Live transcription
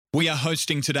We are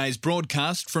hosting today's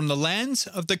broadcast from the lands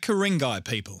of the Ku-ring-gai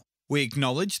people. We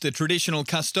acknowledge the traditional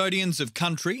custodians of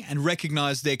country and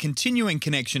recognise their continuing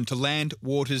connection to land,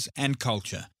 waters and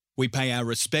culture. We pay our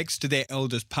respects to their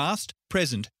elders past,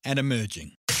 present and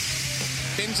emerging.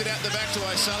 Pins it out the back to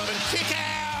O'Sullivan.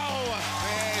 Kick-ow!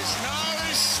 There's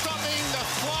no stopping the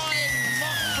flying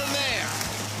mock from there.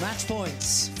 Match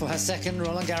points for her second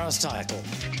Roland Garros title.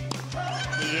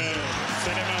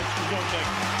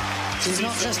 She's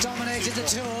not just dominated the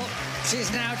tour,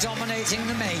 she's now dominating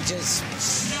the majors.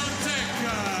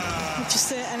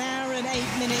 Just an hour and 8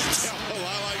 minutes.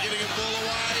 Lalo getting a ball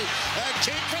away. A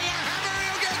kick for the hammer.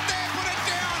 He'll get there, put it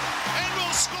down, and will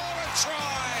score a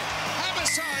try.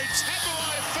 Hamaso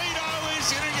Tabuai Fido is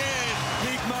in again.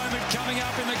 Big moment coming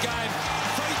up in the game.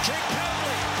 Free kick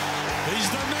penalty. He's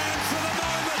the man for the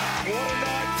moment. What a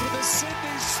night for the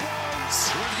Sydney Swans.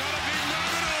 We've got a big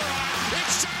moment, all right.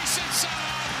 It's Jason Saab.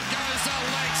 Goes the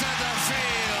legs of the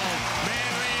field.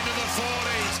 Manly into the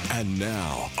 40s. And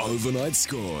now, overnight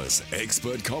scores,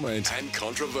 expert comment and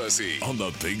controversy on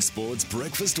the Big Sports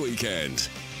Breakfast Weekend.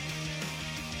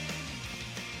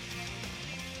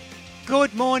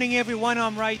 Good morning, everyone.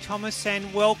 I'm Ray Thomas,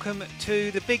 and welcome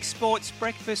to the Big Sports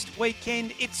Breakfast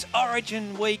Weekend. It's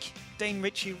Origin Week. Dean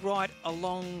Ritchie right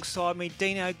alongside me.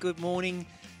 Dino, good morning.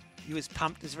 You as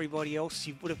pumped as everybody else.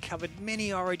 You would have covered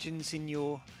many Origins in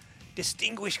your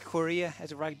distinguished career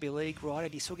as a rugby league writer.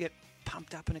 Do you still get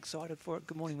pumped up and excited for it?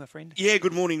 Good morning, my friend. Yeah,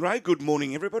 good morning, Ray. Good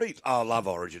morning, everybody. Oh, I love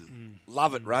Origin.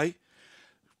 Love it, Ray.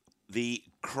 The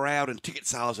crowd and ticket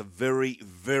sales are very,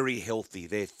 very healthy.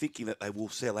 They're thinking that they will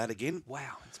sell out again.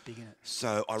 Wow, it's big, isn't it?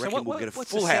 So I reckon we'll get a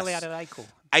what's full the house. sellout at Acle?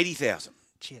 80,000.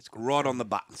 Gee, it's good. Right on the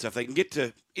button. So if they can get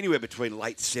to anywhere between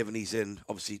late 70s and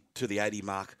obviously to the 80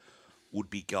 mark would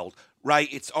be gold. Ray,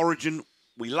 it's Origin.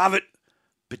 We love it.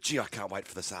 But gee, I can't wait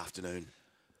for this afternoon.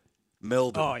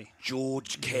 Melbourne, Aye.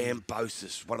 George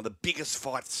Kambosos, one of the biggest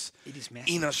fights It is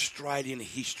massive. in Australian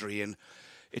history, and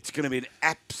it's going to be an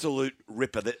absolute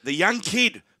ripper. The young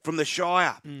kid from the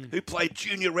Shire who played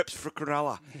junior reps for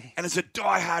Cronulla and is a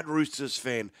diehard Roosters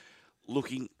fan,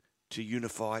 looking to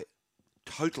unify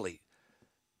totally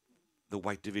the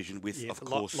weight division with, of the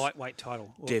course, lightweight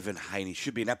title. Well, Devon Haney.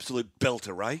 Should be an absolute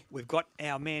belter, Ray. We've got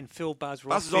our man Phil Buzz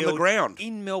Buzz is on the Rothfield ground.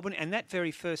 in Melbourne, and that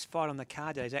very first fight on the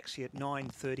card day is actually at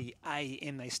 9:30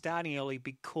 a.m. They're starting early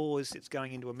because it's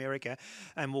going into America,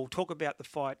 and we'll talk about the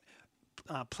fight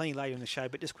plenty later in the show.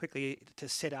 But just quickly to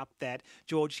set up that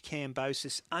George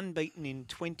Kambosos, unbeaten in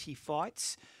 20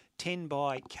 fights, 10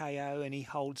 by KO, and he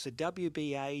holds the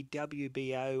WBA,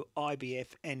 WBO, IBF,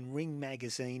 and Ring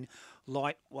Magazine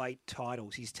lightweight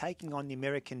titles. He's taking on the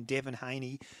American Devon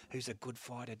Haney, who's a good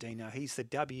fighter, Dino. He's the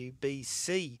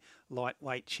WBC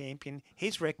lightweight champion.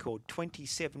 His record,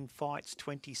 27 fights,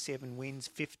 27 wins,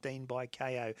 15 by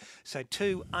KO. So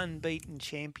two unbeaten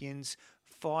champions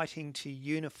fighting to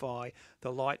unify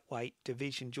the lightweight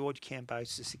division. George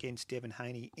Kambosos against Devon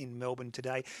Haney in Melbourne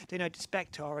today. Dino, just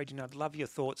back to Origin, I'd love your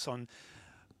thoughts on,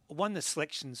 one, the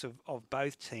selections of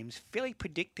both teams. Fairly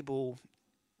predictable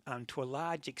to a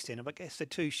large extent. I guess the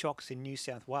two shocks in New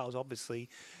South Wales, obviously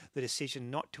the decision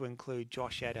not to include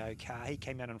Josh Addo-Carr. He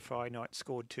came out on Friday night,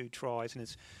 scored 2 tries, and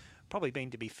has probably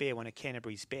been, to be fair, one of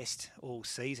Canterbury's best all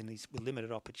season. He's with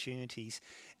limited opportunities.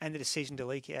 And the decision to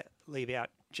leave out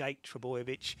Jake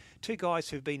Trbojevic, two guys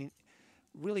who've been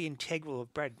really integral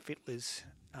of Brad Fittler's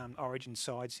Origin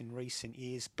sides in recent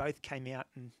years. Both came out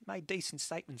and made decent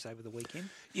statements over the weekend.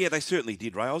 Yeah, they certainly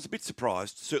did, Ray. I was a bit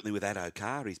surprised, certainly with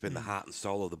Addo-Carr. He's been the heart and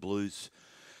soul of the Blues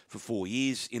for 4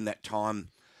 years. In that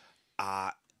time,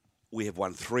 we have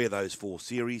won 3 of those 4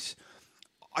 series.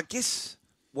 I guess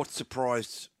what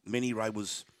surprised many, Ray,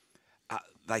 was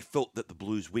they felt that the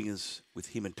Blues wingers with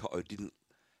him and Toto didn't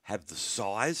have the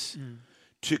size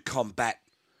to combat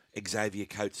Xavier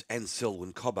Coates and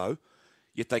Selwyn Cobbo,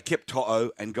 yet they kept Toto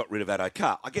and got rid of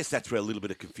Addo-Carr. I guess that's where a little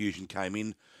bit of confusion came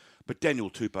in. But Daniel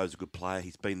Tupou's a good player.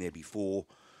 He's been there before.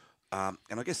 And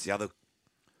I guess the other,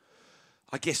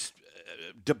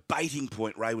 debating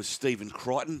point, Ray, was Stephen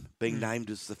Crichton being named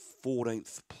as the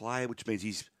 14th player, which means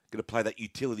he's going to play that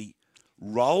utility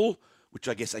role, which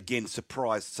I guess, again,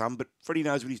 surprised some. But Freddie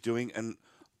knows what he's doing, and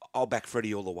I'll back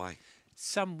Freddie all the way.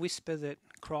 Some whisper that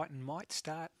Crichton might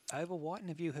start over Whiten.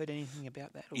 Have you heard anything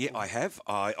about that? Yeah, I have.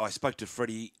 I spoke to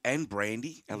Freddie and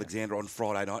Brandy Alexander on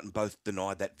Friday night, and both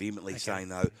denied that vehemently, saying,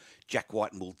 though, Jack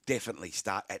Whiten will definitely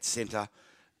start at centre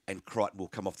and Crichton will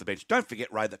come off the bench. Don't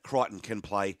forget, Ray, that Crichton can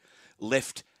play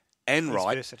left and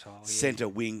right, versatile, centre,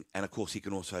 wing, and, of course, he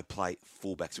can also play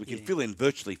fullback. So we can fill in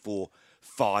virtually for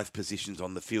 5 positions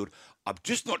on the field. I'm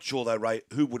just not sure, though, Ray,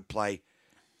 who would play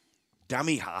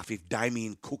dummy half if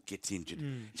Damien Cook gets injured.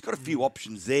 He's got a few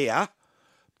options there,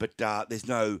 but there's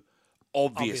no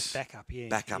obvious backup. Yeah.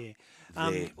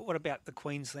 there. What about the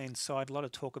Queensland side? A lot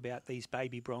of talk about these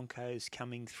baby Broncos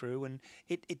coming through, and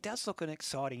it does look an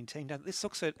exciting team. This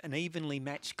looks at an evenly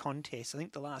matched contest. I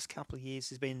think the last couple of years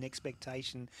there's been an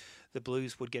expectation the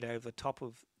Blues would get over the top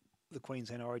of the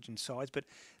Queensland Origin sides, but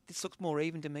this looks more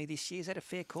even to me this year. Is that a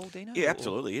fair call, Dino? Yeah,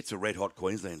 absolutely. It's a red-hot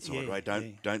Queensland side, Ray.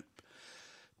 Don't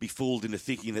be fooled into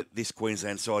thinking that this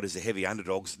Queensland side is the heavy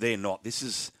underdogs. They're not. This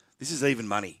is even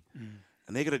money.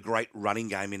 And they've got a great running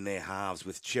game in their halves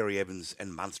with Cherry Evans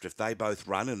and Munster. If they both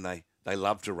run, and they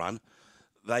love to run,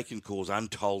 they can cause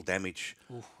untold damage.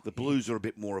 The Blues are a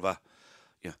bit more of a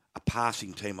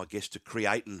passing team, I guess, to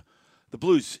create. And the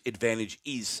Blues' advantage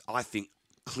is, I think,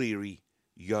 Cleary,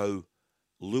 Yeo,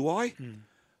 Luai.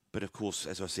 But, of course,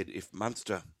 as I said, if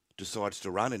Munster decides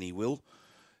to run, and he will,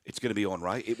 it's going to be on,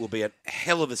 Ray. It will be a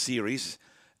hell of a series.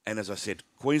 And as I said,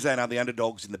 Queensland are the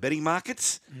underdogs in the betting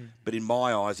markets, but in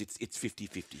my eyes, it's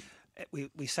 50-50.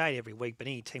 We say it every week, but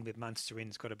any team with Munster in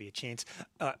has got to be a chance.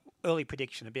 Early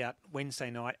prediction about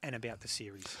Wednesday night and about the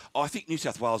series. I think New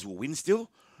South Wales will win still.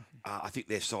 I think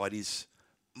their side is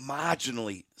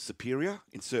marginally superior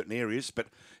in certain areas, but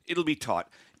it'll be tight.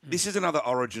 This is another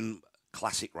Origin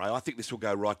classic, Ray. I think this will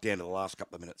go right down to the last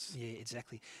couple of minutes. Yeah,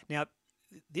 exactly. Now,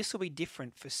 this will be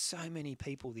different for so many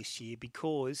people this year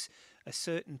because a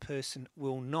certain person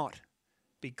will not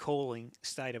be calling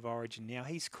State of Origin. Now,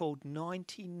 he's called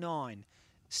 99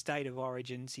 State of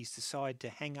Origins. He's decided to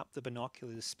hang up the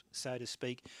binoculars, so to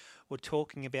speak. We're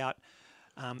talking about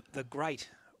the great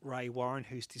Ray Warren,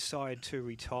 who's decided to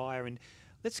retire. And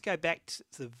let's go back to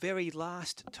the very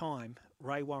last time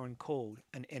Ray Warren called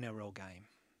an NRL game.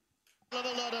 A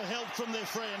lot of help from their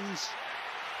friends.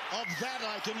 Of that,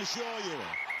 I can assure you.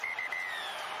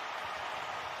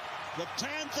 The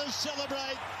Panthers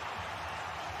celebrate.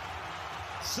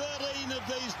 13 of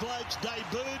these blokes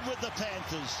debuted with the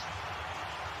Panthers.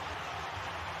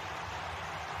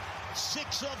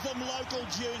 6 of them local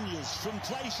juniors from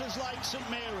places like St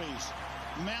Mary's,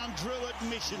 Mount Druitt,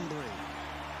 Missionbury,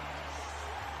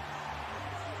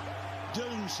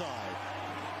 Doonside.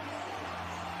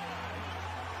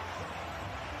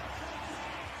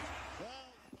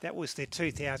 That was their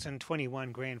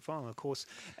 2021 grand final, of course.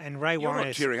 And Ray You're Warren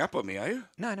not cheering up on me, are you?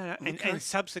 No. Okay. And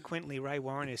subsequently, Ray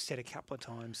Warren has said a couple of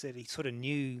times that he sort of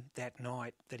knew that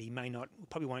night that he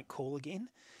probably won't call again.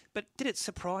 But did it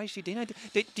surprise you, Dino?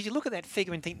 Did you look at that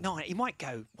figure and think, no, he might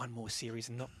go one more series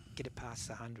and not get it past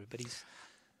the 100? But he's...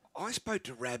 I spoke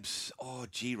to Rabs,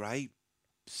 Ray,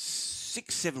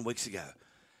 6-7 weeks ago,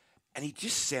 and he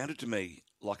just sounded to me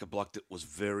like a bloke that was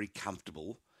very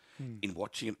comfortable in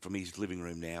watching it from his living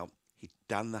room now. He'd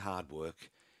done the hard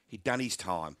work. He'd done his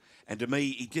time. And to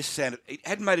me, he just sounded... He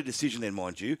hadn't made a decision then,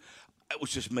 mind you. It was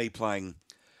just me playing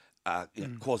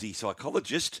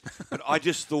quasi-psychologist. But I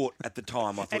just thought at the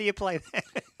time... How do you play that?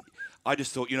 I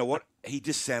just thought, you know what? He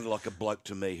just sounded like a bloke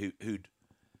to me who'd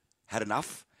had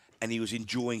enough and he was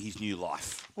enjoying his new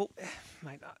life. Well,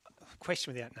 mate,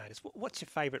 question without notice. What's your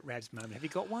favourite Rabs moment? Have you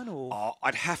got one? Or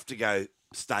I'd have to go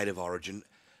State of Origin.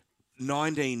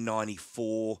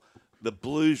 1994, the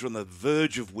Blues are on the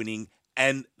verge of winning,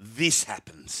 and this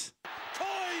happens.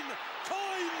 Coyne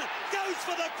goes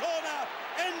for the corner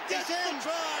and gets the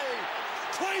try.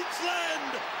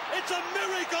 Queensland, it's a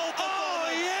miracle. Oh,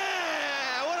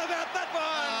 yeah! What about that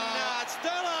one?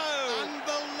 Stello!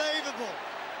 Unbelievable.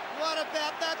 What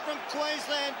about that from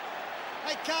Queensland?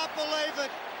 They can't believe it.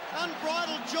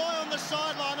 Unbridled joy on the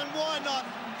sideline, and why not?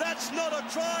 That's not a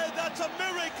try, that's a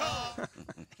miracle.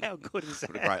 how good is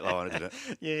that? What a great line, isn't it?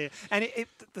 Yeah. And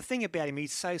the thing about him,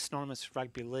 he's so synonymous with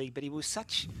rugby league, but he was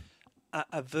such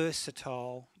a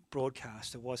versatile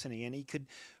broadcaster, wasn't he? And he could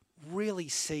really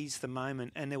seize the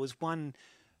moment. And there was one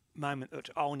moment that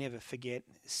I'll never forget,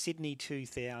 Sydney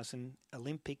 2000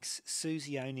 Olympics,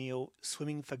 Susie O'Neill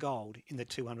swimming for gold in the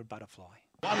 200 butterfly.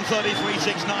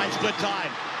 1:33.69 split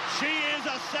time. She is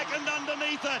a second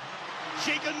underneath it.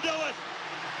 She can do it.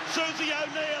 Susie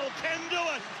O'Neill can do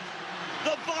it.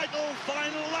 The vital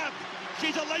final lap.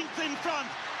 She's a length in front.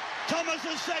 Thomas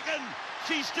is second.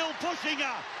 She's still pushing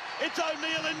her. It's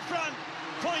O'Neill in front.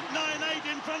 0.98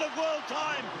 in front of world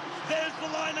time. There's the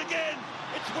line again.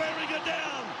 It's wearing her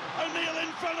down. O'Neill in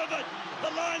front of it.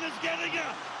 The line is getting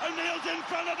her. O'Neill's in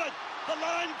front of it. The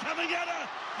line coming at her.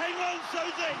 Hang on,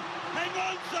 Susie. Hang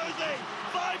on, Susie.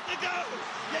 5 to go.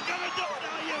 You're going to do it,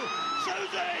 are you?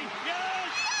 Susie.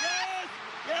 Yes, yes,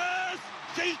 yes.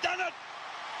 She's done it.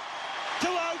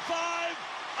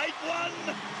 2:05.81.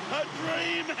 Her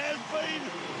dream has been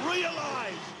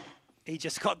realised. He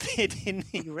just got there, didn't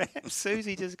he, Rabs?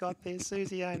 Susie just got there.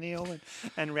 Susie O'Neill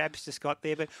and Rabs just got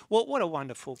there. But what a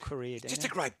wonderful career, Dino. Just a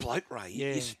great bloke, Ray.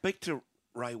 Yeah. You speak to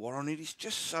Ray Warren, and he's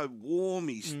just so warm.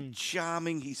 He's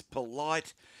charming. He's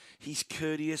polite. He's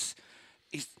courteous.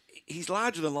 He's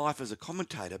larger than life as a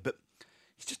commentator, but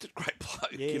he's just a great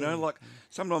bloke. Yeah. You know, like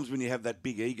sometimes when you have that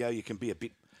big ego, you can be a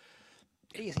bit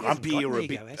He grumpy hasn't got or an a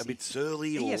ego, has bit he? surly.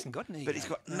 He or, hasn't got an ego. But he's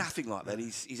got No. nothing like that.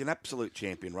 He's an absolute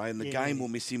champion, Ray, and the Yeah. game will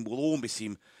miss him. We'll all miss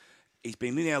him. He's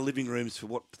been in our living rooms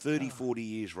for, 30, 40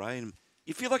 years, Ray, and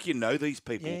you feel like you know these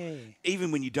people. Yeah.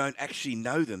 Even when you don't actually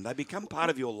know them, they become part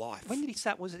of your life. When did he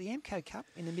start? Was it the Amco Cup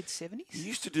in the mid-70s? He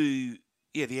used to do,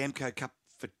 the Amco Cup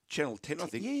for Channel 10, I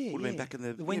think. Yeah, Would have been back in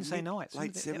the Wednesday nights.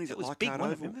 late wasn't it? 70s It at was Leichhardt big one,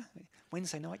 Oval. remember?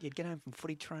 Wednesday night, you'd get home from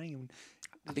footy training. And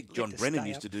I think get John to Brennan stay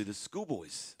used up. to do the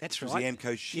schoolboys. That's It was right. the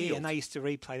Amco Shield. Yeah, and they used to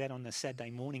replay that on the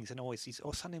Saturday mornings and always,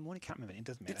 or Sunday morning, can't remember. It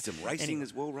doesn't matter. Did some racing Anyway,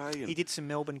 as well, Ray. And he did some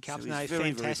Melbourne Cups. he's No, very,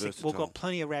 very fantastic. We've versatile. got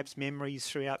plenty of Rabs memories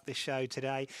throughout the show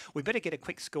today. We better get a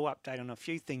quick score update on a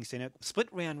few things, Dino. Split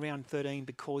round 13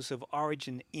 because of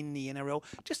Origin in the NRL.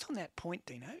 Just on that point,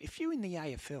 Dino, if you're in the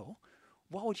AFL,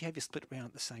 why would you have your split round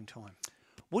at the same time?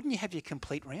 Wouldn't you have your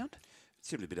complete round? It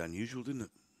seemed a bit unusual, didn't it?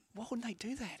 Why wouldn't they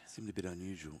do that? Seemed a bit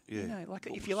unusual. Yeah. You know, like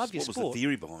What if you was- love your what was sport, the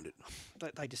theory behind it?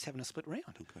 they just having a split round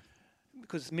Okay.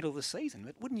 because it's middle of the season.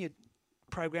 But wouldn't you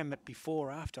program it before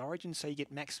or after Origin so you get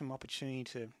maximum opportunity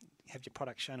to have your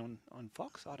product shown on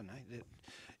Fox? I don't know. That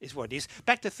is what it is.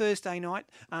 Back to Thursday night.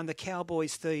 The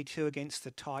Cowboys 32 against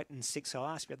the Titans 6. I'll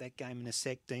ask you about that game in a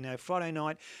sec, Dino. Friday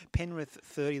night, Penrith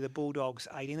 30, the Bulldogs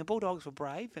 18. The Bulldogs were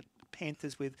brave. But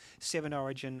Panthers with 7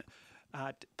 Origin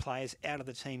players out of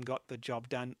the team got the job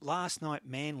done. Last night,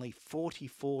 Manly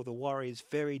 44, the Warriors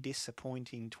very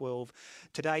disappointing 12.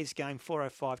 Today's game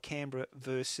 4:05, Canberra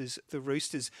versus the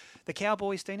Roosters. The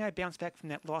Cowboys, Dino, bounced back from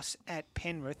that loss at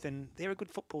Penrith, and they're a good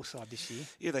football side this year.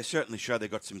 Yeah, they certainly show they've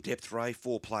got some depth, Ray.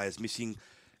 4 players missing.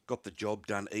 Got the job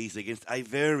done easily against a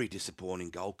very disappointing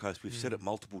Gold Coast. We've said it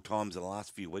multiple times in the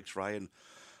last few weeks, Ray, and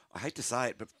I hate to say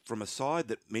it, but from a side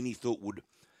that many thought would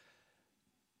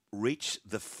reach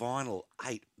the final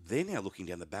 8, they're now looking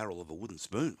down the barrel of a wooden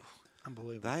spoon.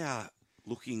 Unbelievable. They are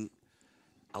looking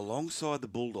alongside the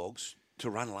Bulldogs to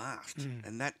run last,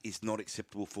 and that is not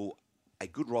acceptable for a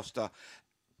good roster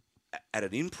at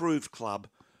an improved club,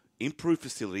 improved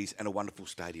facilities, and a wonderful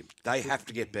stadium. They have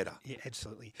to get better. Yeah,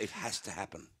 absolutely. It has to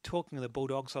happen. Talking of the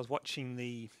Bulldogs, I was watching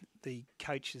the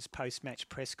coach's post-match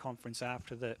press conference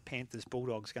after the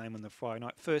Panthers-Bulldogs game on the Friday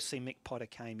night. Firstly, Mick Potter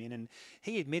came in and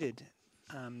he admitted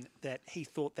that he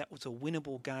thought that was a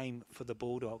winnable game for the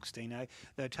Bulldogs, Dino.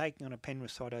 They were taking on a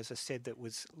Penrith side, as I said, that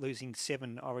was losing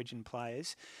 7 Origin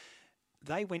players.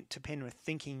 They went to Penrith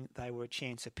thinking they were a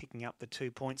chance of picking up the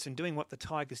 2 points and doing what the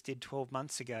Tigers did 12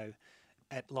 months ago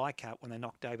at Leichhardt when they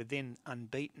knocked over then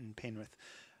unbeaten Penrith.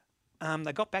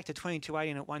 They got back to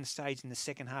 22-18 at one stage in the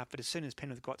second half, but as soon as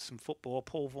Penrith got some football,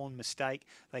 Paul Vaughan mistake,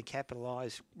 they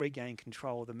capitalised, regained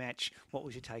control of the match. What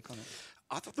was your take on it?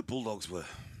 I thought the Bulldogs were,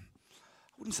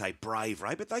 I wouldn't say brave,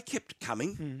 Ray, but they kept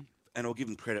coming, and I'll give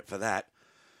them credit for that.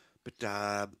 But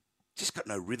just got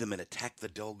no rhythm and attack, the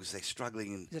Dogs. They're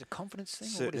struggling. And Is it a confidence thing?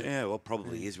 Or what is it? yeah, well,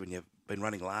 probably is. When you've been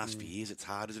running last for years, it's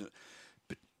hard, isn't it?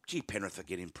 But, gee, Penrith are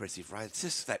getting impressive, Ray. It's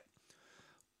just that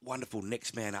wonderful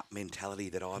next man up mentality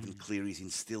that Ivan Cleary's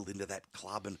instilled into that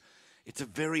club, and it's a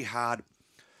very hard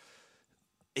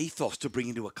ethos to bring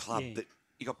into a club that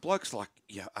you got blokes like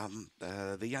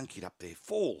the young kid up there,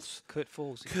 Falls. Kurt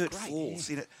Falls. Kurt Great, Falls.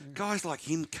 yeah. You know, guys like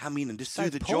him come in and just So do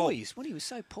the poised. job. Well, he was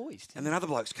so poised. And then other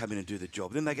blokes come in and do the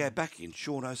job. Then they go back in.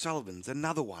 Sean O'Sullivan's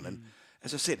another one. And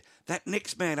as I said, that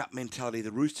next man up mentality,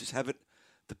 the Roosters have it,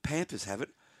 the Panthers have it,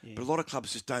 but a lot of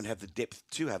clubs just don't have the depth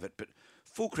to have it. But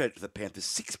full credit to the Panthers,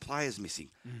 6 players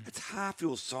missing. It's half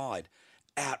your side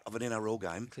out of an NRL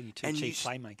game. Including 2 chief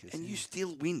playmakers. And you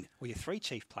still win. Well, your 3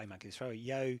 chief playmakers, right?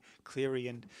 Yo, Cleary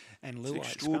and It's Luai. an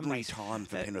extraordinary scrum time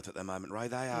for mates. Penrith at the moment, Ray.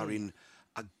 They are in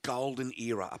a golden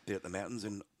era up there at the mountains,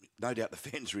 and no doubt the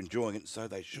fans are enjoying it, and so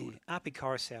they should. Arpi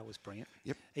Coruscant was brilliant.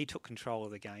 Yep. He took control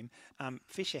of the game.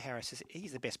 Fisher Harris,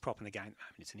 he's the best prop in the game at the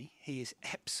moment, isn't he? He is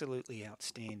absolutely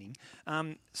outstanding.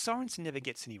 Sorensen never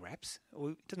gets any raps.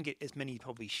 Or doesn't get as many he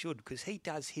probably should, because he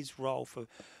does his role for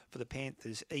the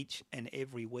Panthers each and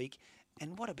every week.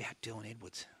 And what about Dylan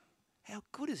Edwards? How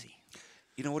good is he?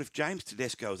 You know what? If James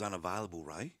Tedesco is unavailable,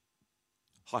 Ray,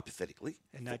 hypothetically,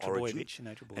 And no for Origin, Trbojevic,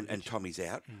 no Trbojevic. and Tommy's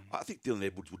out, I think Dylan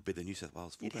Edwards would be the New South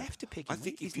Wales You'd fullback. have to pick I him.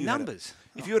 think His if you had numbers.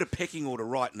 if you had a pecking order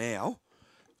right now,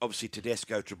 obviously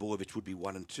Tedesco, Trbojevic would be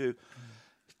 1 and 2.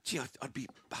 Gee, I'd be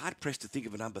hard pressed to think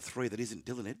of a number 3 that isn't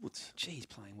Dylan Edwards. Gee, he's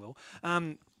playing well.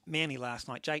 Manly last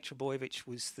night, Jake Trebojevic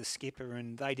was the skipper,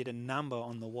 and they did a number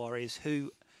on the Warriors,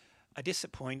 who are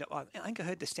disappointed. I think I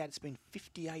heard the stat, it's been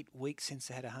 58 weeks since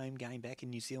they had a home game back in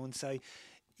New Zealand, so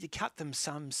you cut them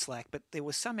some slack, but there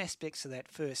were some aspects of that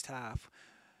first half,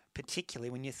 particularly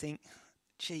when you think,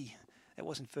 gee, that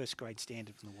wasn't first-grade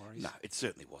standard from the Warriors. No, it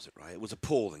certainly wasn't, Ray. It was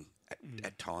appalling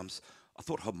at times. I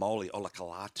thought Homoli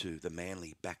Olakalatu, the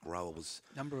Manly back rower, was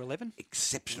number 11,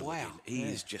 exceptional. Wow, Again. He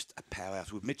is just a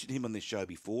powerhouse. We've mentioned him on this show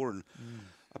before, and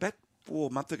about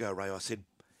 4 months ago, Ray, I said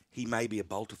he may be a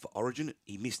bolter for Origin.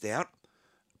 He missed out,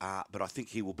 but I think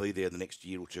he will be there the next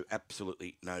year or two.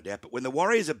 Absolutely, no doubt. But when the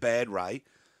Warriors are bad, Ray,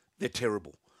 they're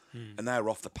terrible, and they were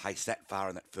off the pace that far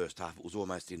in that first half. It was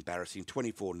almost embarrassing.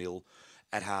 24-0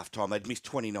 at half time. They'd missed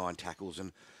 29 tackles,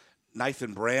 and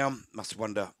Nathan Brown must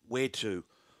wonder where do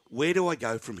I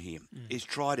go from here? He's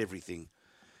tried everything.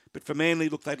 But for Manly,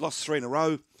 look, they'd lost 3 in a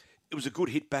row. It was a good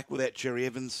hit back without Cherry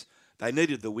Evans. They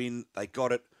needed the win. They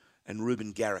got it. And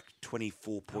Ruben Garrick,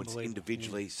 24 points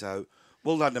individually. So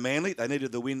well done to Manly. They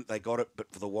needed the win. They got it.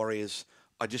 But for the Warriors,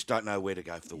 I just don't know where to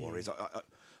go for the Warriors.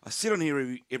 I sit on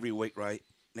here every week, Ray,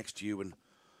 next to you and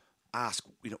ask,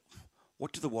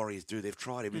 what do the Warriors do? They've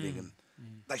tried everything. And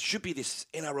they should be this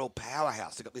NRL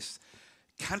powerhouse. They've got this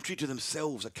country to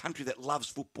themselves, a country that loves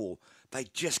football. They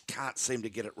just can't seem to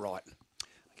get it right.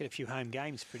 Get a few home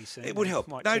games pretty soon. It would help,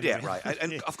 no doubt, Ray.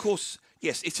 And of course,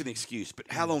 yes, it's an excuse,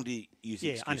 but how long do you use the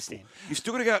excuse I understand. for? You've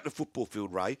still got to go out to the football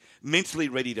field, Ray, mentally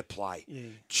ready to play,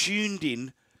 tuned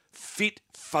in, fit,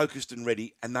 focused and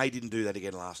ready, and they didn't do that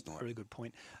again last night. Really good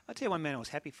point. I'll tell you one man I was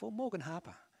happy for, Morgan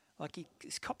Harper. Like,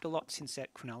 he's copped a lot since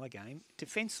that Cronulla game.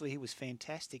 Defensively, he was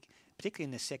fantastic, particularly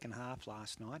in the second half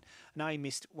last night. I know he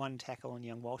missed one tackle on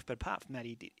young Walsh, but apart from that,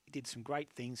 he did some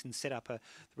great things and set up the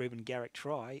Ruben Garrick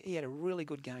try. He had a really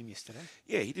good game yesterday.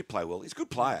 Yeah, he did play well. He's a good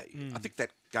player. I think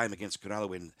that game against Cronulla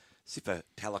when Sifa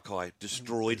Talakai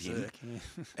destroyed him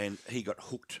and he got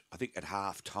hooked, I think, at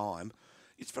half-time,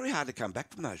 it's very hard to come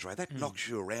back from those, Ray. That knocks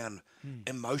you around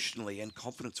emotionally and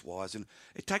confidence-wise, and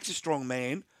it takes a strong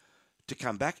man to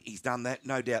come back. He's done that,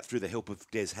 no doubt, through the help of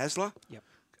Des Hasler.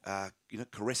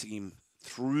 Caressing him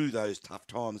through those tough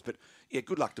times. But, yeah,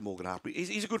 good luck to Morgan Harper.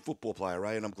 He's a good football player,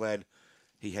 Ray, and I'm glad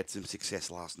he had some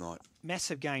success last night.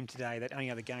 Massive game today. That only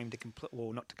other game to complete,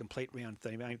 well, not to complete round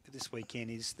 30, but this weekend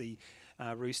is the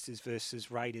Roosters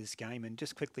versus Raiders game. And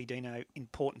just quickly, Dino,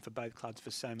 important for both clubs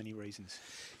for so many reasons.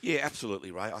 Yeah,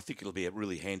 absolutely, Ray. I think it'll be a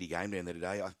really handy game down there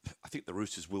today. I think the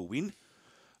Roosters will win.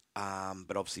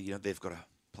 But obviously, they've got a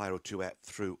player or two out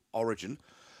through Origin.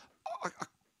 I'm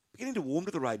getting to warm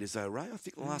to the Raiders, though, Ray. I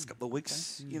think the last couple of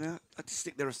weeks, I just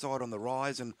think they're a side on the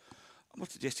rise, and I'm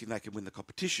not suggesting they can win the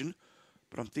competition,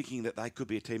 but I'm thinking that they could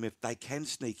be a team, if they can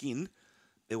sneak in,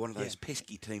 they're one of those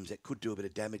pesky teams that could do a bit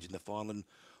of damage in the final, and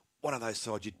one of those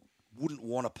sides you wouldn't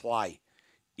want to play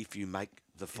if you make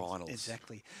the finals.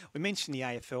 Exactly. We mentioned the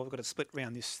AFL. We've got a split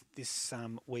round this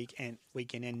weekend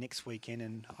and next weekend,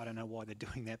 and I don't know why they're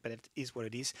doing that, but it is what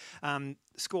it is.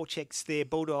 Score checks there.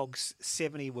 Bulldogs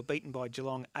 70 were beaten by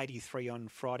Geelong 83 on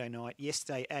Friday night.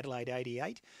 Yesterday, Adelaide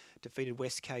 88 defeated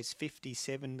West Coast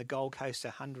 57. The Gold Coast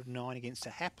 109 against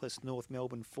a hapless North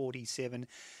Melbourne 47.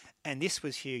 And this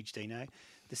was huge, Dino.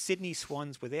 The Sydney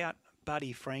Swans without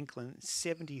Buddy Franklin,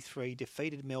 73,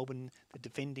 defeated Melbourne, the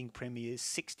defending premiers,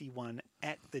 61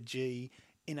 at the G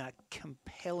in a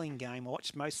compelling game. I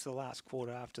watched most of the last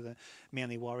quarter after the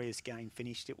Manly Warriors game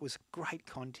finished. It was a great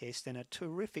contest and a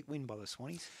terrific win by the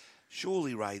Swannies.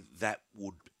 Surely, Ray, that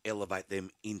would elevate them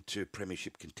into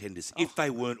premiership contenders if they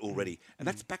weren't already. And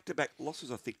that's back-to-back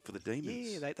losses, I think, for the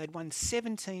Demons. Yeah, they'd won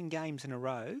 17 games in a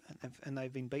row and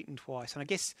they've been beaten twice. And I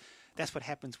guess that's what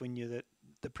happens when you're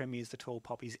the premiers, the tall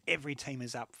poppies. Every team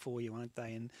is up for you, aren't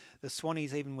they? And the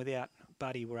Swannies, even without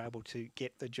Buddy, were able to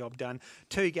get the job done.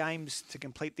 2 games to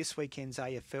complete this weekend's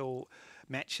AFL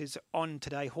matches. On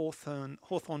today, Hawthorn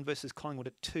versus Collingwood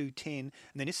at 2:10. And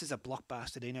then this is a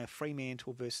blockbuster, Dino.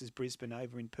 Fremantle versus Brisbane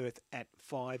over in Perth at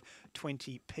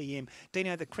 5:20 p.m.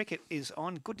 Dino, the cricket is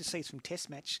on. Good to see some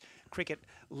test match cricket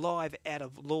live out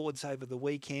of Lords over the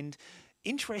weekend.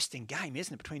 Interesting game,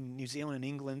 isn't it, between New Zealand and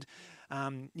England?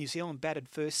 New Zealand batted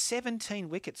first. 17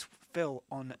 wickets fell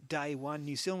on day one.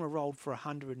 New Zealand were rolled for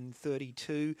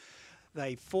 132.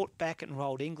 They fought back and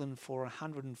rolled England for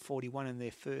 141 in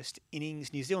their first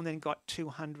innings. New Zealand then got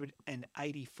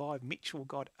 285. Mitchell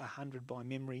got 100 by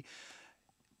memory.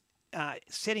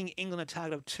 Setting England a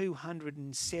target of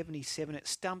 277 at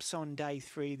stumps on day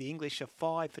 3. The English are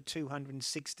 5 for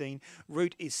 216.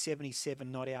 Root is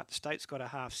 77 not out. Stokes got a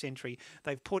half century.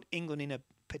 They've put England in a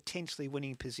potentially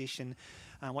winning position.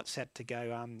 What's that to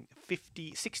go?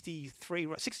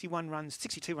 61 runs,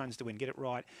 62 runs to win. Get it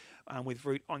right. With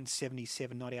Root on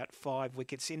 77, not out, 5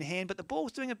 wickets in hand. But the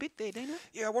ball's doing a bit there, Dino.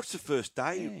 Yeah, I watched the first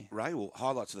day, Ray, or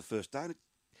highlights of the first day.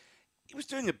 He was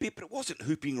doing a bit, but it wasn't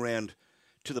hooping around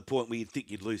to the point where you'd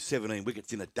think you'd lose 17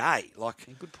 wickets in a day. Like,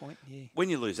 good point, yeah. When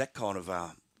you lose that kind of,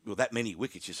 that many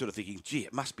wickets, you're sort of thinking, gee,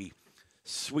 it must be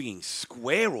swinging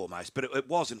square almost, but it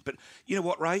wasn't. But you know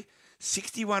what, Ray?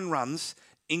 61 runs,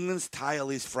 England's tail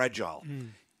is fragile.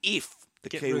 If the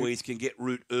Kiwis can get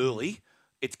Root early,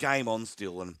 it's game on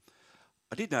still. And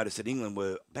I did notice that England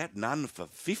were about none for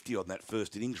 50 on that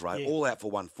first innings, Ray, all out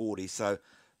for 140, so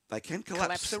they can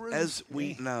collapse as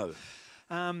we know.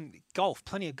 Golf,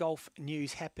 plenty of golf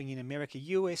news happening in America.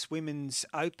 US Women's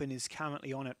Open is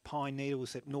currently on at Pine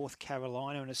Needles at North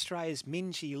Carolina, and Australia's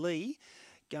Minjee Lee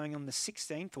going on the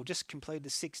 16th, or just completed the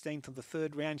 16th of the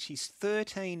third round. She's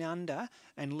 13 under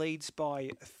and leads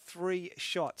by 3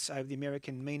 shots over the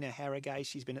American Mina Haragay.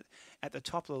 She's been at the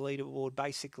top of the leaderboard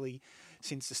basically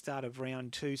since the start of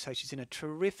round 2, so she's in a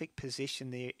terrific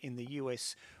position there in the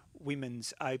US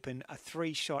Women's Open, a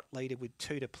 3-shot leader with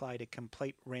 2 to play to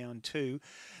complete round 2.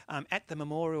 At the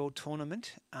Memorial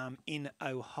Tournament in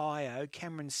Ohio,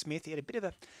 Cameron Smith, he had a bit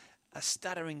of a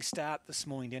stuttering start this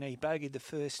morning, He bogeyed the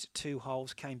first 2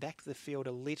 holes, came back to the field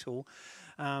a little.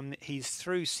 He's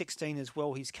through 16 as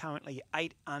well. He's currently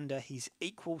 8 under. He's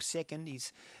equal second.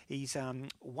 He's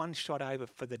 1 shot over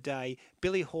for the day.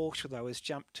 Billy Horschel, though, has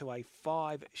jumped to a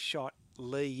 5-shot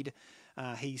lead.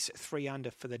 He's 3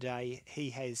 under for the day.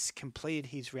 He has completed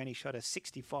his round. He shot a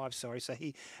 65, so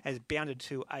he has bounded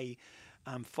to a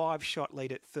 5-shot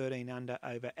lead at 13 under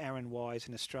over Aaron Wise,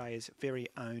 and Australia's very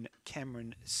own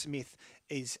Cameron Smith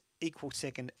is equal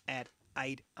second at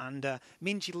 8 under.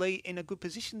 Minjee Lee in a good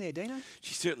position there, Dino?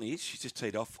 She certainly is. She's just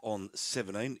teed off on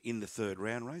 17 in the third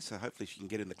round, Ray, so hopefully she can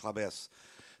get in the clubhouse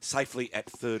safely at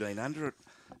 13 under.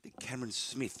 I think Cameron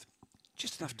Smith,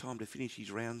 just enough time to finish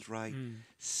his rounds, Ray.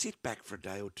 Sit back for a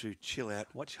day or two, chill out,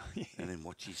 and then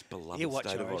watch his beloved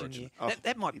State of Origin. Yeah.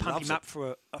 That might pump him up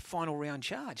for a final round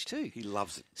charge too. He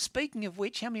loves it. Speaking of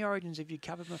which, how many Origins have you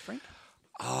covered, my friend?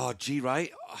 Oh, gee,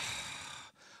 Ray.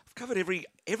 I've covered every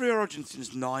Origin since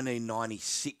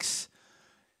 1996,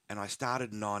 and I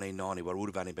started in 1990, where I would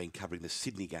have only been covering the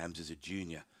Sydney Games as a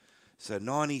junior. So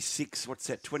 96, what's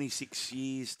that, 26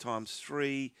 years times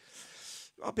 3...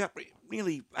 About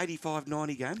nearly 85,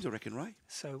 90 games, I reckon, Ray.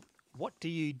 So what do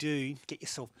you do to get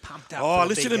yourself pumped up? Oh,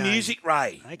 listen to music,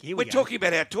 Ray. Okay, We're talking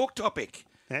about our talk topic.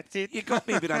 That's it. You got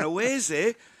me a bit unawares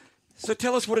there. So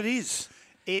tell us what it is.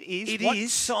 It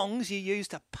is songs you use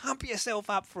to pump yourself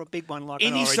up for a big one like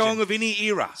any song of any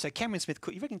era. So Cameron Smith,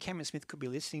 you reckon Cameron Smith could be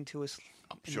listening to us?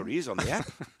 I'm sure he is on the app.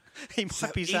 He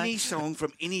might be saying any song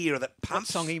from any era that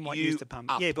pumps what song he might you use to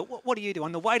pump up. Yeah, but what do you do?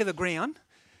 On the way to the ground,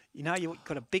 you know, you've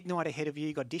got a big night ahead of you.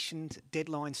 You've got auditions,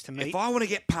 deadlines to meet. If I want to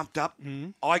get pumped up,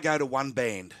 I go to one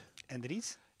band. And it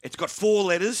is? It's got 4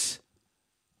 letters,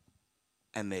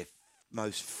 and their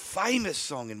most famous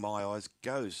song in my eyes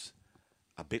goes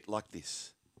a bit like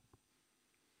this.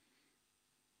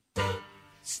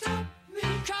 Stop me,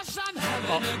 'cause I'm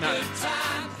having a good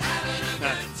time.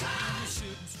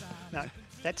 No,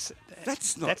 that's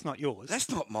not yours. That's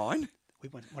not mine. We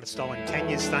might have stolen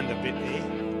Tanya's thunder bit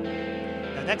there.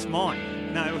 No, that's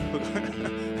mine. No,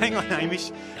 hang on,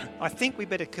 Hamish. I think you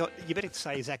better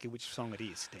say exactly which song it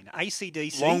is, Dina.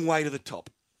 AC/DC. Long Way to the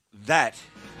Top. That.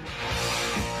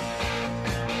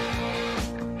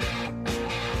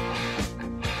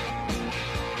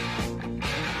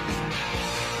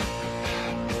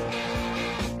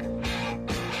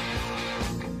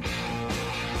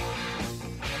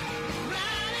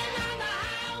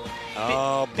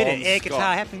 Bit of air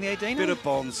guitar happening there, Dino. Bit of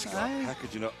Bon Scott. How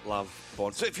could you not love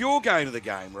Bon? So if you're going to the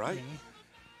game, right,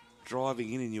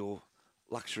 driving in your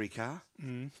luxury car,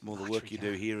 more the work you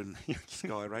do here in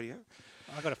Sky Radio.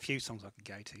 I've got a few songs I could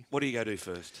go to. What do you go do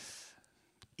first?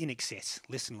 In Excess.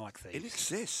 Listen Like These. In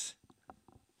Excess.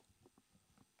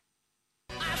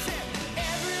 I said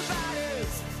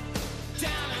everybody's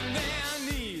down on their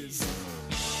knees.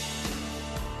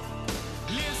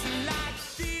 Listen like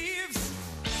thieves.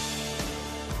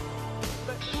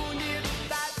 But who needs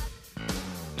that?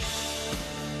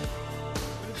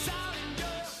 It's all in your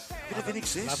head. Bit of In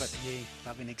Excess. Love it, yeah.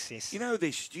 Love In Excess. You know,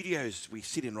 these studios we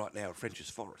sit in right now at French's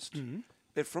Forest,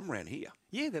 they're from around here.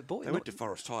 Yeah, they're boys. They went to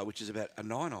Forest High, which is about a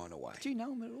 9 iron away. Do you know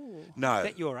them at all? No. Is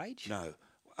that your age? No.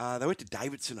 They went to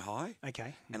Davidson High.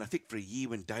 Okay. And I think for a year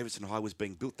when Davidson High was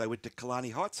being built, they went to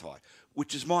Killarney Heights High,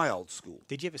 which is my old school.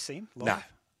 Did you ever see him live? No.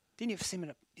 Didn't you ever see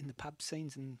him in the pub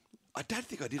scenes? And I don't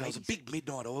think I did. 80s. I was a big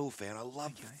Midnight Oil fan. I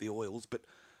loved the Oils, but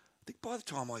think by the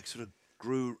time I sort of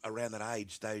grew around that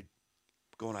age, they'd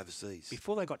gone overseas.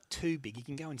 Before they got too big, you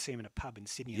can go and see them in a pub in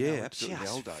Sydney. Yeah, and they were absolutely, the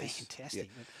just old days. fantastic.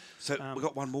 Yeah. So we've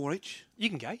got one more each? You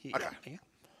can go. Yeah, Okay. yeah.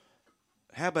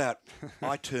 How about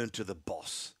I turn to the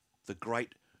boss, the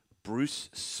great Bruce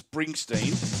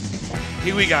Springsteen.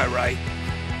 Here we go, Ray.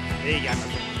 There you go.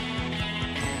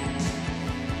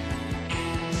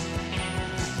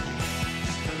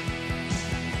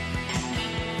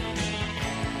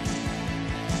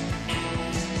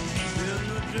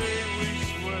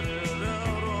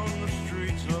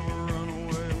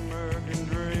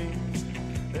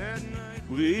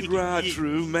 We'd ride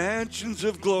through mansions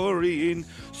of glory in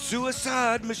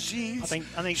suicide machines. I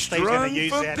think Steve's going to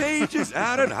use for that. pages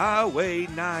out on Highway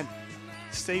 9.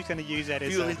 Steve's going to use that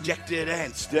as Fuel injected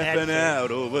and stepping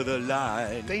out over the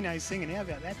line. Dino's singing. How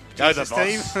about that? Go the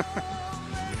Steve.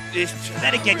 This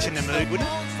That'd get you in the mood, wouldn't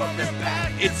it? from the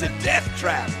back. It's a death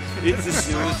trap. It's a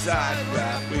suicide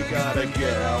rap. We gotta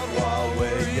get out while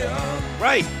we're young.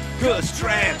 Right, 'cause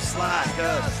tramps like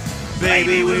us,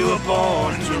 baby, we were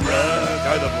born to run.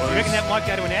 Go the You Blues. reckon that might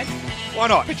go to an ad? Why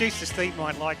not? Producer Steve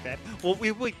might like that. Well,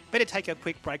 we better take a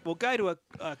quick break. We'll go to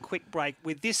a quick break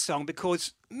with this song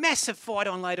because massive fight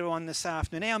on later on this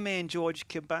afternoon. Our man George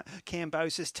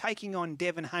Kambosos taking on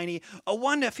Devin Haney. I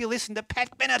wonder if you listen to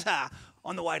Pat Benatar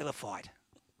on the way to the fight.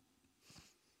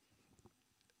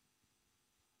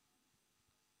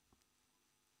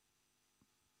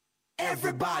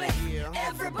 Everybody,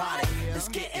 let's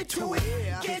get into it.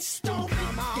 Get stoked,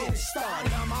 get it started,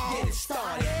 get it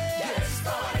started, get it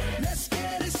started. Let's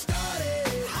get it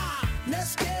started.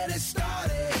 Let's get it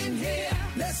started in here.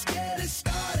 Let's get it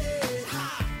started.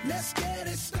 Let's get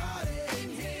it started in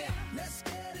here. Let's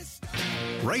get it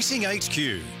started. Racing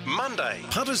HQ. Monday,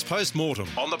 Punters Postmortem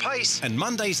on the Pace and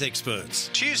Monday's Experts.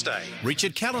 Tuesday,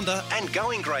 Richard Callender and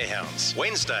Going Greyhounds.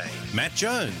 Wednesday, Matt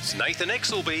Jones, Nathan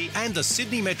Exelby and the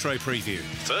Sydney Metro Preview.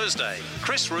 Thursday,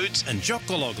 Chris Roots and Jock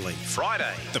Gologly.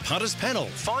 Friday, the Punters Panel,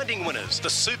 Finding Winners, the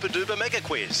Super Duper Mega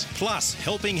Quiz. Plus,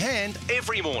 Helping Hand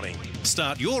every morning.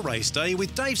 Start your race day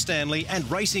with Dave Stanley and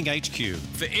Racing HQ.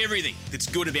 For everything that's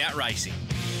good about racing.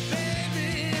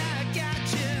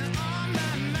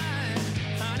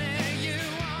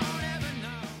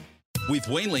 With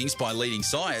Weanlings by Leading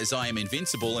Sires, I Am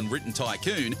Invincible and Written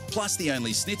Tycoon, plus the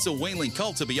only Schnitzel Weanling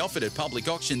colt to be offered at public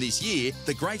auction this year,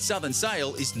 the Great Southern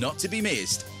Sale is not to be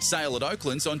missed. Sale at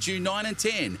Oaklands on June 9 and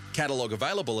 10. Catalogue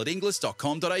available at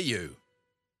inglis.com.au.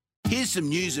 Here's some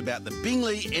news about the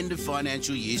Bingley end of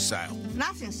financial year sale.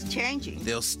 Nothing's changing.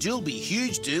 There'll still be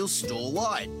huge deals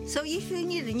store-wide. So if you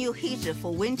need a new heater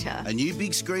for winter, A new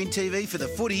big screen TV for the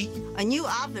footy, a new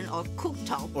oven or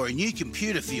cooktop, or a new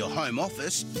computer for your home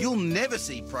office, you'll never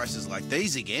see prices like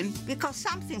these again. because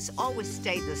some things always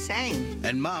stay the same.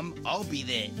 And Mum, I'll be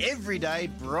there every day,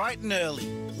 bright and early.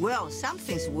 Well, some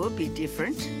things will be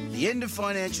different. The end of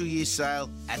financial year sale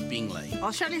at Bingley.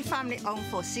 Australian family owned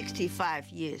for 65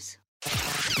 years.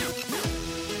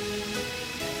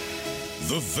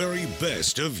 The very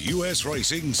best of US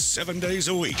racing 7 days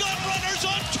a week. Gun Runners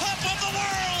on top of the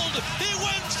world. He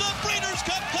wins the Breeders'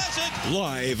 Cup Classic.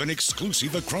 Live and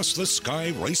exclusive across the Sky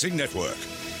Racing Network.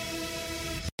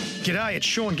 G'day, it's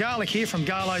Sean Garlick here from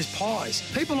Garlo's Pies.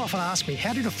 People often ask me,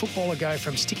 how did a footballer go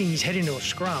from sticking his head into a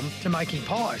scrum to making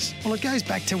pies? Well, it goes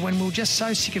back to when we were just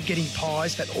so sick of getting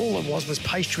pies that all it was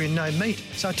pastry and no meat.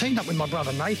 So I teamed up with my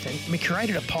brother Nathan and we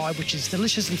created a pie which is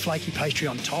deliciously flaky pastry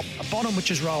on top, a bottom which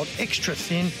is rolled extra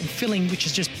thin, and filling which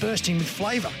is just bursting with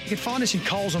flavour. You can find us in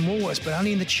Coles and Woolworths, but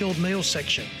only in the chilled meals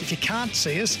section. If you can't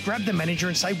see us, grab the manager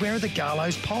and say, where are the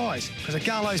Garlo's Pies? Because at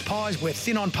Garlo's Pies, we're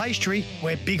thin on pastry,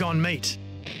 we're big on meat.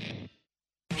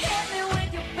 Hit me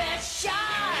with your best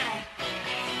shot.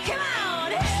 Come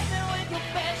on, hit me with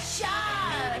your best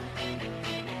shot.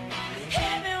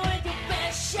 Hit me with your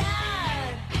best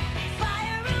shot.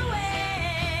 Fire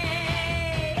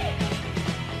away.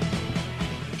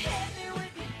 Hit me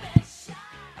with your best shot.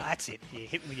 That's it. Yeah,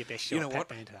 hit me with your best shot. You know Pat what?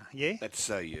 Benatar. Yeah? That's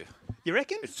so you. You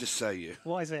reckon? It's just so you.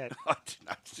 Why is that? I don't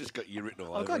know. It's just got you written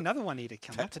all I've over got it. another one here to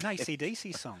come up. It's an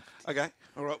AC/DC song. Okay.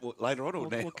 All right. Well, later on or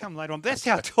now? We'll come later on. That's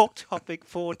our talk topic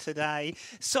for today.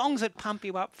 Songs that pump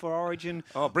you up for Origin.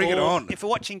 Oh, bring it Or on. If we're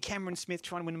watching Cameron Smith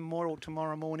trying to win a Memorial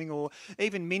tomorrow morning, or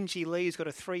even Minjee Lee who's got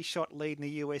a 3-shot lead in the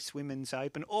US Women's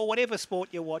Open, or whatever sport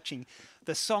you're watching,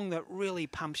 the song that really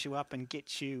pumps you up and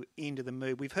gets you into the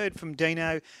mood. We've heard from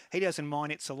Dino. He doesn't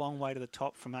mind It's a Long Way to the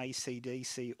Top from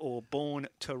AC/DC or Born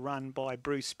to Run. won by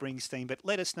Bruce Springsteen. But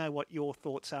let us know what your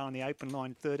thoughts are on the open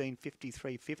line 13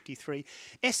 53 53.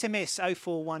 SMS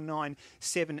 0419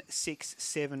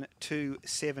 767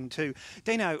 272.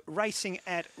 Dino, racing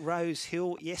at Rose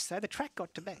Hill yesterday. The track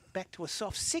got to back to a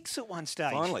soft 6 at one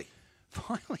stage.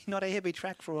 Finally, not a heavy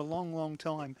track for a long, long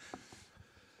time.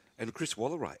 And Chris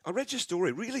Waller, I read your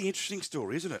story. Really interesting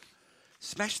story, isn't it?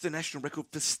 Smashed the national record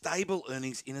for stable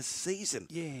earnings in a season.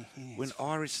 Yeah. When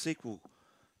Irish Sequel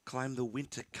claimed the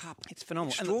Winter Cup. It's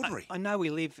phenomenal. Extraordinary. And I know we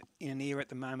live in an era at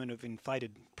the moment of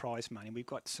inflated prize money. We've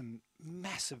got some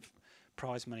massive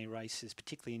prize money races,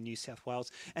 particularly in New South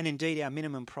Wales. And indeed, our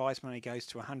minimum prize money goes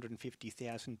to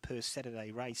 $150,000 per Saturday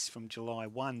race from July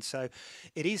 1. So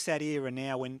it is that era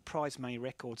now when prize money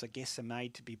records, I guess, are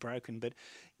made to be broken. But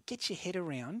get your head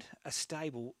around a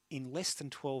stable in less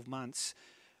than 12 months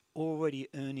already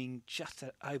earning just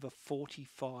over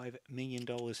 $45 million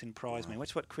in prize money.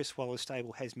 That's what Chris Waller's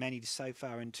stable has managed so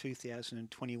far in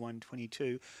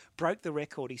 2021-22. Broke the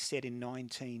record he set in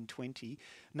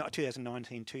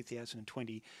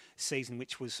 2019-20 season,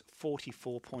 which was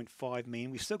 $44.5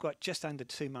 million. We've still got just under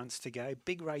 2 months to go.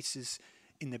 Big races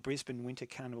in the Brisbane Winter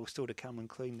Carnival still to come,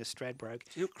 including the Stradbroke.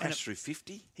 He'll crash through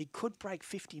 50? He could break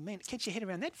 50 men. Get your head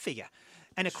around that figure.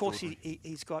 And, of course,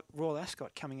 he's got Royal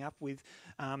Ascot coming up with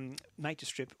Nature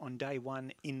Strip on day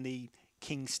one in the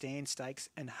King's Stand Stakes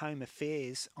and Home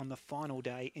Affairs on the final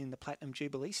day in the Platinum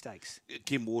Jubilee Stakes.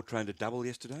 Kim Ward trained a double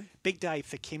yesterday. Big day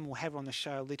for Kim. We'll have her on the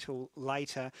show a little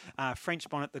later. French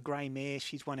Bonnet, the grey mare,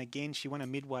 she's won again. She won a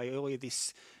midway earlier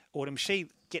this autumn. She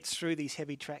gets through these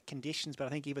heavy track conditions, but I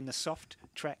think even the soft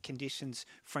track conditions,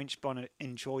 French Bonnet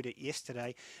enjoyed it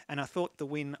yesterday. And I thought the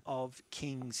win of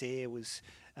King's Air was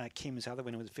Kim's other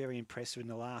winner, was very impressive in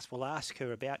the last. We'll ask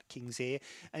her about King's Air.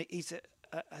 He's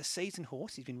a seasoned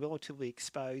horse. He's been relatively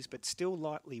exposed, but still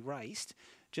lightly raced.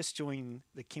 Just joined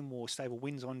the Kim War stable,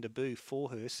 wins on debut for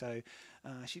her. So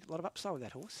she's a lot of upside with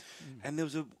that horse. And there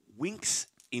was a Winx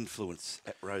influence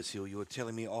at Rose Hill, you were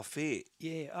telling me off air.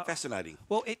 Yeah. Fascinating.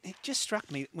 Well, it just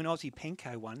struck me when Aussie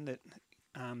Penko won that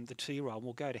the 2-year-old,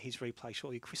 we'll go to his replay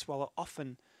shortly, Chris Waller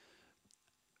often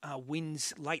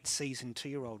wins late season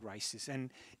 2-year-old races.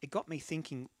 And it got me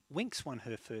thinking, Winx won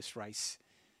her first race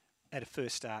at a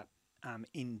first start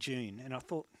in June. And I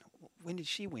thought, when did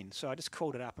she win? So I just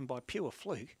called it up, and by pure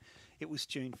fluke, it was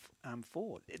June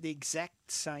 4. The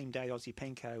exact same day Aussie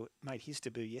Penko made his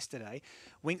debut yesterday.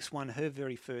 Winx won her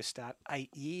very first start 8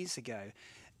 years ago.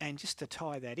 And just to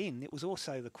tie that in, it was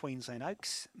also the Queensland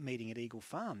Oaks meeting at Eagle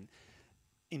Farm.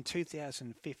 In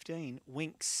 2015,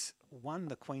 Winx won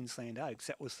the Queensland Oaks.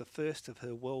 That was the first of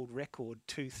her world record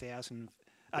 25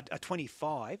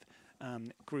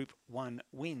 Group 1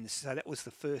 wins. So that was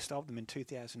the first of them in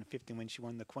 2015 when she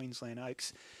won the Queensland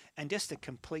Oaks. And just to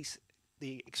complete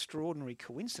the extraordinary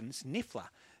coincidence, Niffler,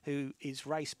 who is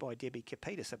raced by Debbie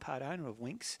Capitas, a part owner of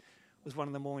Winx, was one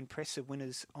of the more impressive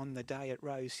winners on the day at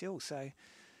Rose Hill. So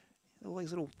all these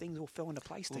little things all fell into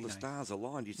place. Well, the stars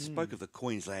aligned. You spoke of the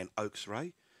Queensland Oaks,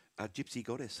 Ray. Gypsy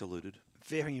Goddess saluted.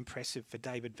 Very impressive for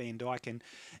David Van Dyke,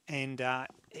 and a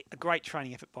great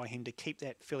training effort by him to keep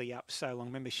that filly up so long.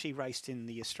 Remember, she raced in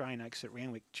the Australian Oaks at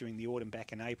Randwick during the autumn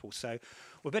back in April. So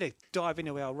we better dive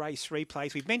into our race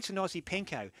replays. We've mentioned Aussie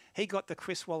Penko. He got the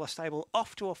Chris Waller stable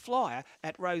off to a flyer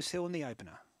at Rose Hill in the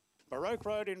opener. Baroque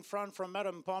Road in front from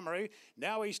Madame Pomeroy.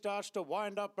 Now he starts to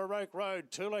wind up Baroque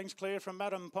Road. 2 lengths clear from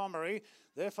Madame Pomeroy.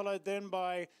 They're followed then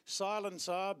by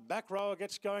Silencer. Back rower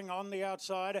gets going on the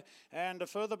outside. And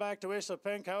further back to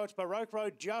Isapenko. It's Baroque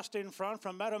Road just in front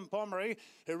from Madame Pomeroy,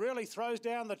 who really throws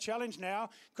down the challenge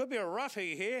now. Could be a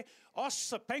roughie here.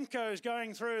 Osipenko's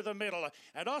going through the middle.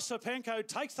 And Osipenko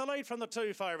takes the lead from the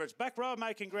 2 favourites. Back row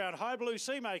making ground. High Blue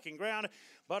Sea making ground.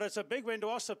 But it's a big win to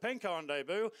Osipenko on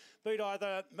debut. Beat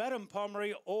either Madame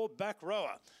Pomeroy or Back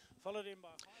rower. Followed in by...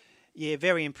 Yeah,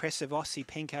 very impressive Aussie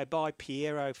Penko by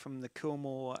Piero from the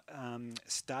Coolmore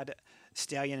stud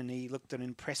stallion, and he looked an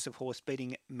impressive horse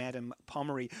beating Madame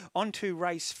Pomeroy. On to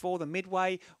race 4, the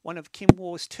Midway, one of Kim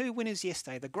War's 2 winners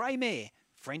yesterday, the grey mare,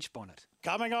 French Bonnet.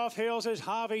 Coming off heels is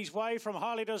Harvey's Way from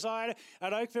Highly Desired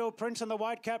and Oakfield Prince and the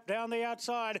White Cap down the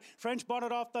outside. French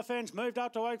Bonnet off the fence, moved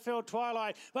up to Oakfield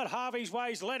Twilight, but Harvey's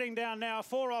Way's letting down now,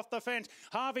 4 off the fence.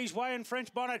 Harvey's Way and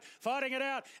French Bonnet fighting it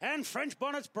out, and French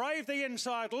Bonnet's braved the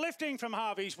inside, lifting from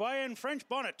Harvey's Way, and French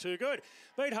Bonnet too good.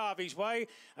 Beat Harvey's Way,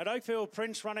 and Oakfield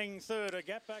Prince running third. A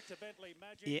gap back to Bentley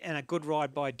Magic. Yeah, and a good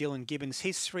ride by Dylan Gibbons.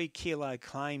 His 3 kilo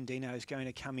claim, Dino, is going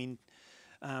to come in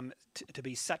to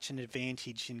be such an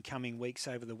advantage in coming weeks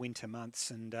over the winter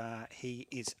months, and he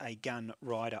is a gun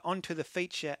rider. On to the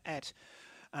feature at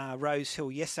Rose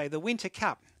Hill yesterday, the Winter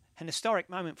Cup. An historic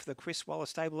moment for the Chris Waller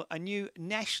stable, a new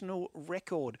national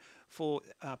record for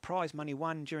prize money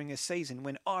won during a season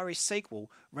when Irish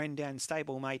Sequel ran down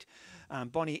stablemate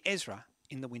Bonnie Ezra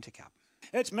in the Winter Cup.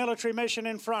 It's Military Mission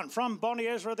in front from Bonnie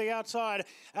Ezra the outside.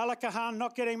 Alakahan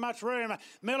not getting much room.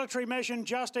 Military Mission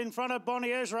just in front of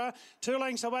Bonnie Ezra. 2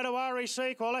 lengths away to Irish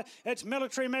Sequel. It's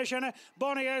Military Mission,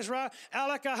 Bonnie Ezra.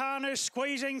 Alakahan is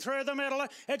squeezing through the middle.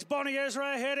 It's Bonnie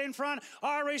Ezra ahead in front.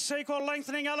 Irish Sequel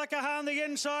lengthening Alakahan the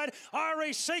inside.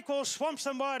 Irish Sequel swamps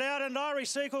them wide out and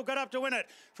Irish Sequel got up to win it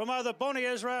from either Bonnie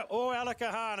Ezra or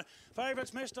Alakahan.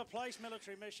 Favourites missed a place,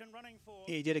 Military Mission running forward.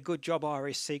 He did a good job,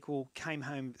 Irish Sequel. Came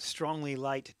home strongly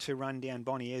late to run down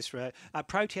Bonnie Ezra. A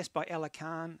protest by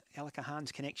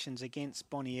Alakahan's connections against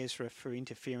Bonnie Ezra for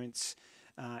interference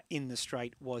in the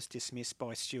straight was dismissed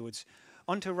by stewards.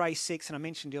 On to race 6, and I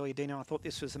mentioned earlier, Dino, I thought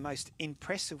this was the most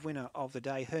impressive winner of the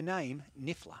day. Her name,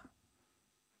 Niffler.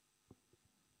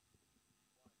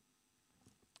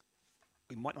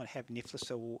 We might not have Niffler,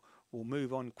 so we'll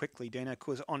move on quickly, Dino,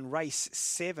 because on race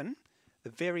 7, the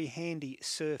very handy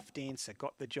Surf Dancer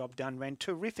got the job done, ran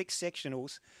terrific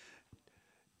sectionals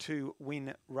to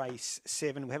win race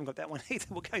 7. We haven't got that one either.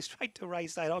 We'll go straight to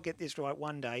race 8. I'll get this right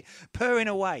one day. Purring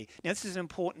Away. Now, this is an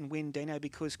important win, Dino,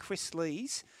 because Chris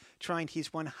Lees trained his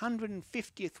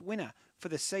 150th winner for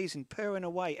the season, Purring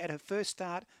Away, at her first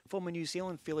start, former New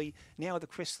Zealand filly, now at the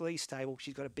Chris Lees stable.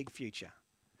 She's got a big future.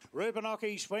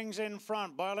 Rubinoki swings in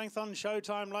front by a length on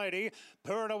Showtime Lady.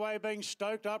 Purring Away being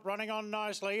stoked up, running on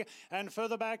nicely. And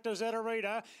further back to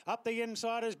Zetarita. Up the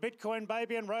inside is Bitcoin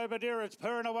Baby and Robadira. It's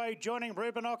Purring Away joining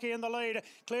Rubinoki in the lead.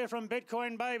 Clear from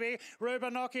Bitcoin Baby.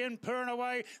 Rubinoki and Purring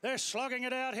Away. They're slogging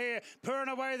it out here. Purring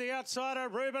Away the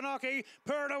outsider. Rubinoki.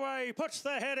 Purring Away puts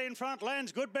the head in front.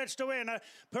 Lands good bets to win.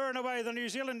 Purring Away, the New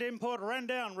Zealand import, ran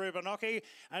down Rubinoki.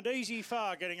 And Easy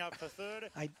Far getting up for third.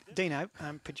 Hey, Dino,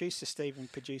 producer Steve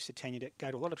and producer Tanya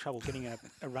go to a lot of trouble getting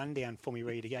a rundown for me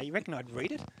ready to go. You reckon I'd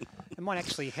read it? It might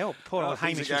actually help. Poor old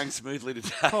Hamish are going smoothly today.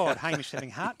 Poor old Hamish having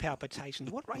heart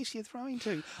palpitations. What race are you throwing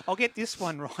to? I'll get this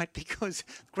one right because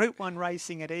Group 1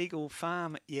 racing at Eagle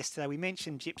Farm yesterday. We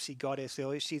mentioned Gypsy Goddess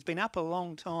earlier. She's been up a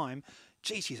long time.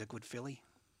 Gee, she's a good filly.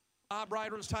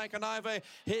 Barbrader has taken over.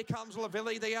 Here comes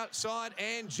Lavilli the outside,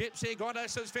 and Gypsy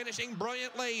Goddess is finishing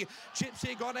brilliantly.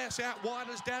 Gypsy Goddess out wide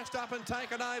has dashed up and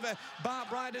taken over.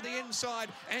 Barbrader the inside,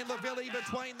 and Lavilli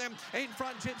between them. In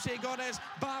front, Gypsy Goddess.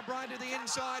 Barbrader the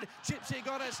inside. Gypsy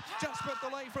Goddess just put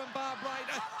the lead from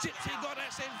Barbrader. Gypsy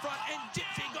Goddess in front, and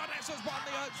Gypsy Goddess has won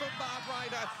the Oaks from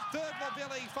Barbrader. Third,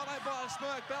 Lavilli, followed by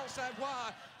Smirk, Belle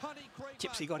Savoie, Honey Creeper.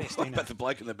 Gypsy Goddess. What about the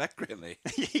bloke in the background there?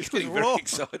 He was getting very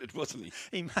excited, wasn't he?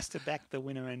 He must have backed the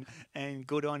winner, and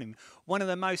good on him. One of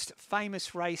the most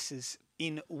famous races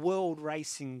in world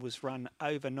racing was run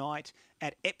overnight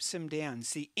at Epsom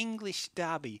Downs, the English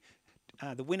Derby.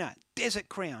 The winner, Desert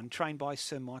Crown, trained by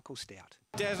Sir Michael Stout.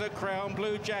 Desert Crown,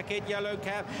 blue jacket, yellow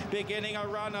cap, beginning a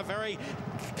run, a very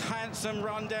handsome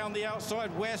run down the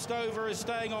outside. Westover is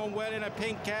staying on well in a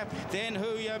pink cap, then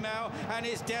Huya Mao, and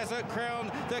it's Desert Crown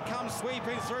that comes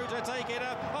sweeping through to take it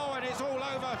up. Oh, and it's all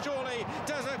over, surely.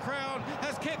 Desert Crown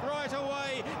has kicked right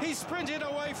away. He sprinted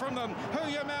away from them.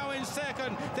 Huya Mao in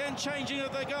second, then changing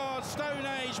of the guard. Stone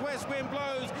Age, West Wind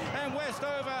blows, and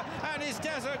Westover, and it's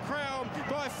Desert Crown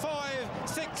by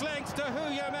 5-6 lengths to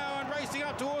Huya Mao, and racing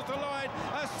up towards the line.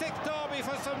 A 6th derby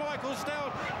for Sir Michael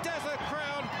Stout. Desert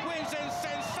Crown wins in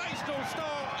sensational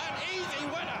style. An easy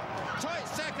winner. Tight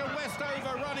second,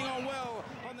 Westover running on well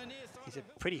on the near side. He's a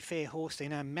pretty fair horse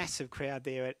in a massive crowd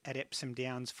there at Epsom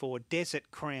Downs for Desert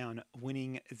Crown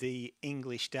winning the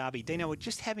English Derby. Dino, we're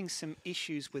just having some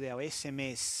issues with our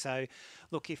SMS. So,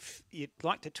 look, if you'd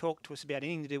like to talk to us about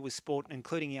anything to do with sport,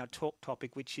 including our talk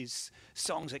topic, which is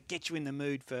songs that get you in the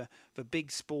mood for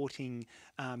big sporting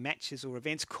matches or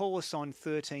events, call us on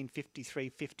 13 53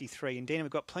 53. And, Dino,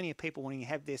 we've got plenty of people wanting to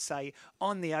have their say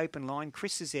on the open line.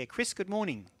 Chris is there. Chris, good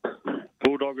morning.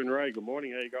 Bulldog and Ray, good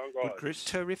morning. How you going, guys? Good, Chris.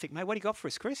 Terrific, mate. What do you got for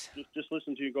us, Chris? Just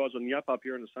listen to you guys on Yup up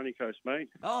here on the sunny coast, mate.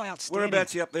 Oh, outstanding.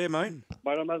 Whereabouts are you up there, mate?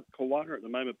 Mate, I'm at Kawana at the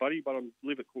moment, buddy, but I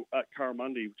live at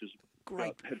Curramundi, which is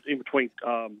great. In between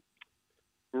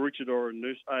Maroochydore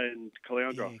and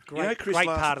Caloundra. Yeah, great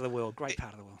part of the world. Great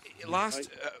part of the world.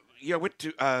 I went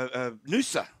to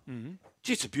Noosa. Mm-hmm.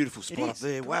 Gee, it's a beautiful spot up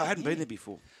there. Wow, I hadn't been there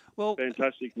before. Well,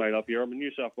 fantastic, mate, up here. I'm a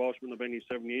New South Welshman. I've been here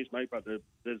 7 years, mate, but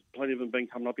there's plenty of them been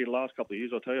coming up here the last couple of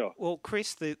years, I'll tell you. Well,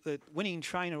 Chris, the winning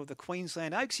trainer of the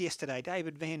Queensland Oaks yesterday,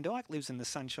 David Van Dyke, lives in the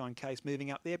Sunshine Coast,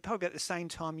 moving up there probably about the same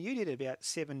time you did, about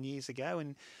 7 years ago.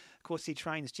 And, of course, he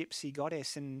trains Gypsy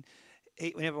Goddess. And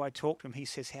whenever I talk to him, he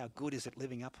says, how good is it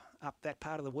living up that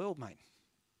part of the world, mate?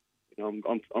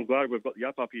 I'm glad we've got the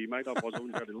up here, mate. Otherwise, I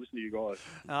wouldn't go to listen to you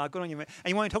guys. Good on you, mate.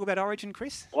 And you want to talk about Origin,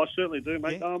 Chris? I certainly do,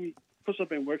 mate. Yeah. Because I've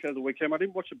been working over the weekend, I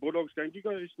didn't watch the Bulldogs game. Do you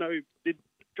guys know, did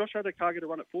Josh Adokar get a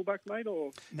run at fullback, mate? Or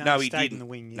No, he stayed didn't. in the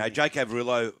wing. No, Jake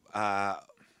Averillo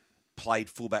played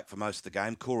fullback for most of the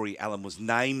game. Corey Allen was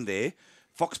named there.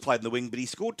 Fox played in the wing, but he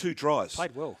scored 2 tries.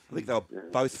 Played well. I think they were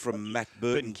both from Matt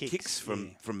Burton kicks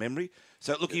from memory.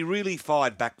 So, look, he really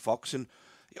fired back, Fox. And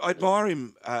I admire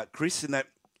him, Chris, in that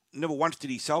never once did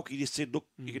he sulk. He just said, look,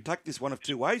 you can take this one of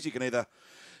 2 ways. You can either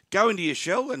go into your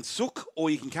shell and sook, or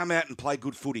you can come out and play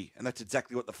good footy. And that's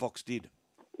exactly what the Fox did.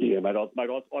 Yeah, mate.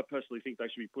 I personally think they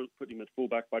should be putting him at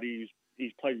fullback, but he's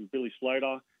played with Billy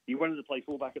Slater. He wanted to play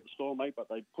fullback at the Storm, mate, but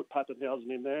they put Pappenhausen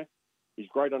in there. He's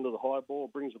great under the high ball,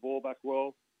 brings the ball back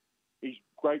well. He's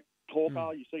great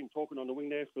talker. You see him talking on the wing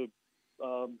there for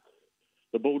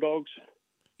the Bulldogs.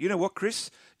 You know what, Chris?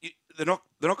 They're not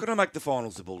going to make the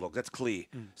finals, the Bulldogs. That's clear.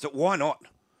 So why not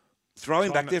throw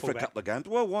him back there for a couple of games?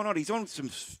 Well, why not? He's on some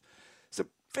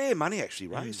fair money, actually,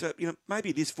 Ray. So, maybe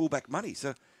it is fullback money.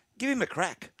 So give him a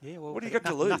crack. Yeah, well, what do you got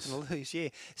to lose? Nothing to lose, yeah.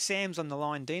 Sam's on the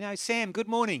line, Dino. Sam, good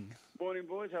morning. Morning,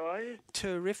 boys. How are you?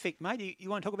 Terrific, mate. You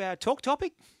want to talk about a talk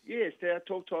topic? Yes, our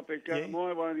talk topic.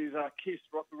 My one is Kiss,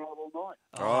 Rock and Roll All Night.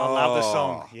 Oh, I love the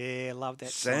song. Yeah, love that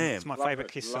Sam. song. It's my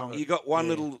favourite Kiss song. You got one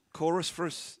little chorus for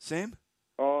us, Sam?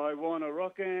 I want to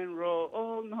rock and roll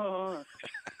all night.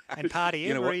 And party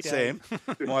you know every what, day. Sam?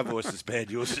 My voice is bad.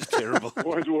 Yours is terrible.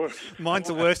 Mine's worse. Mine's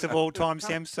the worst of all time,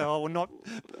 Sam. So I will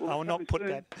not put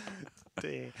that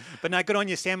there. But no, good on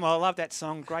you, Sam. I love that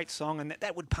song. Great song, and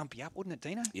that would pump you up, wouldn't it,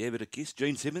 Dino? Yeah, but a Kiss,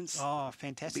 Gene Simmons. Oh,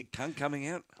 fantastic. Big tongue coming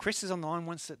out. Chris is on the line.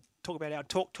 Wants to talk about our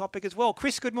talk topic as well.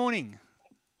 Chris, good morning.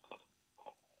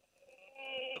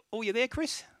 Oh, you there,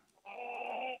 Chris?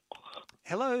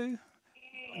 Hello.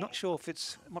 Not sure if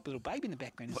it might be a little baby in the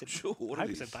background. Not sure what I hope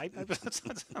it it's is. a baby.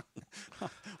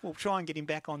 We'll try and get him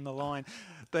back on the line.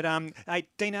 But hey,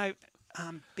 Dino,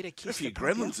 bit of Kiss. A few to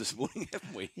pump you gremlins up. this morning,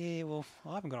 haven't we? Yeah, well,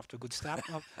 I haven't got off to a good start.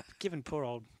 I've given poor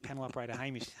old panel operator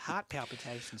Hamish heart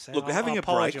palpitations. So Look, we're having I a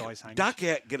break. apologise, Hamish. Duck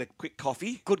out, get a quick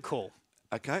coffee. Good call.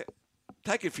 Okay.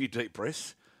 Take a few deep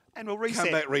breaths. And we'll reset.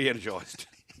 Come back re-energised.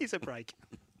 Here's a break.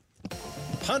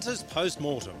 Punters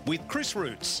Post-Mortem with Chris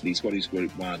Roots. The Scottish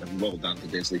Group 1, and well done to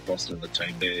Desley Foster and the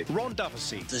team there. Ron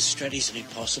Duffy. The Stratty's an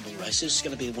impossible race. It's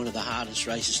going to be one of the hardest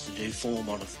races to do form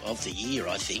on of the year,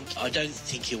 I think. I don't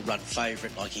think he'll run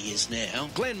favourite like he is now.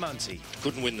 Glenn Muncie.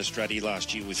 Couldn't win the Stratty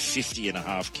last year with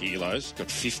 50.5 kilos. Got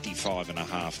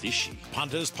 55.5 this year.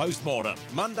 Punters Post-Mortem.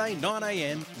 Monday, 9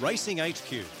 a.m, Racing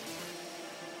HQ.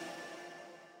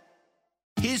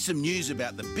 Here's some news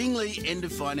about the Bingley end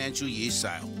of financial year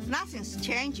sale. Nothing's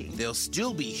changing. There'll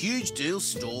still be huge deals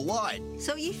store-wide.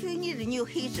 So if you need a new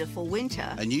heater for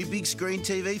winter, A new big screen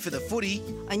TV for the footy,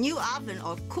 a new oven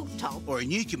or cooktop, or a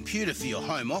new computer for your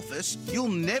home office, you'll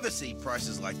never see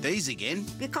prices like these again.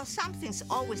 because some things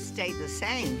always stay the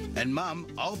same. And Mum,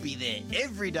 I'll be there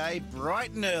every day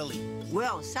bright and early.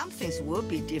 Well, some things will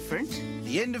be different.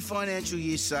 The end of financial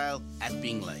year sale at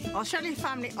Bingley. Australian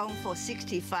family owned for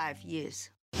 65 years.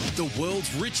 The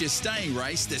world's richest staying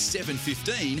race, the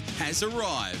 715, has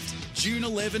arrived. June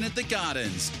 11 at the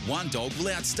Gardens. One dog will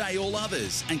outstay all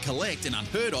others and collect an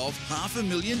unheard of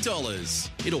 $500,000.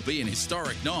 It'll be an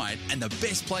historic night, and the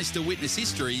best place to witness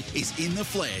history is in the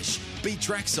flesh. Be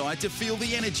trackside to feel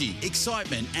the energy,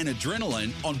 excitement and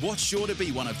adrenaline on what's sure to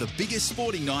be one of the biggest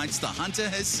sporting nights the Hunter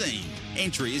has seen.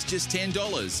 Entry is just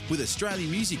 $10, with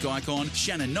Australian music icon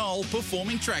Shannon Knoll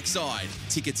performing trackside.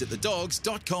 Tickets at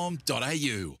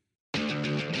thedogs.com.au.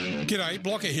 G'day,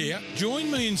 Blocker here. Join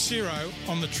me and Ciro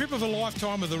on the trip of a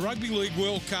lifetime of the Rugby League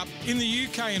World Cup in the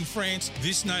UK and France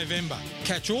this November.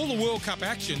 Catch all the World Cup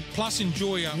action, plus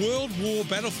enjoy a World War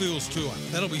Battlefields tour.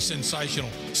 That'll be sensational.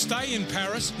 Stay in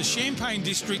Paris, the Champagne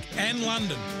District and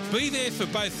London. Be there for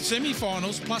both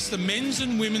semi-finals plus the men's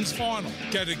and women's final.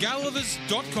 Go to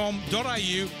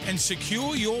gullivers.com.au and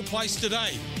secure your place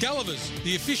today. Gullivers,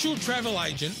 the official travel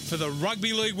agent for the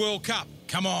Rugby League World Cup.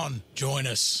 Come on, join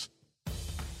us.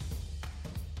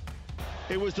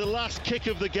 It was the last kick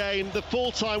of the game. The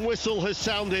full-time whistle has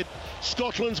sounded.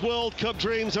 Scotland's World Cup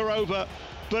dreams are over.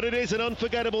 But it is an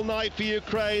unforgettable night for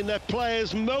Ukraine. Their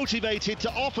players motivated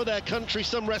to offer their country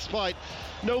some respite,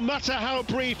 no matter how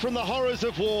brief, from the horrors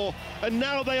of war. And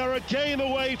now they are a game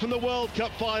away from the World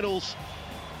Cup finals.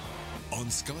 On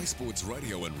Sky Sports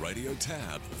Radio and Radio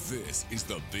Tab, this is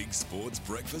the Big Sports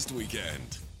Breakfast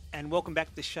Weekend. And welcome back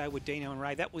to the show with Dino and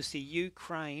Ray. That was the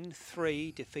Ukraine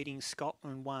 3 defeating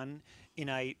Scotland 1 in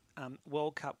a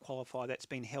World Cup qualifier that's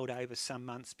been held over some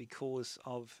months because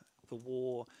of the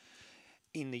war.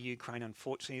 in the Ukraine,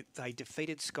 unfortunately. They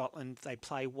defeated Scotland. They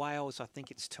play Wales, I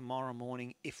think it's tomorrow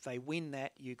morning. If they win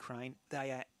that, Ukraine,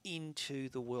 they are into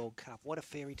the World Cup. What a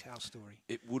fairy tale story.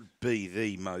 It would be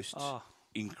the most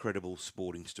incredible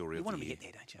sporting story You of want the them year. to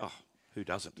get there, don't you? Oh, who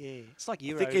doesn't? Yeah, it's like I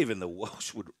Euro. think even the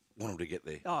Welsh would want them to get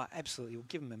there. Oh, absolutely. We'll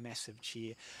give them a massive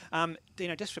cheer.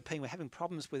 Dino, just repeating, we're having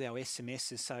problems with our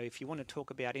SMSs, so if you want to talk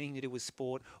about anything to do with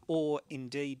sport or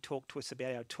indeed talk to us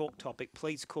about our talk topic,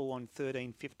 please call on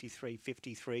 13 53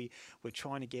 53. We're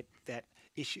trying to get that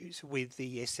issues with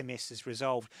the SMSs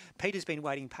resolved. Peter's been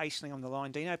waiting patiently on the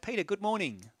line. Dino, Peter, good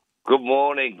morning. Good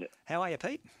morning. How are you,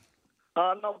 Pete?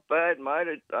 Not bad,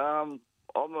 mate. I'm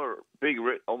a big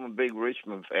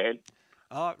Richmond fan.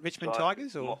 Oh, Richmond So-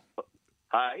 Tigers or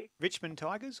Hey? Richmond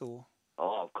Tigers or?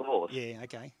 Oh, of course. Yeah,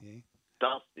 okay. Yeah.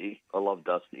 Dusty. I love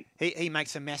Dusty. He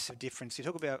makes a massive difference. You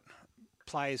talk about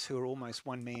players who are almost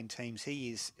one-man teams.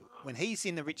 When he's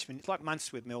in the Richmond, it's like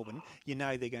Munster with Melbourne, you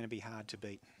know they're going to be hard to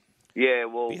beat. Yeah,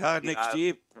 well... Be hard next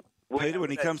year, Peter, when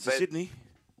he comes to Sydney.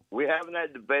 We haven't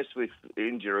had the best with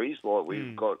injuries. Like,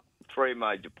 we've got three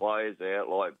major players out,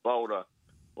 like Boulder,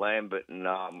 Lambert and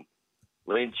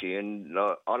Lynchy, and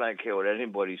I don't care what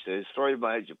anybody says. Three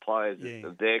major players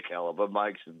of their calibre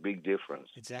makes a big difference.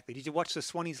 Exactly. Did you watch the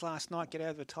Swannies last night get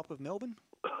over the top of Melbourne?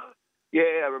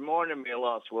 Yeah, it reminded me of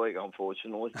last week,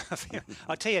 unfortunately.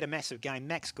 I tell you, had a massive game.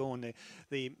 Max Gawn,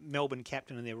 the Melbourne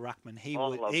captain and their ruckman, he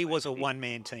love was a Maxie.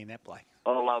 one-man team, that bloke.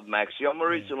 I love Maxie. I'm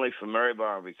originally from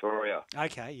Maryborough, Victoria.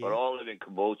 Okay, yeah. But I live in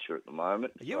Caboolture at the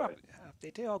moment. You're up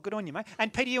there too. Oh, good on you, mate.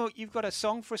 And Peter, you've got a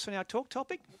song for us on our talk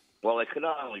topic? Well, there could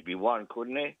only be one,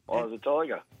 couldn't there? I was a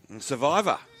Tiger. And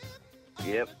Survivor.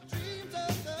 Yep.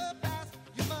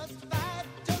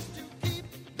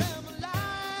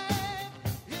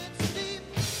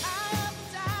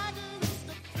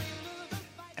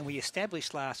 And we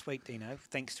established last week, Dino,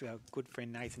 thanks to our good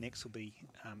friend Nathan Exelby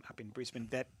up in Brisbane,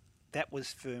 that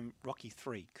was from Rocky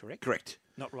 3, correct? Correct.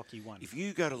 Not Rocky 1. If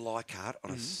you go to Leichhardt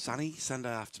on a sunny Sunday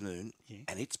afternoon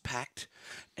and it's packed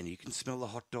and you can smell the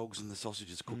hot dogs and the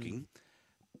sausages cooking,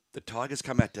 the Tigers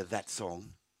come out to that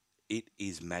song, it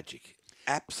is magic.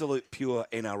 Absolute pure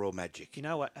NRL magic. You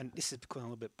know what, and this is becoming a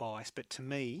little bit biased, but to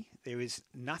me, there is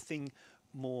nothing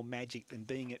more magic than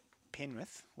being at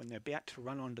Penrith when they're about to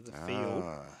run onto the field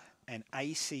and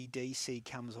AC/DC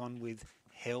comes on with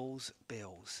Hell's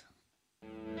Bells.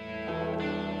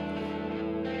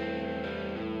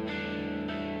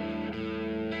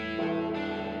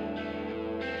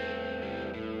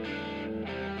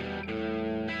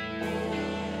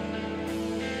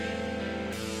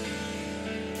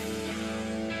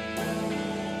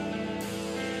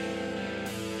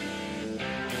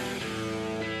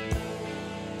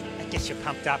 That gets you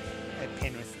pumped up at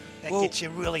Penrith. That gets you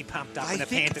really pumped up when the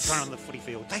Panthers run on the footy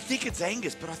field. They think it's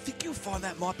Angus, but I think you'll find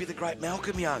that might be the great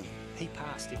Malcolm Young. He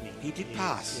passed, didn't he? He did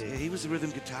pass. Yeah, he was a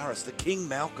rhythm guitarist, the King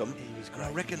Malcolm. He was great.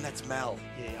 And I reckon that's Mal.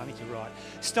 Yeah, I think you're right.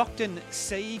 Stockton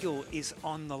Seagull is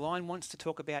on the line, wants to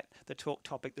talk about the talk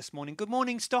topic this morning. Good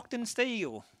morning, Stockton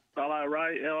Seagull. Hello,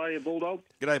 Ray. How are you, Bulldog?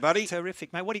 G'day, buddy.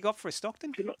 Terrific, mate. What do you got for us,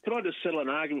 Stockton? Can I just settle an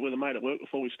argument with a mate at work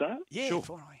before we start? Yeah, sure.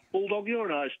 Bulldog, you're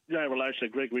no relation to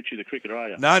Greg Ritchie, the cricketer, are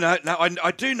you? No.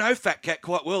 I do know Fat Cat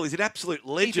quite well. He's an absolute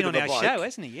legend of a bloke. He's been on our show,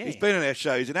 hasn't he? Yeah. He's been on our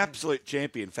show. He's an absolute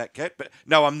champion, Fat Cat. But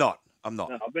no, I'm not. No,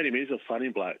 I bet him. He's a funny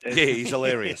bloke. Yeah, he's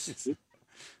hilarious.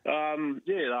 Can't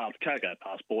go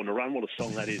past Born to Run. What a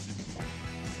song that is.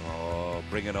 Oh,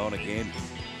 bring it on again.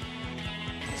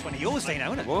 It's one of yours, Dino,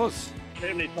 isn't it? It was. How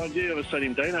many times have you ever seen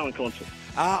him, Dino, in concert?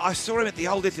 I saw him at the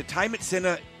old entertainment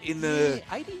centre in the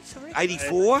 80s, I reckon.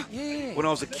 84 Yeah. when I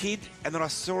was a kid, and then I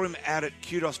saw him out at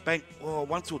Kudos Bank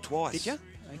once or twice. Did you?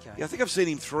 Okay. Yeah, I think I've seen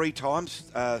him 3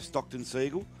 times, Stockton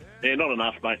Seagull. Yeah, not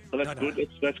enough, mate. But that's good.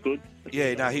 That's good.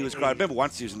 Yeah, no, he was great. I remember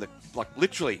once he was in the,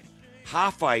 literally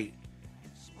halfway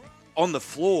on the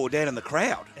floor down in the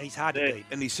crowd. He's hard to beat.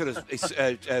 And he sort of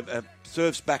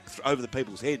serves back over the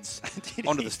people's heads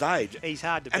onto the stage. He's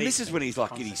hard to beat. And this is when he's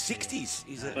like in his 60s.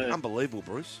 He's unbelievable,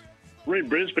 Bruce. We're in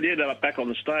Brisbane. He ended up back on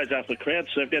the stage after the crowd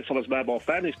surfed. He had someone's mobile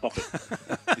phone in his pocket.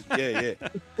 Yeah.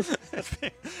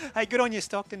 Hey, good on you,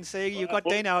 Stockton Seagull. You've got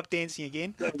Dino up dancing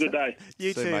again. Have a good day.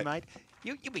 You See you, too, mate. mate.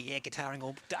 You'll be air guitaring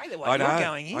all day the way I know. you're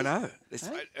going here. I know.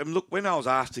 And look, when I was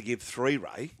asked to give 3,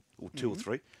 Ray, or 2 or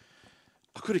 3,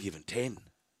 I could have given 10.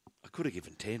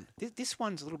 This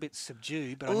one's a little bit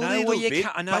subdued, but A I know where little you're, bit,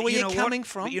 I know but where you you're know coming what?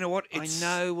 from. But you know what? I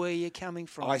know where you're coming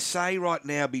from. I say right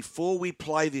now, before we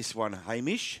play this one,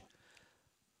 Hamish,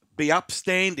 be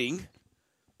upstanding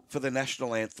for the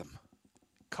national anthem.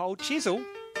 Cold Chisel.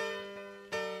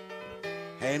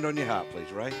 Hand on your heart,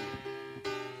 please, Ray.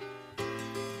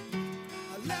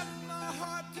 I left my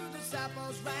heart to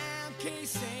disciples round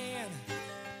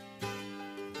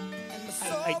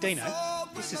Hey, Dino,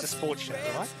 this is a sports show,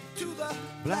 right?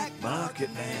 Black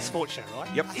Market Man. Sports show,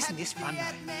 right? Yep. Isn't this fun,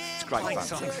 though? It's great Playing fun.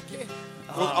 songs.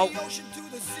 Well,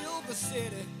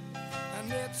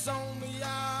 And it's only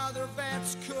other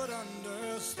vets could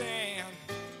understand.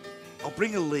 I'll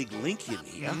bring a league link in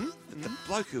here. Mm-hmm. The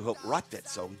bloke who helped write that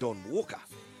song, Don Walker,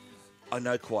 I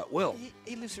know quite well.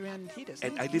 He lives around here, doesn't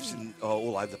And he? he lives in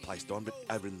all over the place, Don, but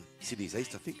over in Sydney's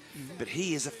East, I think. Mm-hmm. But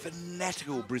he is a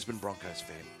fanatical Brisbane Broncos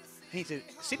fan. He's a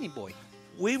Sydney boy.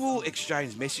 We will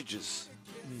exchange messages,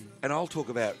 and I'll talk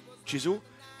about Chisel.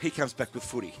 He comes back with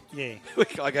footy. Yeah.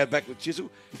 I go back with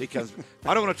Chisel. He comes.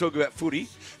 I don't want to talk about footy.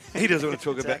 He doesn't want to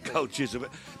talk Exactly. about Cold Chisel.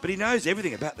 But he knows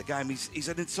everything about the game. He's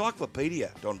an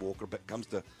encyclopedia, Don Walker, when it comes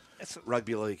to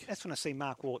rugby league. That's when I see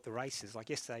Mark Waugh at the races. Like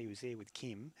yesterday, he was there with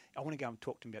Kim. I want to go and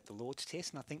talk to him about the Lord's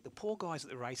Test, and I think the poor guys at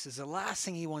the races, the last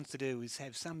thing he wants to do is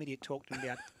have some idiot talk to him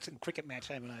about some cricket match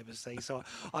home and overseas. So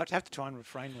I'd have to try and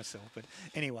refrain myself. But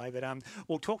anyway,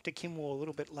 we'll talk to Kim Waugh a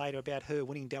little bit later about her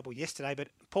winning double yesterday. But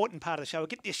important part of the show, we'll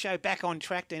get this show back on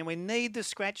track, and we need the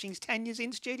scratchings. Tanya's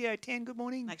in studio. Tan, good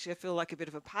morning. Makes you feel like a bit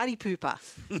of a party pooper.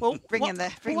 Well, bring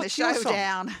the what's show your song?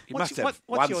 down. You must have what's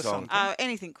one your song. song?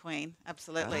 Anything Queen,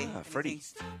 absolutely. Freddie.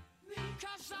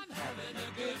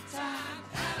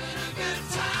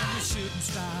 Shooting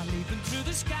star leaping through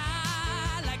the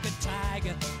sky like a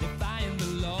tiger, defying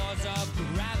the laws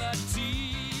of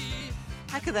gravity.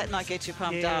 How could that not get you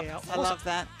pumped up? I love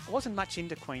that. I wasn't much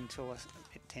into Queen till I was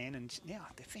at 10, and yeah,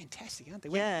 they're fantastic, aren't they?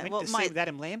 Yeah, went well, to see mate- with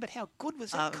Adam Lambert. How good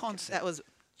was that concert? That was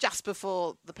just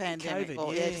before the pandemic. COVID,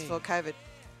 or, yeah. just before COVID.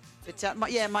 But but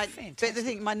the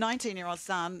thing, my 19-year-old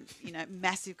son,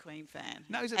 massive Queen fan,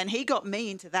 and he got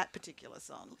me into that particular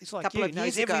song. It's like a couple you, of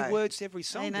knows years every ago. word to every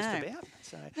song I just know. about.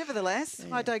 So. Nevertheless,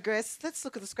 I digress. Let's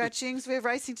look at the scratchings. We're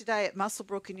racing today at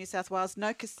Muswellbrook in New South Wales.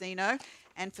 No casino.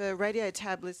 And for Radio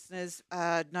Tab listeners,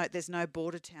 note there's no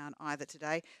border town either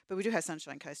today, but we do have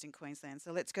Sunshine Coast in Queensland.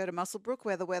 So let's go to Muswellbrook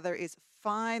where the weather is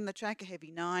fine. The track a heavy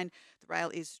 9. The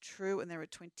rail is true and there are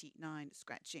 29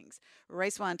 scratchings.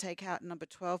 Race 1, take out number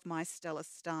 12, My Stellar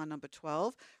Star, number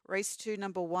 12. Race 2,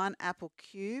 number 1, Apple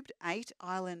Cubed. 8,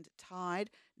 Island Tide.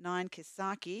 9,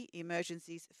 Kisaki.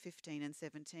 Emergencies 15 and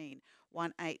 17.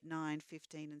 1, 8, 9,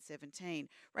 15 and 17.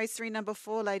 Race 3, number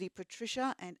 4, Lady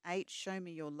Patricia, and 8, Show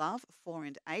Me Your Love, 4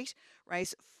 and 8.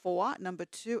 Race 4, number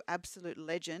 2, Absolute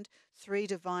Legend, 3,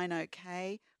 Divine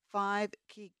OK, 5,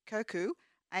 Kikoku,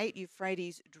 8,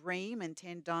 Euphrates Dream, and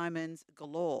 10, Diamonds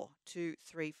Galore, 2,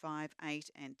 3, 5, 8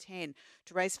 and 10.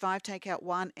 To race 5, take out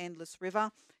 1, Endless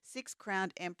River, 6,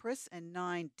 Crowned Empress, and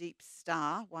 9, Deep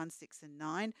Star, 1, 6 and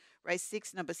 9. Race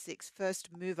 6, number 6, First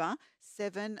Mover,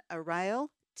 7, Arail,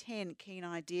 10, Keen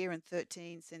Idea, and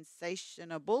 13,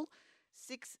 Sensationable.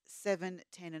 6, 7,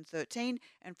 10 and 13.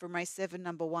 And from race 7,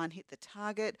 number 1, Hit the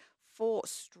Target. 4,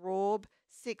 Straub.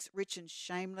 6, Rich and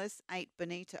Shameless. 8,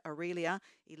 Bonita Aurelia.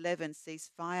 11,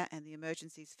 Ceasefire, and the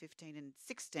emergencies 15 and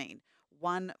 16.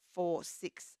 1, 4,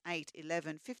 6, 8,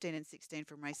 11, 15 and 16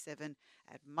 from race 7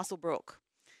 at Muswellbrook.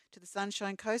 To the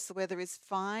Sunshine Coast, the weather is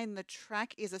fine. The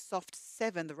track is a soft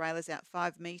 7. The rail is out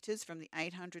 5 metres from the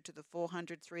 800 to the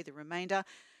 400 through the remainder,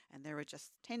 and there are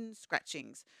just 10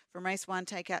 scratchings. From race 1,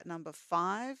 take out number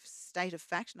 5, State of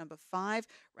Fact, number 5.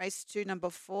 Race 2, number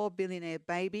 4, Billionaire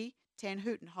Baby. 10,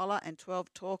 Hoot and Holler, and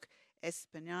 12, Talk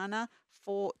Espinana.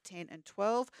 4, 10 and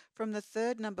 12. From the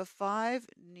 3rd, number 5,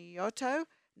 Nyoto.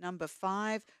 Number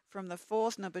 5. From the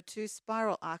 4th, number 2,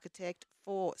 Spiral Architect.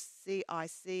 4,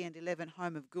 CIC, and 11,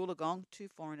 Home of Goolagong. 2,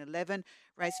 4 and 11.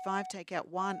 Race 5, take out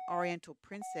 1, Oriental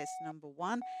Princess, number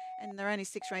 1. And there are only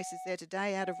 6 races there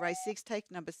today. Out of race 6, take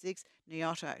number 6,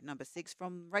 Nyoto, number 6,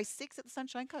 from race 6 at the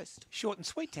Sunshine Coast. Short and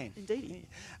sweet, Tan. Indeed.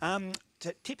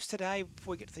 Tips today,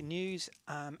 before we get to the news,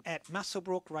 at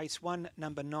Muswellbrook, race 1,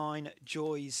 number 9,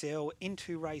 Joy Zell.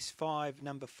 Into race 5,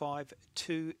 number 5,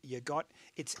 2, You Got.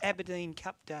 It's Aberdeen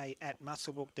Cup Day at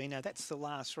Muswellbrook, Dino. That's the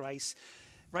last race.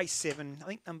 Race 7, I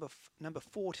think number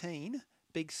 14,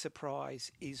 Big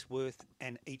Surprise, is worth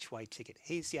an each-way ticket.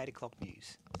 Here's the 8 o'clock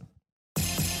news.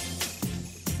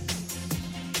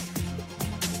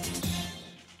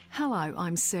 Hello,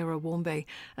 I'm Sarah Warmby.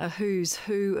 A who's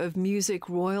who of music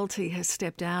royalty has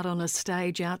stepped out on a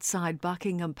stage outside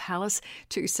Buckingham Palace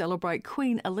to celebrate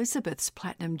Queen Elizabeth's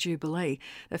Platinum Jubilee.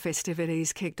 The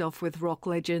festivities kicked off with rock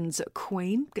legends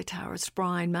Queen. Guitarist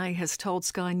Brian May has told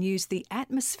Sky News the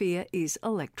atmosphere is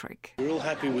electric. We're all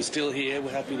happy we're still here.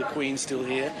 We're happy the Queen's still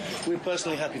here. We're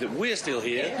personally happy that we're still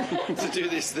here to do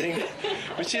this thing,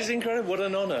 which is incredible. What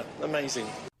an honour. Amazing.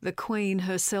 The Queen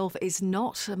herself is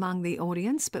not among the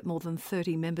audience, but more than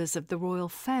 30 members of the royal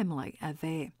family are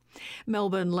there.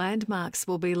 Melbourne landmarks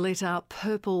will be lit up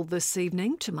purple this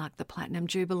evening to mark the Platinum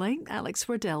Jubilee. Alex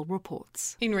Riddell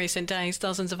reports. In recent days,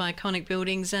 dozens of iconic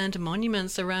buildings and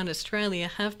monuments around Australia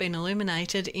have been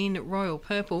illuminated in royal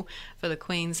purple for the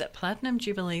Queen's Platinum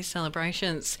Jubilee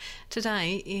celebrations.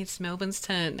 Today, it's Melbourne's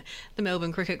turn. The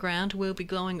Melbourne Cricket Ground will be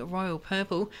glowing royal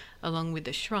purple, along with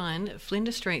the Shrine,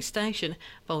 Flinders Street Station,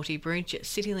 Bolte Bridge,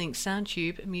 CityLink Sound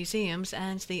Tube, museums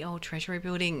and the Old Treasury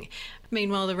Building.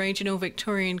 Meanwhile, the regional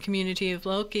Victorian community of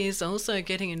Lock is also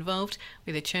getting involved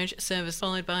with a church service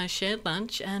followed by a shared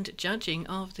lunch and judging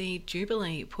of the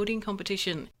Jubilee pudding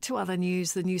competition. To other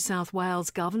news, the New South Wales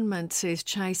government is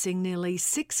chasing nearly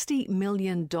 $60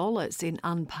 million in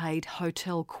unpaid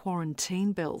hotel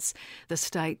quarantine bills. The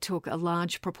state took a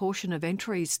large proportion of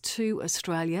entries to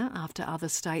Australia after other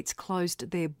states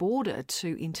closed their border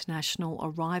to international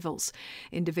arrivals.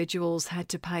 Individuals had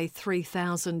to pay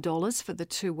 $3,000 for the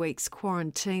 2 weeks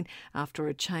quarantine after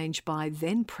a change by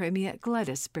then Premier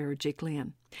Gladys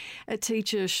Berejiklian. A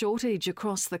teacher shortage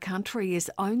across the country is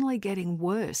only getting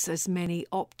worse as many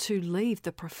opt to leave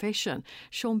the profession.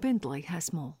 Sean Bindley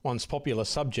has more. Once popular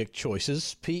subject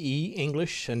choices, PE,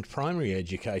 English and primary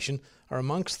education are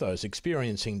amongst those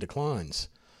experiencing declines.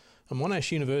 A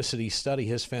Monash University study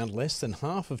has found less than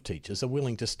half of teachers are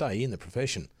willing to stay in the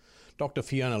profession. Dr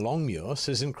Fiona Longmuir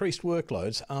says increased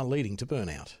workloads are leading to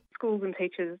burnout. Schools and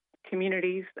teachers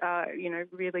communities are,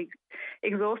 really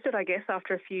exhausted, I guess,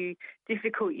 after a few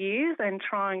difficult years and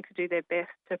trying to do their best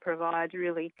to provide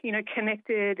really,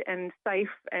 connected and safe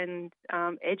and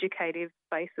educative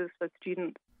spaces for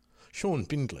students. Sean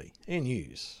Bindley, Air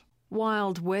News.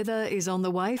 Wild weather is on the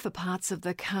way for parts of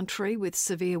the country with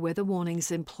severe weather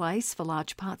warnings in place for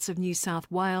large parts of New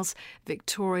South Wales,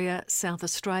 Victoria, South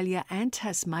Australia and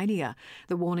Tasmania.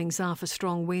 The warnings are for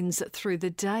strong winds through the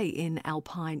day in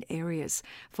alpine areas.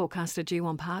 Forecaster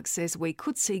Jiwon Park says we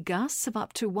could see gusts of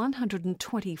up to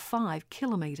 125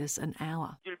 kilometres an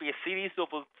hour. It will be a series of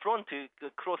front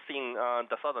crossing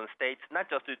the southern states, not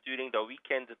just during the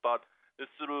weekend, but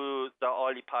through the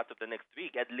early part of the next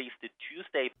week, at least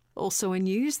Tuesday. Also in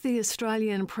news, the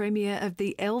Australian premiere of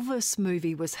the Elvis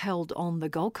movie was held on the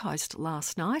Gold Coast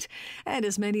last night, and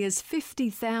as many as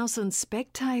 50,000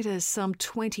 spectators, some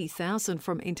 20,000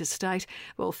 from interstate,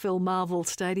 will fill Marvel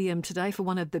Stadium today for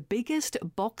one of the biggest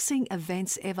boxing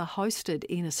events ever hosted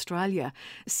in Australia.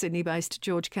 Sydney-based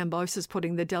George Cambos is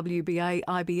putting the WBA,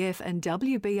 IBF and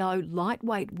WBO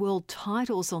lightweight world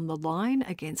titles on the line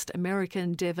against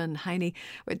American Devin Haney,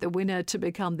 with the winner to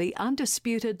become the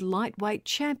undisputed lightweight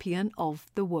champion of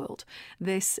the world.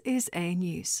 This is Air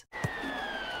News.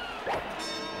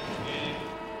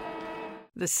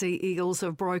 The Sea Eagles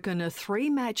have broken a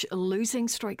 3-match losing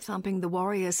streak, thumping the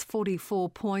Warriors 44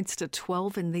 points to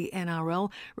 12 in the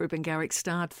NRL. Ruben Garrick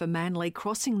starred for Manly,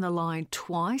 crossing the line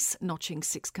twice, notching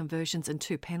 6 conversions and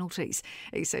 2 penalties.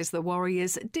 He says the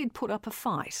Warriors did put up a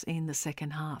fight in the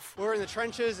second half. We're in the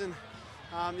trenches and,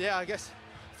 I guess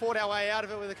fought our way out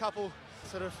of it with a couple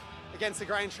sort of against the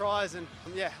grain tries, and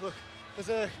it was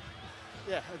a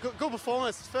good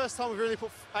performance. It's the first time we've really put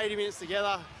 80 minutes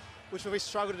together, which we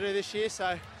struggled to do this year,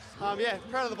 so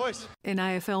proud of the boys. In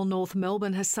AFL, North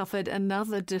Melbourne has suffered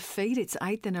another defeat. It's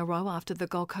 8th in a row after the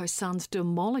Gold Coast Suns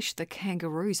demolished the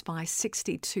Kangaroos by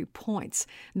 62 points.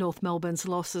 North Melbourne's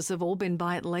losses have all been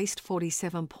by at least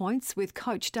 47 points, with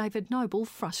coach David Noble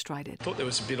frustrated. I thought there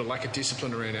was a bit of lack of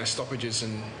discipline around our stoppages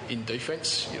and in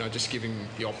defence, just giving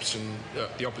the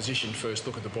opposition first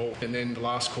look at the ball. And then the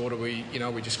last quarter, we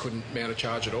just couldn't mount a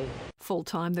charge at all. Full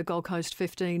time, the Gold Coast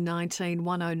 15-19,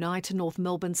 109 to North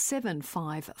Melbourne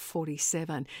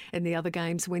 7-5-47. In the other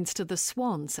games, wins to the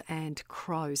Swans and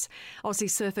Crows. Aussie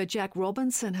surfer Jack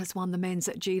Robinson has won the men's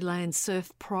G-Land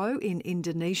Surf Pro in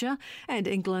Indonesia, and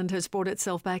England has brought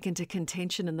itself back into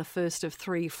contention in the first of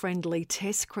 3 friendly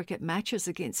Test cricket matches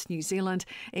against New Zealand.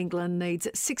 England needs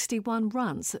 61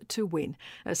 runs to win.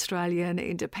 Australian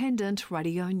Independent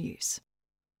Radio News.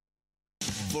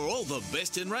 For all the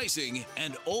best in racing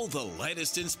and all the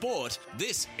latest in sport,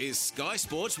 this is Sky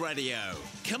Sports Radio.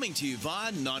 Coming to you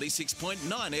via 96.9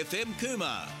 FM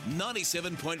Cooma,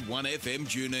 97.1 FM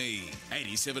Junee,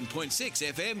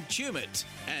 87.6 FM Tumut,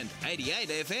 and 88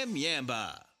 FM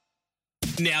Yamba.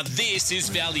 Now this is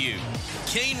value.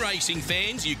 Keen racing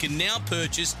fans, you can now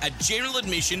purchase a general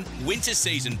admission winter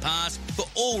season pass for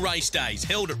all race days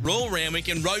held at Royal Randwick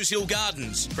and Rosehill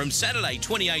Gardens from Saturday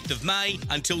 28th of May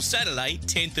until Saturday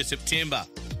 10th of September.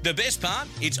 The best part,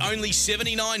 it's only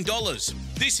 $79.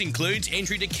 This includes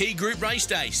entry to key group race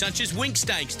days such as Wink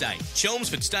Stakes Day,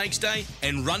 Chelmsford Stakes Day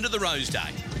and Run to the Rose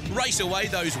Day. Race away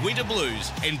those winter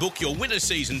blues and book your winter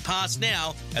season pass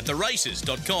now at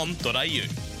theraces.com.au.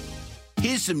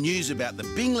 Here's some news about the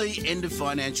Bingley end of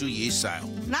financial year sale.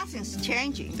 Nothing's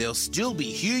changing. There'll still be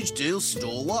huge deals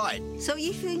store-wide. So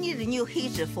if you need a new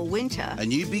heater for winter, A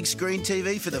new big screen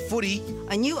TV for the footy,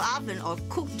 a new oven or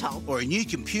cooktop, or a new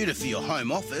computer for your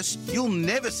home office, you'll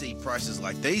never see prices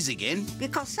like these again.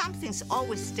 because some things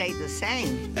always stay the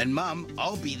same. And Mum,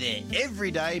 I'll be there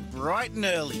every day bright and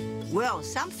early. Well,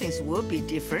 some things will be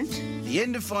different. The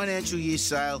end of financial year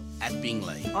sale at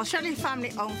Bingley. Australian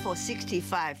family owned for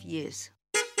 65 years.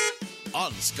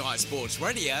 On Sky Sports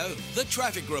Radio, the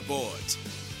traffic report.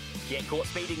 Get caught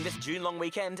speeding this June long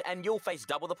weekend and you'll face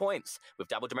double the points. With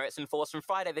double demerits in force from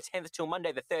Friday the 10th till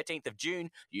Monday the 13th of June,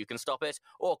 you can stop it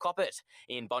or cop it.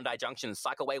 In Bondi Junction,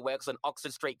 cycleway works on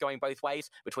Oxford Street going both ways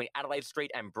between Adelaide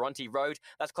Street and Bronte Road.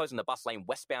 That's closing the bus lane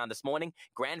westbound this morning.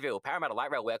 Granville, Parramatta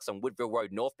Light Rail works on Woodville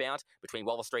Road northbound between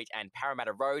Walver Street and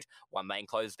Parramatta Road. One lane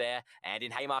closed there. And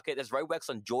in Haymarket, there's roadworks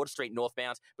on George Street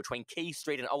northbound between Key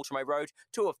Street and Ultimo Road.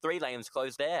 2 of 3 lanes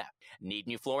closed there. Need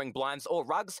new flooring, blinds or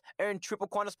rugs? Earn triple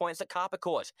Qantas points at Carpet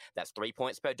Court. That's 3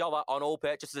 points per dollar on all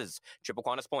purchases. Triple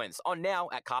Qantas points on now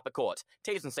at Carpet Court.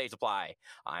 T's and C's apply.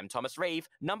 I'm Thomas Reeve,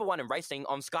 number 1 in racing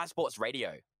on Sky Sports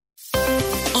Radio.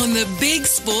 On the Big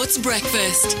Sports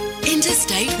Breakfast,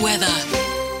 interstate weather.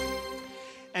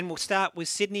 And we'll start with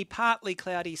Sydney. Partly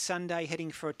cloudy Sunday,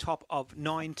 heading for a top of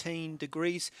 19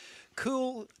 degrees.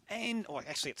 Cool and, or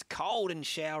actually it's cold and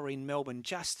showery in Melbourne.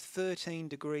 Just 13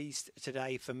 degrees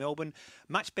today for Melbourne.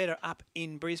 Much better up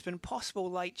in Brisbane.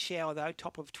 Possible late shower though,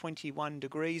 top of 21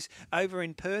 degrees. Over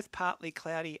in Perth, partly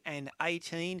cloudy and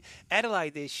 18.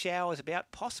 Adelaide, there's showers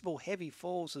about, possible heavy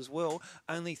falls as well.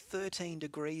 Only 13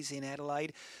 degrees in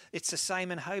Adelaide. It's the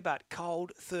same in Hobart.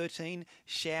 Cold, 13,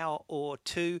 shower or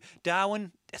 2.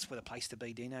 Darwin, that's where the place to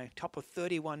be, Dino. Top of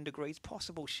 31 degrees,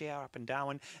 possible shower up in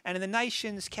Darwin. And in the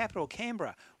nation's capital,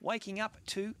 Canberra, waking up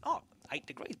to 8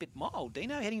 degrees, a bit mild,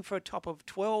 Dino. Heading for a top of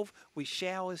 12 with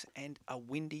showers and a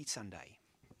windy Sunday.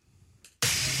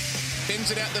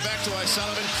 Pins it out the back to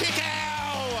O'Sullivan. Kick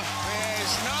out!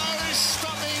 There's no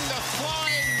stopping the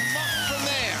flying mop from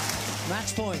there.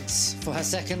 Match points for her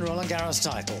second Roland Garros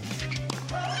title.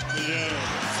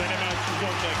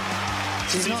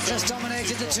 She's not just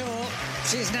dominated the tour,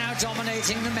 she's now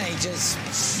dominating the majors.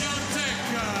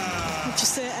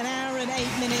 Just an hour and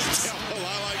 8 minutes.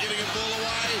 Lalo getting a ball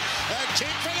away. A kick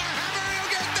for the hammer.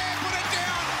 He'll get there, put it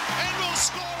down, and will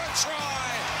score a try.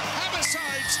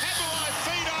 Habasai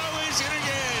Tabuai-Fido is in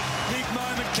again. Big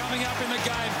moment coming up in the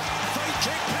game. Free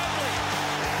kick penalty.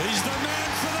 He's the man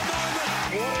for the moment.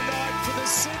 What a night for the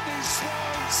Sydney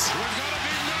Swans. We've got a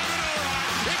big moment, all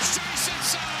right. It's Jason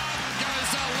Saab. Goes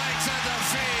the legs of the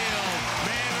field.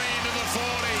 Manly into the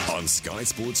 40s. On Sky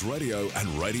Sports Radio and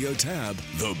Radio Tab,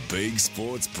 the Big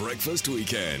Sports Breakfast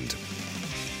Weekend.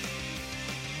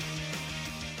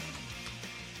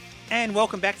 And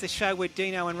welcome back to the show with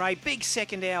Dino and Ray. Big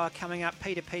second hour coming up.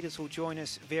 Peter Peters will join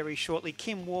us very shortly.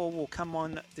 Kim Wall will come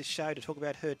on the show to talk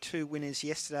about her 2 winners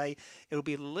yesterday. It'll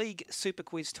be League Super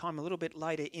Quiz time a little bit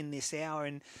later in this hour.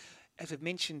 And as I've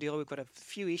mentioned earlier, we've got a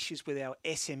few issues with our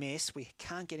SMS. We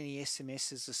can't get any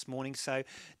SMSs this morning. So,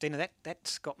 Dino,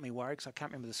 that's got me worried because I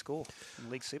can't remember the score in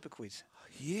League Super Quiz.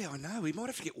 Yeah, I know. We might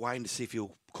have to get Wayne to see if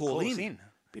he'll call in.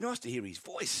 Be nice to hear his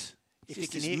voice. If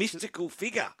Just you this can hear- mystical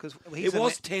figure. he's It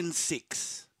was a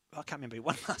 10-6. I can't remember who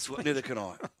won last week. Neither can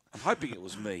I. I'm hoping it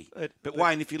was me. But but-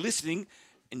 Wayne, if you're listening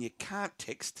and you can't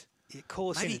text,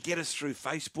 call us maybe in. get us through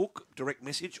Facebook, direct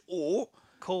message, or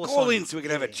Call us in so we can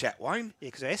have a chat, Wayne. Yeah,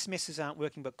 because our SMSs aren't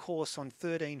working, but call us on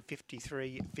 13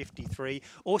 53 53.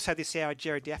 Also this hour,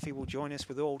 Jared Daffy will join us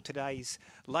with all today's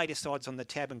latest odds on the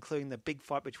tab, including the big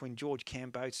fight between George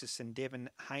Kambosos and Devin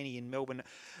Haney in Melbourne.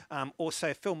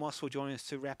 Also, Phil Moss will join us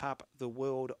to wrap up the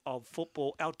world of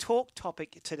football. Our talk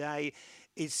topic today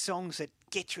is songs that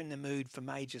get you in the mood for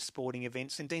major sporting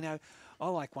events. And Dino, I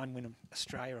like one when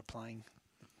Australia are playing.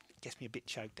 It gets me a bit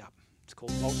choked up. It's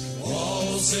called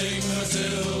Waltzing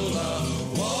Matilda,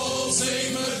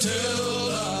 Waltzing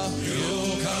Matilda,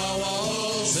 you'll come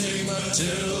waltzing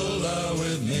Matilda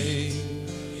with me.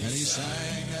 And he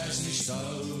sang as he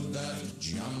stowed that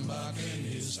jumbuck in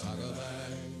his tugger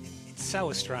bag. It's so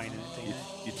Australian, isn't it?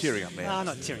 You're tearing up, man. No, I'm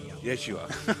not tearing up. Yes, you are.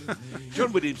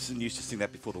 John Williamson used to sing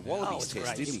that before the Wallabies it's test,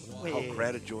 great. didn't he? The whole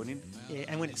crowd would join in. Yeah,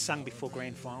 and when it's sung before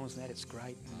grand finals and that, it's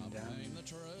great.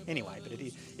 And, anyway, but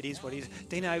it is what it is.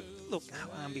 Dino, look,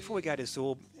 before we go to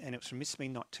Zorb, and it's remiss of me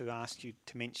not to ask you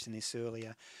to mention this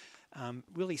earlier,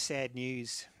 really sad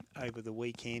news over the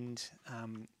weekend.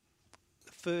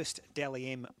 The first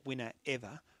Dally M winner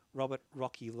ever, Robert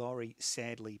Rocky Laurie,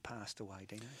 sadly passed away,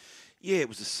 Dino. Yeah, it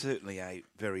was certainly a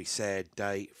very sad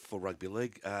day for rugby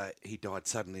league. He died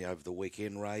suddenly over the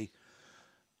weekend, Ray.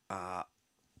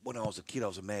 when I was a kid, I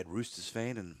was a mad Roosters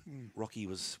fan, and Rocky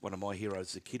was one of my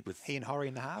heroes as a kid with he and Horry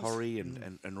in the halves. Horry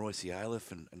and Royce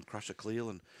Aleph and Crusher Cleal.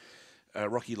 And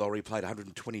Rocky Laurie played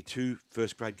 122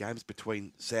 first-grade games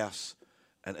between Souths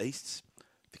and Easts. I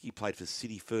think he played for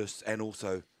City first and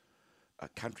also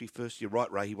Country first. You're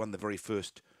right, Ray. He won the very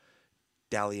first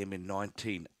Dally M in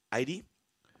 1980.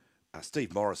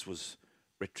 Steve Morris was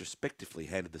retrospectively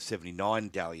handed the 79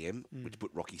 Dally M, which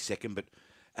put Rocky second, but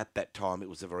at that time it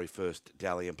was the very first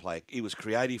Dally M player. He was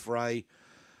creative, Ray.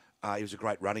 He was a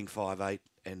great running 5'8",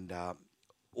 and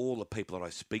all the people that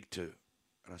I speak to,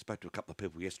 and I spoke to a couple of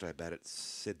people yesterday about it,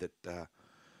 said that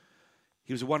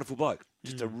he was a wonderful bloke.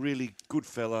 Just a really good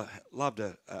fella, loved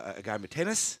a game of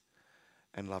tennis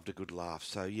and loved a good laugh.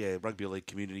 So, yeah, rugby league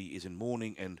community is in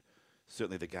mourning, and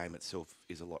certainly the game itself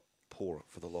is a lot poorer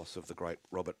for the loss of the great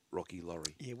Robert Rocky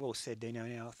Laurie. Yeah, well said, Dino.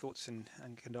 And our thoughts and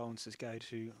condolences go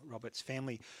to Robert's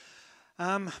family.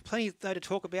 Plenty, though, to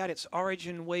talk about. It's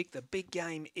Origin week. The big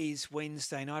game is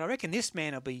Wednesday night. I reckon this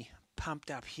man will be pumped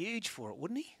up huge for it,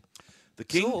 wouldn't he? The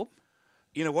King? Zorb.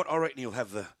 You know what? I reckon he'll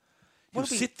have the... He'll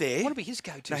sit there. What'll be his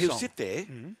go-to No, he'll song? sit there.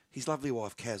 His lovely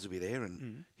wife, Kaz, will be there,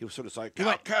 and he'll sort of say, He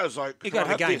won't- Kaz, he'll go to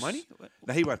the game, won't he?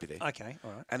 No, he won't be there. Okay,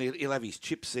 all right. And he'll have his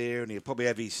chips there, and he'll probably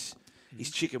have his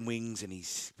chicken wings, and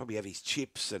he's probably have his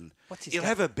chips, and What's his he'll go-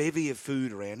 have a bevy of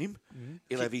food around him.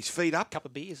 He'll have his feet up. Couple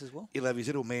of beers as well. He'll have his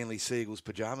little Manly Seagulls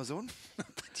pyjamas on.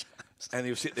 And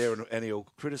he'll sit there and he'll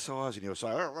criticise, and he'll say,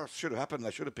 oh, that should have happened.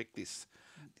 They should have picked this.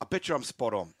 I bet you I'm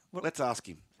spot on. Let's ask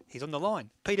him. He's on the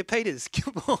line. Peter Peters,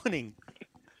 good morning.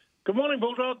 Good morning,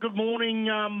 Bulldog. Good morning,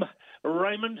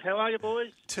 Raymond. How are you,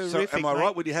 boys? So am I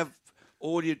right? Would you have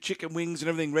all your chicken wings and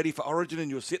everything ready for Origin, and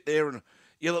you'll sit there and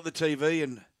yell at the TV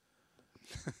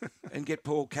and get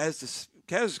poor Kaz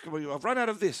to... Kaz, I've run out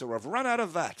of this or I've run out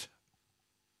of that.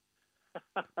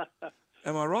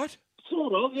 Am I right?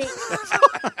 Sort of,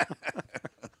 yeah.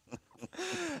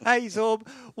 Hey, Zorb,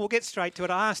 we'll get straight to it.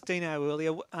 I asked Dino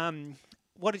earlier,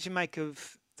 what did you make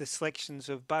of the selections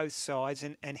of both sides,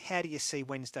 and how do you see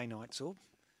Wednesday night, Zorb?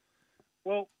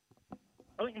 Well,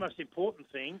 I think the most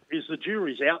important thing is the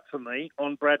jury's out for me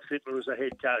on Brad Fittler as a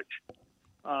head coach.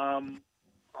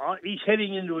 He's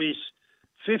heading into his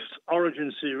 5th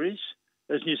Origin series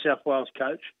as New South Wales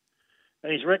coach,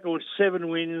 and his record's 7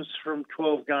 wins from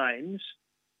 12 games.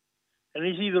 And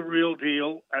is he the real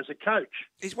deal as a coach?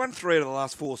 He's won 3 out of the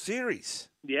last 4 series.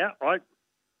 Yeah,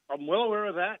 I'm well aware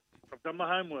of that. I've done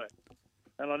my homework.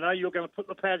 And I know you're going to put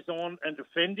the pads on and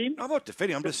defend him. I'm not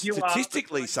defending him. I'm just You are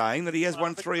statistically saying that he has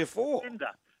won 3 or 4.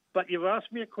 defender. But you've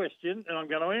asked me a question, and I'm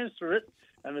going to answer it.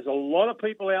 And there's a lot of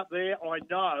people out there I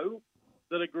know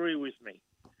that agree with me.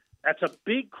 That's a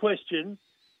big question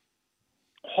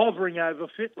hovering over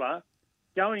Fittler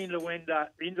going into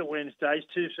Wednesday's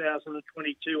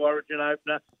 2022 Origin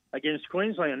opener against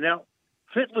Queensland. Now,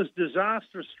 Fittler's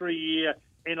disastrous 3-year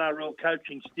NRL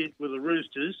coaching stint with the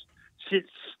Roosters sits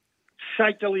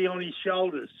shakily on his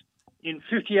shoulders. In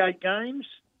 58 games,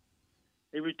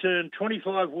 he returned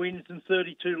 25 wins and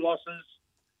 32 losses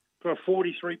for a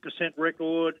 43%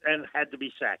 record and had to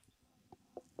be sacked.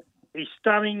 His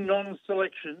stunning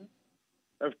non-selection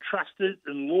of trusted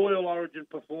and loyal Origin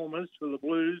performers for the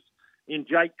Blues in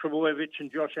Jake Trbojevic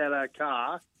and Josh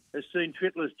Addo-Carr has seen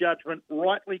Fittler's judgment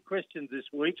rightly questioned this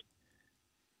week.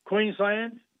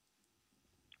 Queensland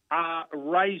are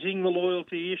raising the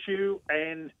loyalty issue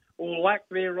or lack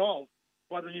thereof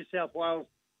by the New South Wales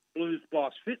Blues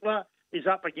boss. Fittler is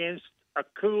up against a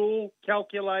cool,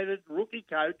 calculated rookie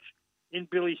coach in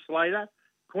Billy Slater.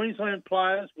 Queensland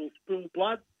players will spill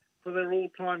blood for their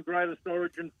all-time greatest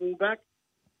Origin fullback.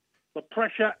 The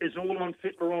pressure is all on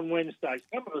Fittler on Wednesday.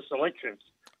 Some of the selections.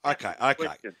 Okay.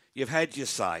 Question. You've had your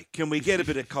say. Can we get a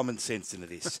bit of common sense into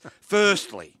this?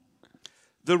 Firstly,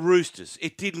 the Roosters.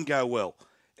 It didn't go well.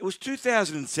 It was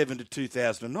 2007 to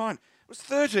 2009. It was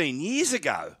 13 years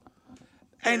ago.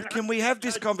 And can we have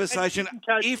this conversation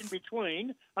in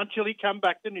between until he come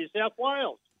back to New South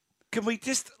Wales? Can we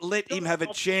just let him have a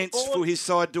chance for his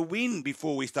side to win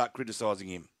before we start criticising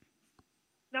him?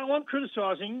 No, I'm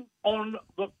criticising on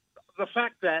the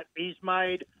fact that he's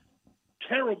made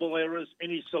terrible errors in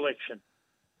his selection.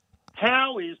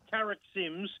 How is Tarek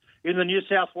Sims in the New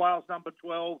South Wales number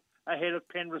 12 ahead of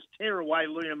Penrith's tearaway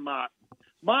Liam Martin?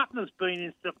 Martin has been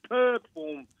in superb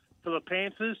form for the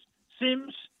Panthers.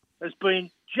 Sims has been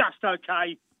just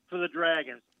okay for the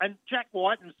Dragons. And Jack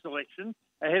Whiten's selection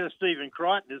ahead of Stephen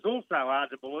Crichton is also hard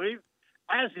to believe,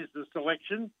 as is the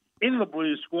selection in the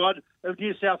Blues squad of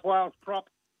New South Wales prop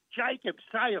Jacob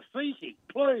Sayafiti,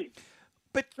 please.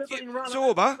 But Zorba,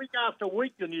 Zorba, week after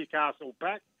week, the Newcastle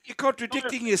pack. You're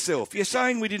contradicting yourself. You're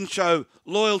saying we didn't show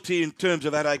loyalty in terms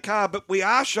of Addo Carr, but we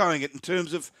are showing it in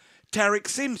terms of Tariq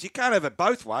Sims. You can't have it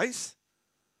both ways.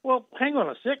 Well, hang on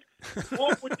a sec.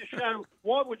 Why would you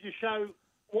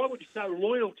show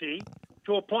loyalty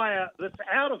to a player that's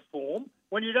out of form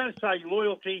when you don't say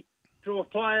loyalty to a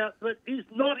player that is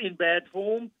not in bad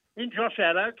form in Josh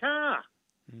Addo Carr?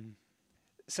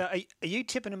 So are you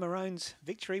tipping a Maroons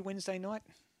victory Wednesday night?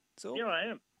 Yeah, I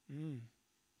am.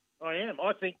 I am.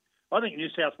 I think New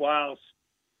South Wales.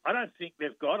 I don't think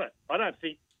they've got it. I don't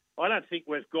think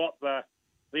we've got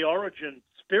the Origin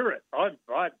spirit.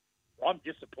 I'm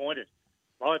disappointed.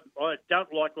 I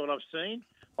don't like what I've seen.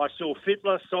 I saw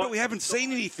Fittler side. But we haven't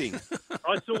seen anything.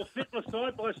 I saw Fittler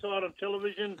side by side on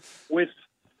television with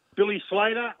Billy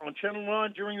Slater on Channel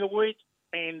 9 during the week,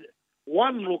 and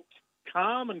one looked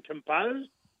calm and composed,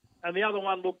 and the other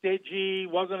one looked edgy,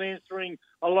 wasn't answering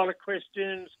a lot of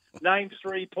questions, named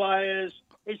 3 players.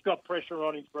 He's got pressure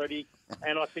on him, Freddie,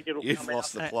 and I think it'll You've come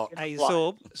lost out. the plot. Hey,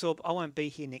 Zorb, I won't be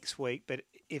here next week, but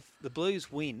if the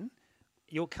Blues win,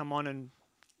 you'll come on and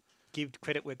give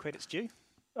credit where credit's due.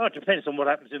 Oh, it depends on what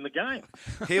happens in the game.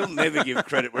 He'll never give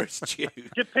credit where it's due.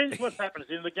 Depends what happens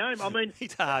in the game. I mean,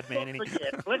 he's a hard man.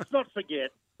 Let's not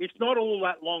forget, it's not all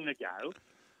that long ago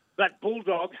that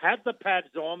Bulldog had the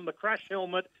pads on, the crash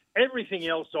helmet, everything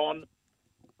else on,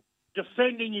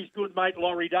 defending his good mate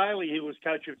Laurie Daly, who was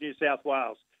coach of New South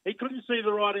Wales. He couldn't see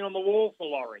the writing on the wall for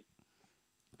Laurie.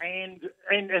 And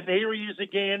here he is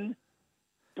again,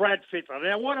 Brad Fittler.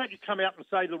 Now, why don't you come out and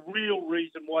say the real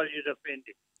reason why you defend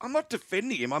him? I'm not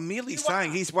defending him. I'm merely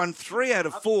saying he's won 3 out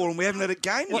of 4 and we haven't had a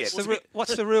game yet.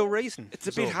 What's the real reason? It's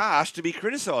a bit harsh to be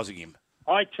criticising him.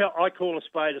 I call a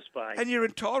spade a spade. And you're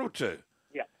entitled to.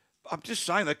 Yeah. I'm just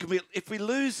saying that if we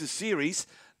lose the series,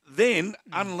 then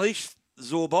unleash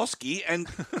Zorboski and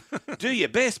do your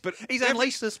best. But he's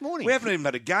unleashed this morning. We haven't even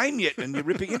had a game yet and you're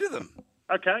ripping into them.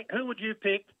 Okay, who would you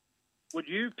pick? Would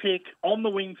you pick on the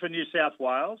wing for New South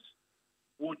Wales?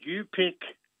 Would you pick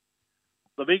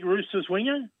the big Roosters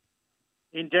winger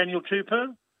in Daniel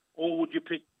Tupou? Or would you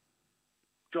pick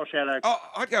Josh Addo? Oh,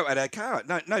 I'd go Addo Carr,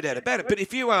 no doubt about it. But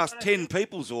if you ask 10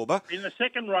 people, Zorba... In the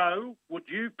second row, would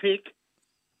you pick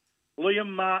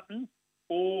Liam Martin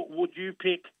or would you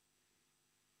pick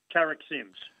Tariq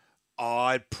Sims?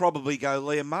 I'd probably go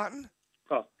Liam Martin.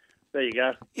 Oh, there you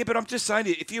go. Yeah, but I'm just saying,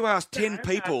 if you ask 10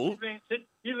 people...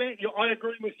 I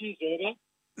agree with you, Zorba.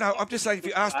 No, I'm just saying, if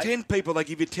you ask 10 people, they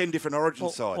give you 10 different Origin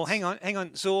sides. Well, hang on,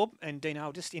 Zorb and Dino,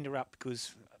 I'll just interrupt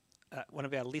because one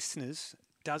of our listeners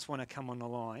does want to come on the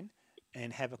line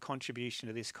and have a contribution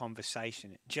to this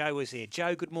conversation. Joe is there.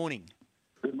 Joe, good morning.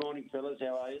 Good morning, fellas.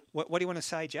 How are you? What do you want to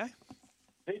say, Joe?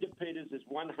 Peter Peters is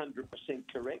 100%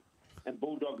 correct and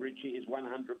Bulldog Richie is 100%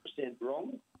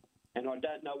 wrong. And I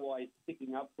don't know why he's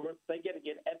sticking up for it. They're going to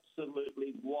get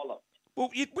absolutely walloped. Well,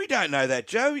 we don't know that,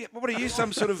 Joe. What are you,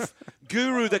 some sort of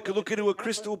guru that could look into a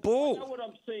crystal ball? I know what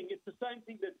I'm seeing. It's the same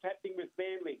thing that's happening with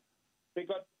Manly. They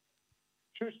got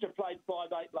Schuster played 5'8"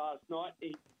 last night.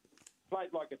 He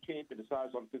played like a champion as far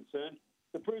as I'm concerned.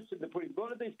 The proof's in the pudding. A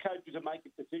lot of these coaches are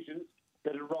making decisions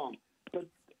that are wrong.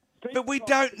 But we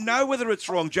don't know whether it's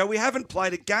wrong, Joe. We haven't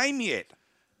played a game yet.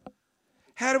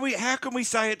 How can we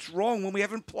say it's wrong when we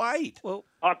haven't played? Well,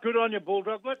 good on you,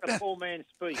 Bulldog. Let the poor man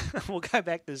speak. We'll go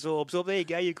back to Zorb. Zorb, there you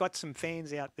go. You've got some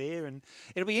fans out there, and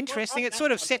it'll be interesting. It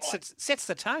sort of sets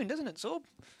the tone, doesn't it, Zorb?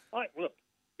 Look,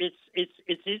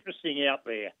 it's interesting out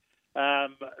there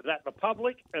that the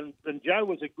public, and Joe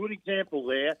was a good example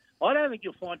there. I don't think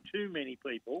you'll find too many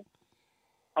people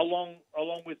along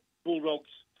with Bulldog's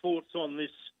thoughts on this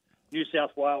New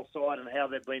South Wales side and how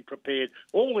they've been prepared.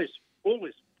 All this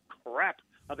crap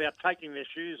about taking their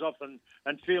shoes off and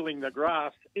feeling the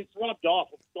grass, it's rubbed off.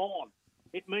 It's gone.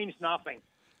 It means nothing.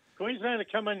 Queensland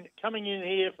are coming in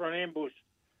here for an ambush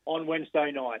on Wednesday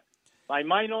night. They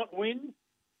may not win,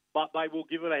 but they will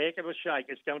give it a heck of a shake.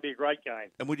 It's going to be a great game.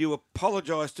 And would you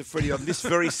apologise to Freddie on this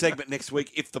very segment next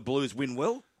week if the Blues win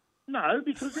well? No,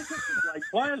 because they've got some great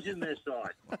players in their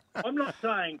side. I'm not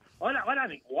saying... I don't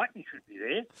think Whiten should be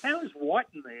there. How is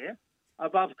Whiten there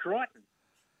above Crichton?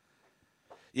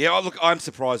 Yeah, look, I'm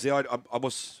surprised there. I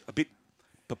was a bit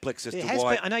perplexed as to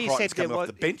why I know you Crichton's said coming off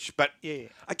the bench. But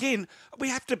again, we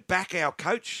have to back our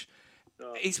coach.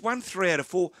 He's won 3 out of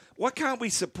 4. Why can't we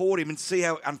support him and see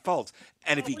how it unfolds?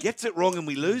 And if he gets it wrong and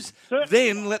we lose,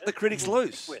 then let the critics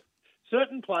loose.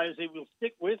 Certain players he will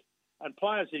stick with, and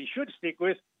players that he should stick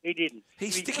with, he didn't.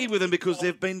 He's sticking with them because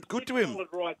they've been good to him.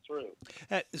 Right through.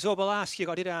 Zorb, I'll ask you.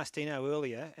 I did ask Dino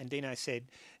earlier, and Dino said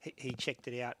he checked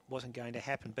it out, wasn't going to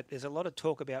happen. But there's a lot of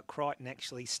talk about Crichton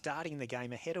actually starting the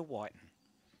game ahead of Whiten.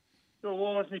 Well,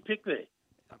 why wasn't he picked there?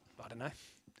 I don't know.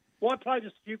 Why play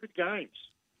the stupid games?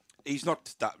 He's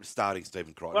not starting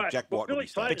Stephen Crichton. Right, Jack well, White will Billy be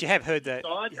starting. But you have heard that.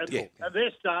 And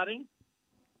they're starting.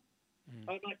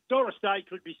 Doris Day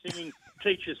could be singing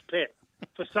Teacher's Pet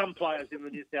for some players in the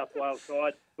New South Wales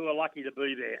side who are lucky to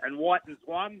be there. And Whiten's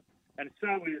one, and so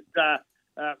is,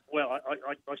 I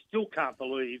still can't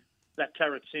believe that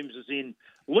Tarek Sims is in.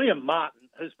 Liam Martin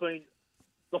has been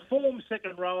the form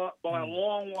second rower by a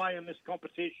long way in this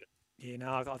competition. Yeah,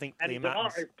 no, I think And Liam he's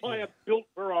Martin's, a player built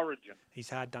for Origin. he's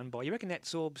hard done by. You reckon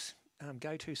that's Zorb's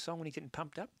go-to song when he's getting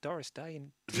pumped up? Doris Day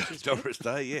and Doris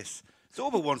Day, yes.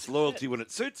 Zorba wants loyalty when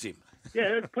it suits him.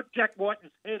 Yeah, put Jack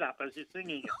Whiten's head up as you're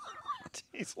singing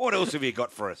it. What else have you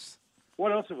got for us?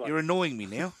 What else have I? You're annoying me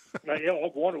now. No, yeah,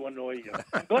 I want to annoy you.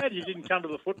 I'm glad you didn't come to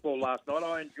the football last night.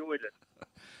 I enjoyed it.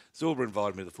 Zorba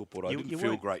invited me to the football. I didn't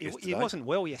feel great yesterday. He wasn't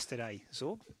well yesterday,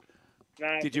 Zorb.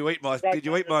 No, Did you eat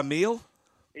my meal?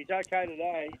 He's okay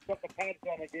today. He's got the pads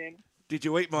on again. Did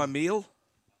you eat my meal?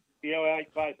 Yeah, I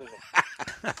ate both of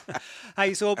them.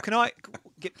 Hey, Zorb, can I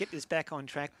get this back on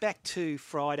track? Back to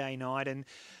Friday night, and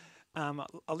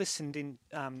I listened in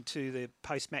to the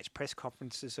post-match press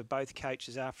conferences of both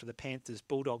coaches after the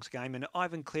Panthers-Bulldogs game, and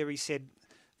Ivan Cleary said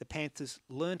the Panthers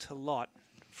learnt a lot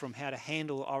from how to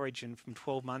handle Origin from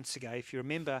 12 months ago. If you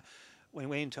remember, when we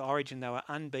went into Origin, they were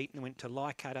unbeaten and went to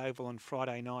Leichhardt Oval on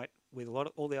Friday night with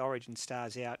all the Origin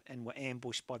stars out and were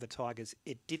ambushed by the Tigers.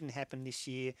 It didn't happen this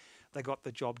year. They got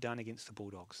the job done against the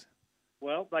Bulldogs.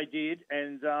 Well, they did,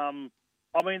 and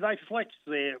they flexed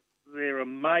their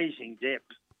amazing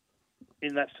depth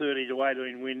in that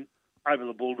 30-18 win over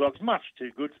the Bulldogs. Much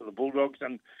too good for the Bulldogs,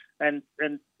 and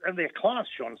their class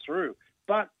shone through.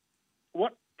 But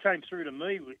what came through to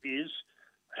me is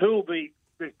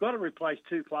they've got to replace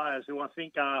two players who I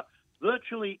think are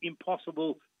virtually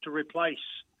impossible to replace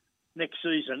next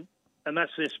season, and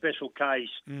that's their special case,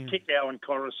 Kickow and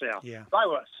Coruscant. Yeah. They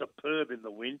were superb in the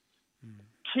win.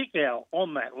 Kickow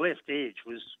on that left edge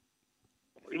was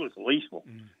lethal.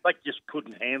 They just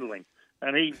couldn't handle him,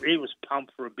 and he was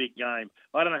pumped for a big game.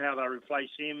 I don't know how they replace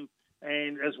him.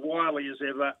 And as wily as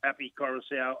ever, Appy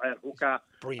Coruscant at hooker.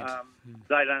 Brilliant.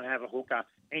 They don't have a hooker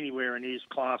anywhere in his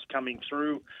class coming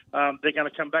through. They're going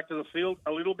to come back to the field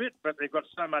a little bit, but they've got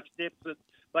so much depth that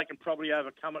they can probably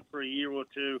overcome it for a year or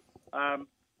two.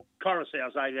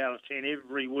 Coruscant's 8 out of 10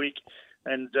 every week,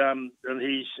 and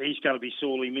he's going to be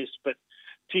sorely missed. But,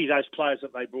 gee, those players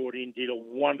that they brought in did a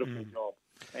wonderful job.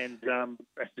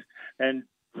 And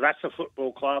that's a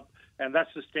football club, and that's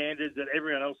the standard that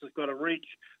everyone else has got to reach.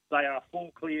 They are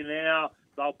full clear now.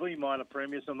 They'll be minor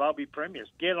premiers, and they'll be premiers.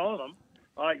 Get on them.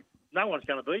 No one's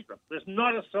going to beat them. There's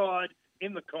not a side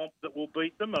in the comp that will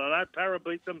beat them, and I know Para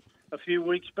beat them a few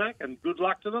weeks back, and good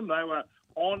luck to them. They were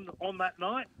on that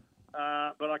night,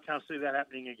 but I can't see that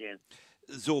happening again.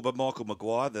 Zorba, Michael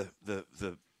Maguire,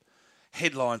 the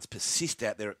headlines persist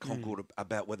out there at Concord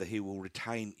about whether he will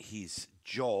retain his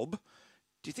job.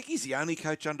 Do you think he's the only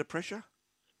coach under pressure?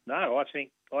 No, I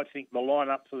think the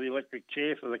lineup for the electric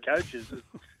chair for the coaches,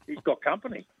 he's got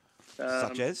company.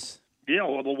 Such as? Yeah,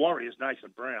 well, the Warriors, Nathan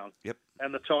Brown. Yep.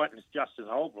 And the Titans, Justin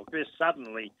Holbrook. They're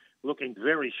suddenly looking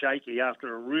very shaky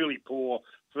after a really poor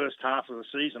first half of the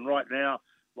season. Right now,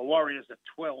 the Warriors are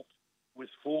 12th with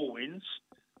 4 wins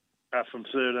from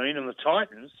 13, and the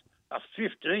Titans are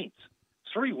 15th.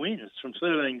 3 wins from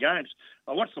 13 games.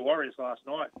 I watched the Warriors last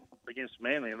night against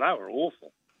Manly, and they were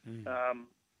awful.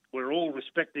 We're all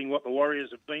respecting what the Warriors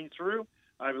have been through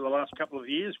over the last couple of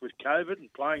years with COVID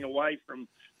and playing away from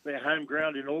their home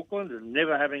ground in Auckland and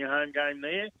never having a home game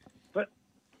there. But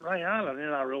they are an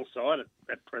NRL side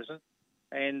at present,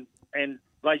 and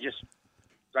they just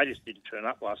didn't turn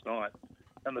up last night.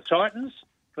 And the Titans,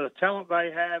 for the talent they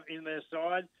have in their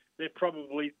side, they're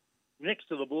probably, next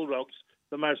to the Bulldogs,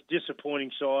 the most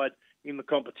disappointing side in the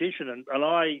competition. And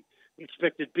I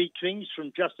expected big things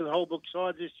from Justin Holbrook's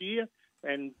side this year,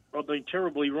 and I've been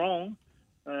terribly wrong.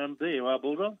 There you are,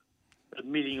 Bulldog,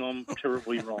 admitting I'm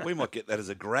terribly wrong. We might get that as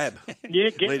a grab. Yeah,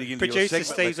 leading into Producer your segment.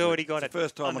 Steve's already got it's the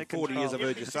first time in 40 years I've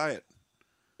heard you say it.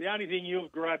 The only thing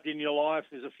you've grabbed in your life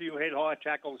is a few head-high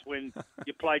tackles when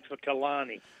you played for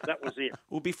Kalani. That was it.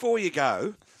 Well, before you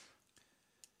go,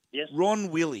 yes, Ron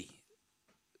Willie,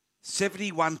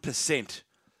 71%,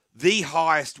 the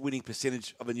highest winning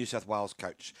percentage of a New South Wales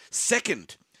coach.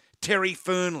 Second, Terry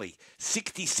Fernley,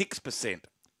 66%.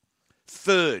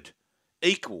 Third,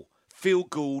 equal, Phil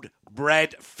Gould,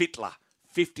 Brad Fittler,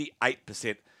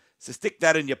 58%. So stick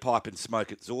that in your pipe and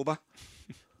smoke it, Zorba.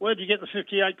 Where'd you get the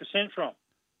 58% from?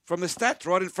 From the stats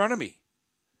right in front of me.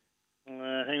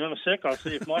 Hang on a sec. I'll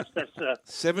see if my stats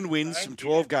 7 wins from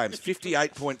 12 games,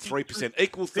 58.3%.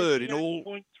 Equal third in all.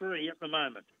 58.3 at the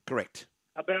moment. Correct.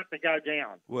 about to go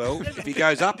down. Well, if he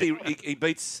goes up, he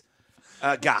beats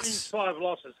Gus. 5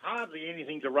 losses, hardly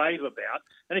anything to rave about.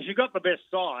 And if you've got the best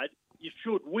side, you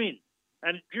should win.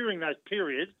 And during those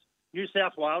periods, New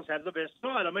South Wales had the best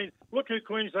side. I mean, look who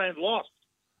Queensland lost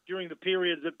during the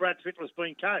period that Brad Fittler's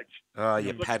been coached. Oh,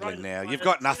 you're paddling now. You've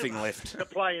got nothing left to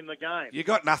play in the game. You've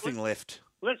got nothing left.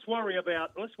 Let's worry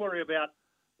about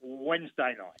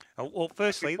Wednesday night. Oh, well,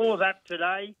 firstly, before that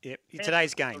today. Yep,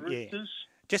 today's game. Yeah.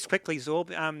 Just quickly, Zorb,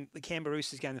 the Canberra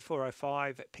Roosters game, the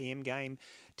 4:05 p.m. game.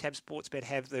 Tab Sportsbet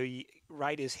have the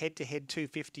Raiders head-to-head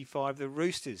 2.55. The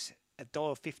Roosters at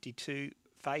 $1.52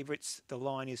 favourites. The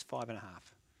line is 5.5.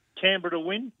 Canberra to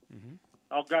win. Mm-hmm.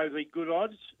 I'll go the good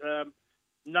odds.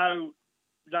 No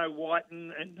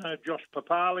Whiten and no Josh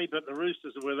Papali, but the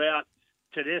Roosters are without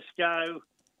Tedesco,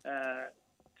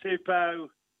 Tupou,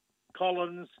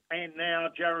 Collins, and now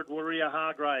Jared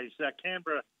Warrior-Hargraves.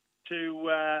 Canberra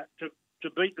to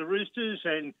beat the Roosters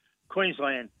and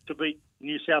Queensland to beat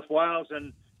New South Wales.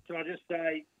 And can I just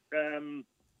say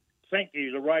thank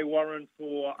you to Ray Warren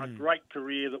for a great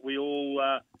career that we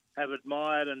all have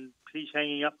admired, and he's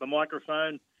hanging up the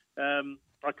microphone.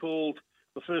 I called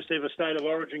the first ever State of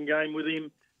Origin game with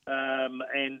him,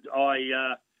 and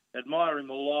I admire him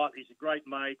a lot. He's a great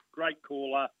mate, great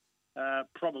caller,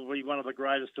 probably one of the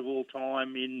greatest of all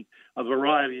time in a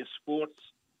variety of sports.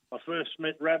 I first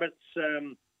met Rabbits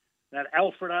at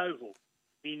Alfred Oval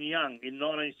in Young in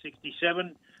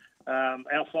 1967.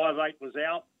 Our 5'8" was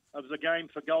out of the game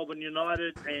for Goulburn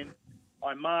United, and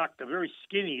I marked a very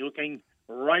skinny-looking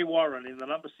Ray Warren in the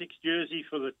number 6 jersey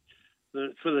for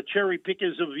the cherry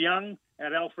pickers of Young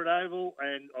at Alfred Oval,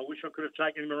 and I wish I could have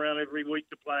taken him around every week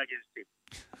to play against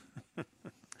him.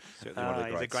 Certainly one of the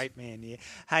He's a greats. great man, yeah.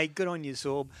 Hey, good on you,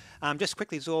 Zorb. Just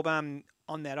quickly, Zorb,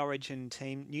 on that Origin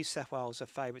team, New South Wales are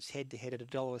favourites head-to-head at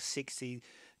 $1.60.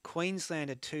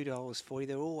 Queensland at $2.40.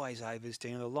 They're always overs,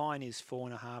 Dino. The line is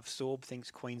 4.5. Zorb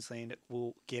thinks Queensland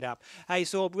will get up. Hey,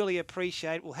 Zorb, really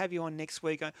appreciate it. We'll have you on next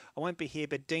week. I won't be here,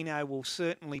 but Dino will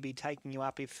certainly be taking you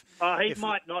up if... He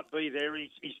might not be there.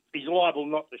 He's liable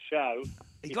not to show.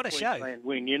 He's got a show. Queensland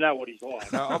win. You know what he's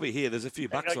like. No, I'll be here. There's a few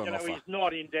bucks on offer. He's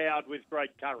not endowed with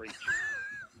great courage.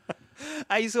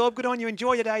 Hey, Zorb, good on you.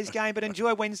 Enjoy today's game, but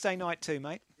enjoy Wednesday night too,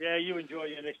 mate. Yeah, you enjoy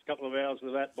your next couple of hours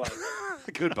with that bloke.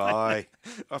 Goodbye.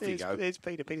 Off you go. There's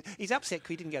Peter. He's upset because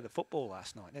he didn't go to football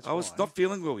last night. That's I was why. not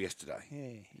feeling well yesterday.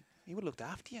 Yeah, he would have looked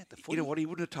after you at the footy. You know what? He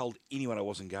wouldn't have told anyone I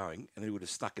wasn't going, and he would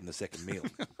have snuck in the second meal.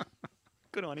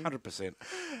 Good on him. 100%.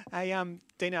 Hey,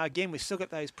 Dino, again, we've still got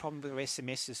those problems with our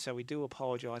SMSs, so we do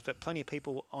apologise, but plenty of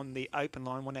people on the open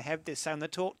line want to have this. So on the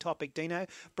talk topic, Dino,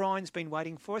 Brian's been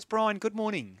waiting for us. Brian, good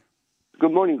morning.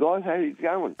 Good morning, guys. How you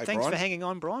going? Hey, Thanks Brian. for hanging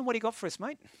on, Brian. What do you got for us,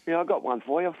 mate? Yeah, I got one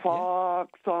for you.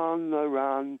 Fox on the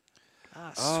Run.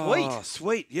 Ah, sweet. Oh,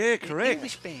 sweet. Yeah, correct.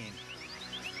 English band.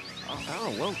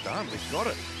 Oh, well done. We've got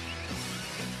it.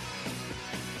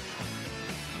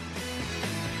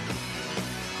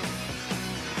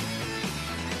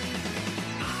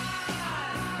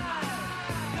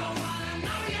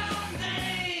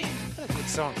 What a good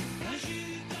song.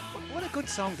 What a good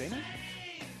song, Dino.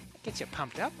 Gets you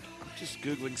pumped up. I'm just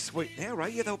Googling sweet now, Ray.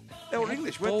 Yeah, they were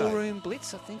English, weren't they? Ballroom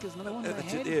Blitz, I think, is another one they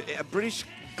That's had. a British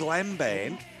glam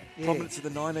band, Yeah. prominence of the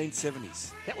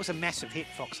 1970s. That was a massive hit,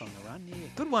 Fox on the Run. Yeah.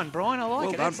 Good one, Brian. I like Well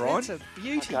it. done, That's Brian. a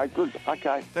beauty. Okay, good.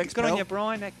 Okay. Thanks, Good pal. on you,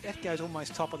 Brian. That goes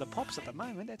almost top of the pops at the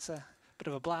moment. That's a bit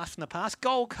of a blast from the past.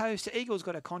 Gold Coast Eagles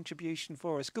got a contribution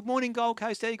for us. Good morning, Gold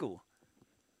Coast Eagle.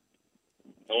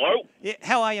 Hello? Yeah,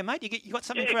 how are you, mate? You got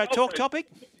something for our talk topic?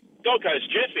 Gold Coast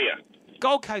Jeff here.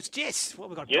 Gold Coast Jess. Well,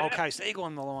 we've got Yeah. Gold Coast Eagle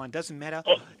on the line. Doesn't matter.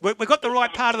 We've got the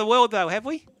right part of the world, though, have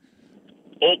we?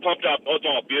 All pumped up. Oh,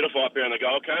 beautiful up here on the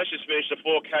Gold Coast. Just finished a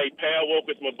 4K power walk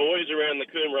with my boys around the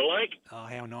Coomera Lake. Oh,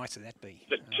 how nice would that be?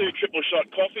 The 2 triple shot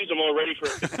coffees. I'm all ready for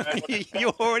it.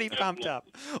 You're already pumped up.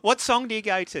 What song do you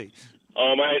go to?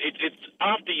 Oh, mate, it's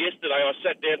after yesterday, I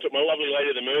sat down, took my lovely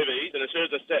lady to the movies, and as soon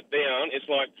as I sat down, it's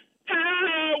like,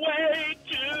 highway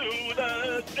to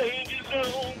the danger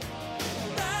zone.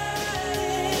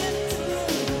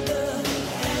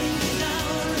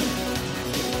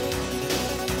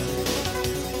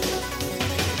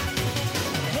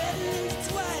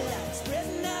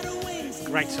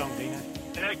 Great song, Dino.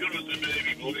 How good was the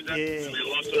movie, boys? Yeah.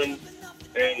 Absolutely awesome.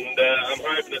 And I'm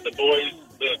hoping that the boys,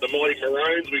 the Mighty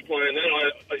Maroons, will be playing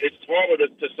that. It's horrible to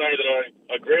say that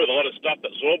I agree with a lot of stuff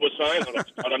that Zorb was saying.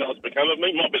 I don't know what's become of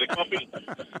me. Might be the coffee.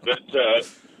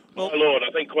 But, my Lord,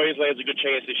 I think Queensland's a good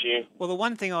chance this year. Well, the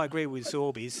one thing I agree with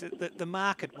Zorb is that the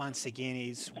market, once again,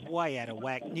 is way out of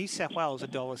whack. New South Wales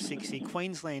 $1.60,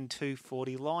 Queensland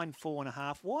 $2.40, line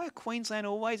 4.5. Why are Queensland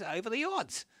always over the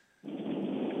odds?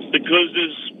 because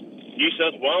New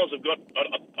South Wales have got,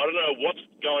 I don't know what's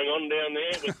going on down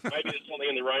there. Maybe there's something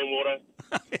in the rainwater.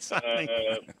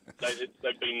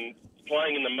 They've been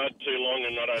playing in the mud too long,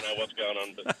 and I don't know what's going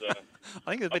on. But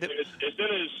I think as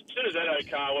soon as that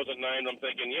car wasn't named, I'm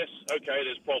thinking, yes, okay,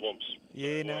 there's problems.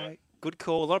 Yeah, no, good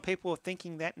call. A lot of people are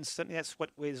thinking that, and certainly that's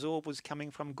where Zorb was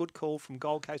coming from. Good call from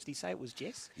Gold Coast. Did he say it was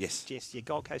Jess? Yes. Jess, yeah,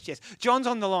 Gold Coast, Jess. John's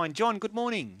on the line. John, good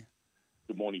morning.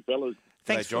 Good morning, fellas.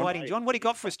 Thanks for waiting, John. What do you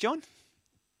got for us, John?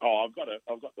 Oh, I've got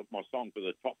my song for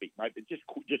the topic, mate. But just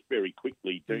very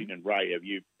quickly, Dean and Ray, have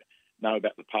you know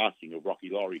about the passing of Rocky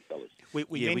Laurie, fellas?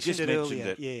 We mentioned it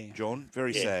earlier. Yeah, John.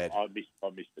 Very sad. I missed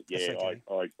it. Yeah,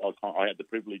 okay. I had the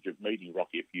privilege of meeting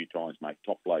Rocky a few times, mate.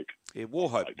 Top bloke. Yeah,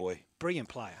 Warhope boy. Brilliant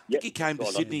player. I think he came to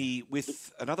Sydney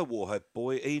with another Warhope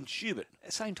boy, Ian Schubert. At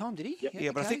the same time, did he?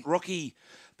 Yeah, but I think Rocky,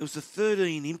 there was a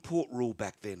 13 import rule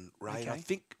back then, Ray. Okay. And I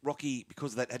think Rocky,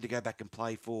 because of that, had to go back and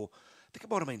play for, I think it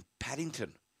might have been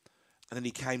Paddington. And then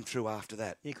he came through after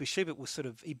that. Yeah, because Schubert was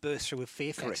he burst through with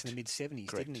Fairfax Correct. in the mid-70s,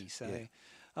 Correct. didn't he? So, yeah.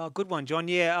 Oh, good one, John.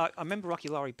 Yeah, I remember Rocky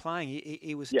Laurie playing.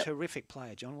 He was a terrific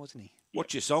player, John, wasn't he?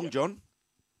 What's your song, John?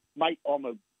 Mate, I'm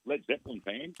a Led Zeppelin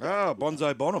fan. Oh,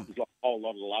 Bonzo Bonham. There's a whole lot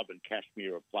of love, and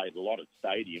Kashmir have played a lot at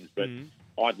stadiums, but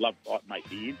I'd mate,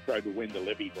 the intro to When the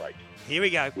Levee Breaks. Here we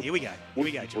go, John. Here we go,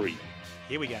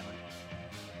 mate.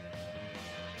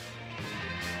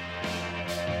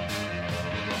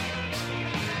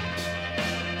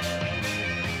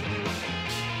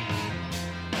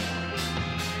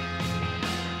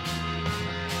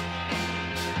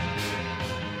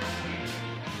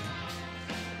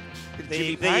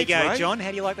 There you go, right? John. How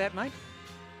do you like that, mate?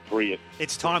 Brilliant.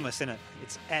 It's timeless, isn't it?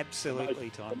 It's absolutely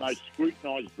The timeless. most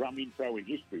scrutinised drum intro in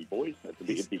history, boys. At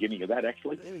the beginning of that,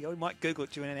 actually. There we go. We might Google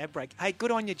it during an ad break. Hey,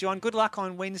 good on you, John. Good luck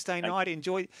on Wednesday night.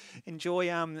 Enjoy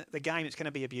the game. It's going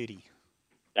to be a beauty.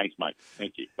 Thanks, mate.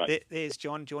 Thank you. Bye. There's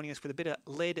John joining us with a bit of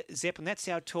Led Zeppelin. That's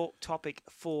our topic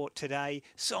for today.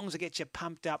 Songs that get you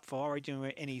pumped up for Origin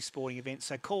or any sporting event.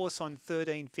 So call us on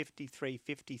 13 53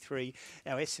 53.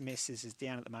 Our SMS is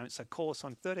down at the moment. So call us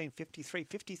on 13 53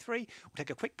 53. We'll take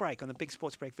a quick break on the Big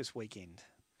Sports Breakfast weekend.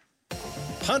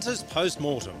 Punters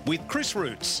Post-Mortem with Chris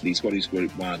Roots. The Scottish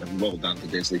Group 1, and well done to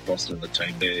Desley Foster and the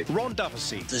team there. Ron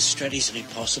Duffy. The Stratty's an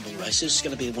impossible race. It's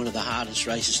going to be one of the hardest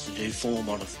races to do form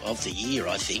on of the year,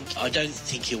 I think. I don't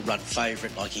think he'll run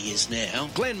favourite like he is now.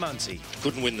 Glenn Muncie.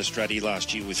 Couldn't win the Stratty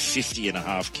last year with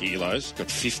 50.5 kilos. Got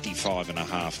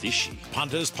 55.5 this year.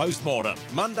 Punters Post-Mortem.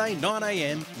 Monday, 9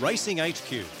 a.m, Racing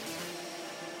HQ.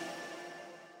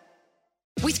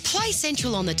 With Play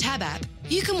Central on the Tab app,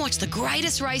 you can watch the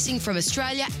greatest racing from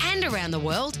Australia and around the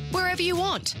world wherever you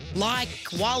want. Like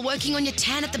while working on your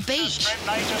tan at the beach.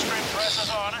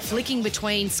 Flicking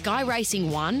between Sky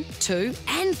Racing 1, 2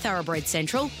 and Thoroughbred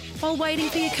Central while waiting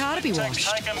for your car to be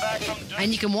washed.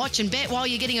 And you can watch and bet while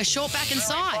you're getting a short back and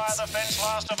sides.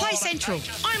 Play Central,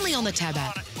 only on the Tab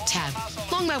app. Tab,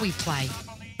 long may we play.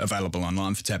 Available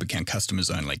online for Tab account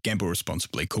customers only. Gamble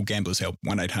responsibly. Call Gamblers Help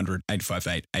 1800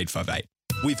 858 858.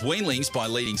 With Weanlings by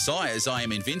Leading Sires, I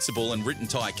Am Invincible and Written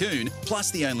Tycoon,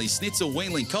 plus the only Schnitzel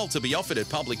Weanling colt to be offered at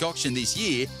public auction this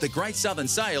year, the Great Southern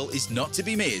Sale is not to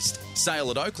be missed.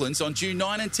 Sale at Oaklands on June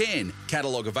 9 and 10.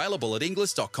 Catalogue available at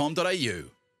inglis.com.au.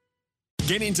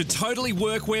 Get into Totally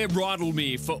Workwear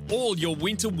Rydalmere for all your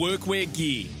winter workwear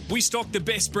gear. We stock the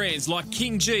best brands like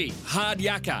King G, Hard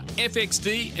Yucca,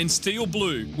 FXD and Steel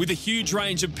Blue with a huge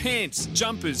range of pants,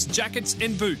 jumpers, jackets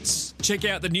and boots. Check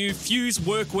out the new Fuse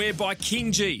Workwear by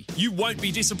King G. You won't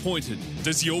be disappointed.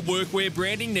 Does your workwear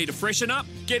branding need a freshen up?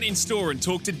 Get in store and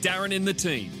talk to Darren and the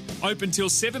team. Open till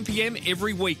 7 p.m.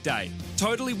 every weekday.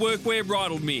 Totally Workwear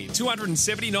Rydalmere,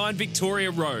 279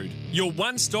 Victoria Road. Your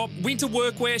one-stop winter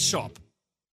workwear shop.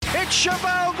 It's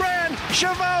Cheval Grand.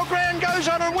 Cheval Grand goes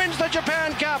on and wins the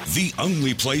Japan Cup. The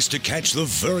only place to catch the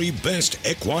very best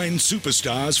equine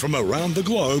superstars from around the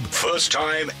globe, first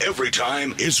time, every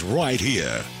time, is right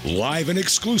here. Live and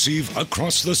exclusive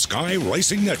across the Sky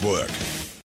Racing Network.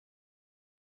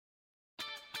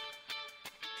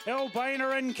 El Buena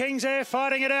and King's Air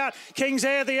fighting it out. King's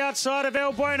Air the outside of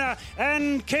El Buena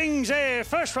and King's Air.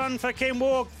 First run for Kim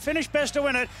Walk. Finished best to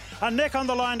win it. A neck on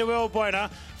the line to El Buena.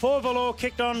 Four Valor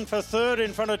kicked on for third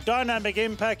in front of Dynamic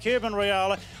Impact, Cuban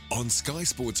Real. On Sky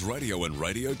Sports Radio and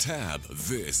Radio Tab,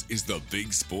 this is the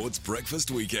Big Sports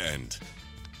Breakfast Weekend.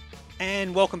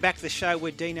 And welcome back to the show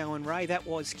with Dino and Ray. That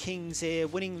was King's Air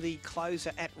winning the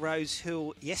closer at Rose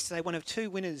Hill yesterday. One of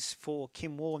two winners for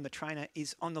Kim Warren, the trainer,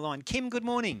 is on the line. Kim, good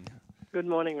morning. Good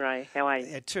morning, Ray. How are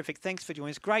you? Terrific. Thanks for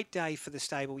joining us. Great day for the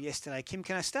stable yesterday. Kim,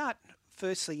 can I start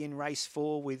firstly in race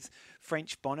 4 with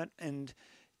French Bonnet? And,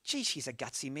 gee, she's a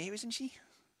gutsy mare, isn't she?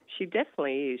 She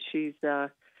definitely is. She's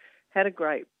had a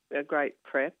great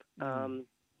prep.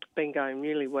 Been going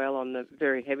really well on the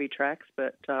very heavy tracks,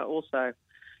 but also,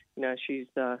 you know, she's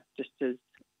just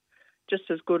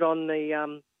as good on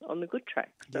the good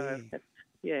tracks. So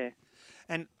yeah.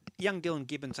 And young Dylan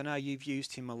Gibbons, I know you've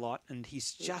used him a lot, and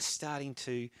he's just starting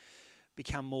to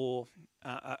become more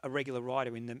a regular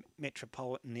rider in the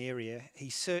metropolitan area. He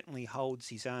certainly holds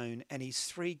his own, and his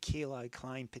 3 kilo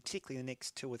claim, particularly in the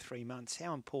next 2 or 3 months,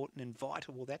 how important and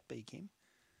vital will that be, Kim?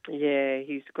 Yeah,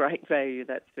 he's great value,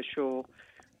 that's for sure.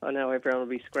 I know everyone will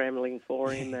be scrambling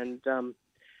for him, and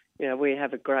you know, we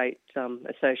have a great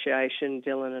association.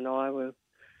 Dylan and I were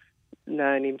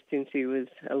known him since he was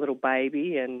a little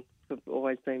baby, and we've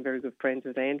always been very good friends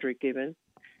with Andrew Gibbons.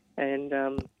 And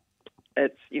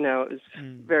it's, you know, it was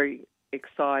very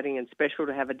exciting and special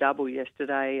to have a double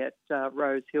yesterday at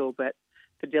Rose Hill, but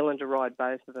for Dylan to ride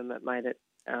both of them, it made it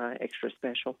extra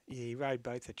special. Yeah, he rode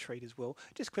both a treat as well.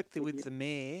 Just quickly with the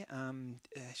mare,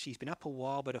 she's been up a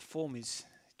while, but her form is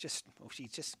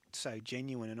she's just so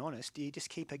genuine and honest. Do you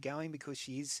just keep her going because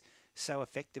she is so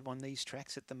effective on these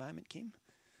tracks at the moment, Kim?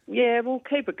 Yeah, we'll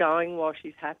keep her going while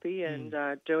she's happy and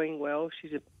doing well.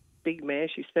 She's a big mare.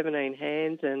 She's 17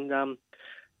 hands and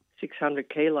 600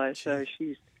 kilos, so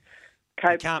she's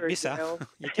coped very well.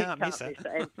 You can't miss her.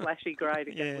 And flashy grey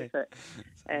to go with it.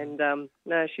 And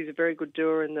no, she's a very good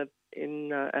doer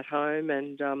at home,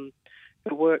 and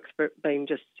her work's been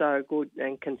just so good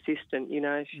and consistent. You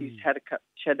know, she had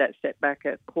that setback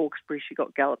at Hawkesbury. She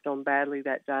got galloped on badly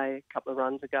that day a couple of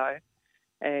runs ago,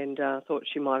 and thought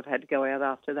she might have had to go out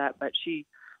after that. But she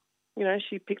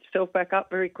picked herself back up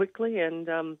very quickly,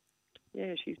 and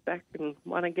she's back and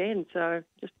won again. So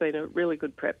just been a really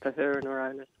good prep for her and her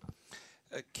owners.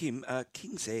 Kim,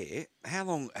 King's Air, how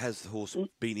long has the horse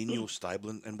been in your stable,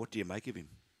 and what do you make of him?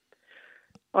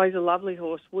 Oh, he's a lovely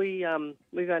horse. We've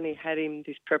only had him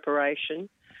this preparation.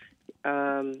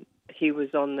 He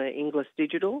was on the Inglis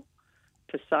Digital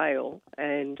for sale,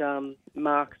 and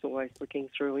Mark's always looking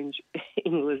through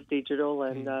Inglis Digital,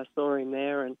 and saw him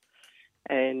there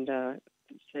and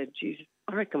said, "Geez,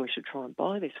 I reckon we should try and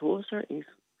buy this horse. He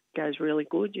goes really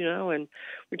good, you know." And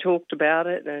we talked about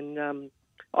it, and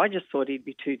I just thought he'd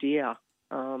be too dear.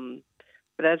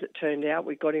 But as it turned out,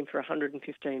 we got him for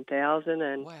 $115,000,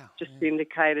 and just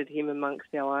indicated him amongst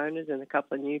our owners and a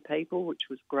couple of new people, which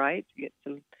was great to get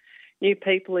some new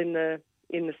people in the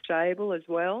stable as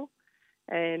well,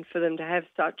 and for them to have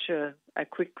such a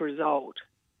quick result.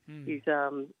 He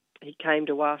came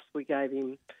to us. We gave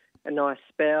him a nice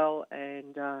spell,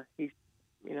 and he's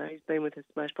been with us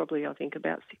most probably, I think,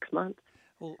 about 6 months.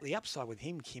 Well, the upside with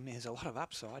him, Kim, has a lot of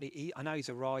upside. I know he's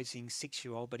a rising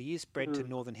 6-year-old, but he is bred to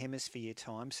Northern Hemisphere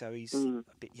time, so he's a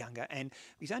bit younger. And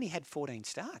he's only had 14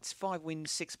 starts, 5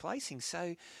 wins, 6 placings.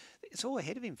 So it's all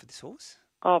ahead of him for this horse.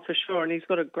 Oh, for sure. And he's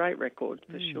got a great record,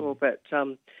 for sure. But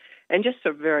and just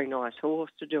a very nice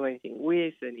horse to do anything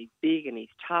with. And he's big and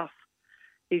he's tough.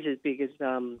 He's as big as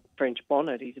French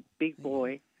Bonnet. He's a big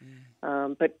boy.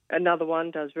 But another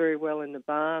one does very well in the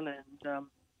barn, and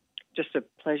just a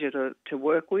pleasure to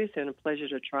work with and a pleasure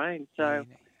to train. So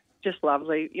just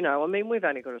lovely. You know, I mean, we've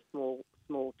only got a small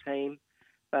team,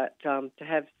 but to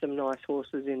have some nice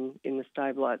horses in the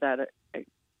stable like that, it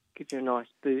gives you a nice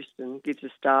boost and gives the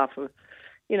staff,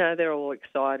 they're all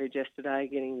excited yesterday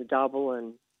getting the double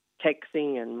and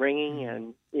texting and ringing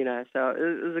and, so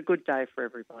it was a good day for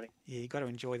everybody. Yeah, you've got to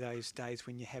enjoy those days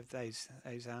when you have those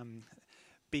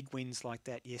big wins like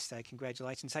that yesterday.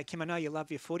 Congratulations. Hey, Kim, I know you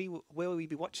love your footy. Where will you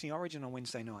be watching the Origin on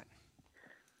Wednesday night?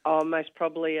 Oh, most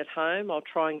probably at home. I'll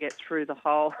try and get through the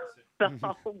whole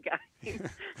game.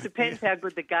 Depends how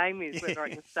good the game is, whether I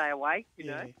can stay awake,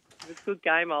 know. If it's a good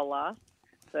game, I'll last.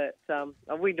 But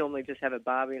we normally just have a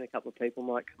barbie and a couple of people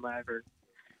might come over and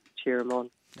cheer them on.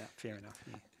 No, fair enough.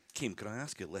 Yeah. Kim, can I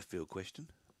ask you a left field question?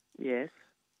 Yes.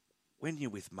 When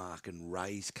you're with Mark and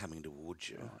Ray's coming towards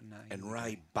you, and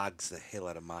Ray bugs the hell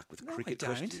out of Mark with cricket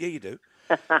questions. Yeah, you do.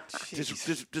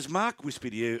 does Mark whisper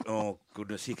to you, "Oh,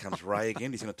 goodness, here comes Ray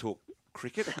again. He's going to talk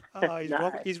cricket"?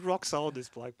 Oh, he's rock solid, this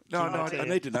bloke. No, I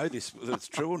need to know this, whether it's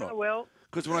true or not. Well,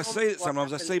 because when I see it,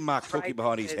 sometimes I see Mark talking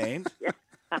behind his hand.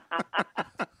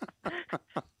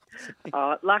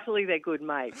 Luckily, they're good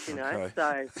mates,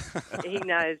 so he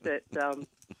knows that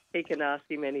He can ask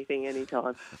him anything,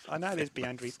 anytime. I know there's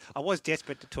boundaries. I was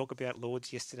desperate to talk about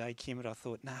Lords yesterday, Kim, but I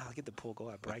thought, I'll give the poor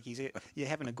guy a break. You're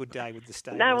having a good day with the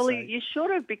stable. No, well, so. you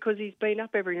should have, because he's been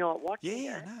up every night watching.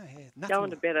 Yeah, it. I know. Yeah. Nothing. Going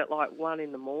to bed at like 1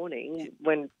 in the morning,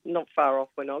 when not far off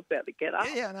when I was about to get up.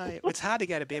 Yeah, I know. It's hard to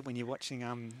go to bed when you're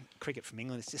watching cricket from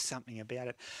England. It's just something about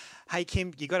it. Hey,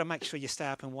 Kim, you got to make sure you stay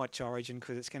up and watch Origin,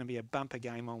 because it's going to be a bumper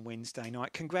game on Wednesday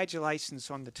night. Congratulations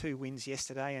on the 2 wins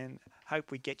yesterday, and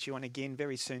hope we get you on again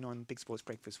very soon on Big Sports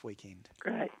Breakfast Weekend.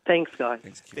 Great. Thanks, guys.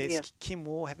 Thanks, Kim. There's Kim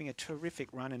Waugh having a terrific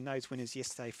run, and those winners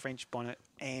yesterday, French Bonnet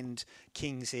and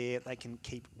King's Air, they can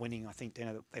keep winning. I think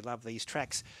they love these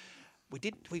tracks.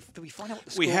 Did we find out what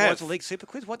the score was, the League Super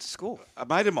Quiz? What's the score? A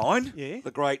mate of mine, Yeah.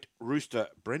 the great Rooster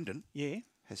Brendan, Yeah.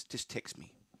 has just texted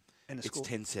me. And the It's score?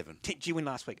 10-7. Did you win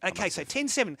last week? Okay, so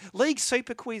 10-7. League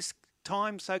Super Quiz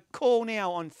time. So call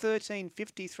now on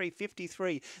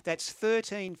 135353. That's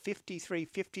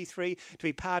 135353 to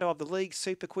be part of the League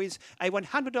Super Quiz. A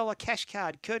 $100 cash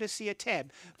card courtesy of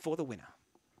Tab for the winner.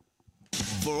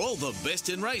 For all the best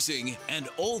in racing and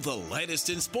all the latest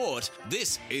in sport,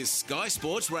 this is Sky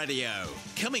Sports Radio.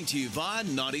 Coming to you via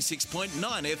 96.9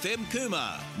 FM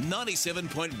Cooma,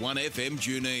 97.1 FM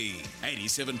Junee,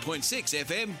 87.6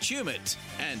 FM Tumut,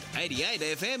 and 88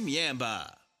 FM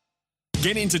Yamba.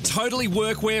 Get into Totally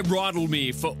Workwear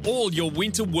Rydalmere for all your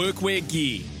winter workwear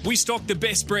gear. We stock the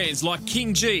best brands like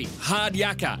King G, Hard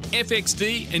Yucca,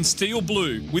 FXD and Steel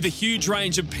Blue with a huge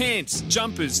range of pants,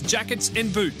 jumpers, jackets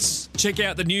and boots. Check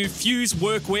out the new Fuse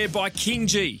Workwear by King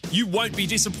G. You won't be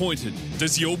disappointed.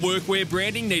 Does your workwear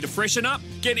branding need a freshen up?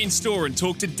 Get in store and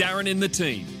talk to Darren and the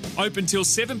team. Open till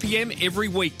 7 p.m. every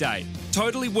weekday.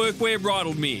 Totally Workwear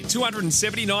Rydalmere,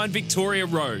 279 Victoria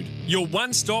Road. Your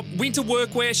one-stop winter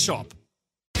workwear shop.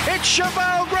 It's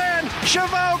Cheval Grand.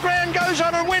 Cheval Grand goes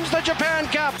on and wins the Japan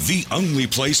Cup. The only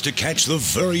place to catch the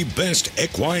very best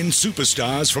equine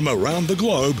superstars from around the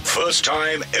globe, first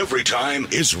time, every time,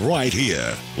 is right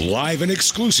here. Live and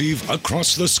exclusive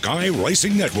across the Sky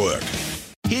Racing Network.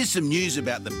 Here's some news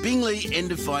about the Bingley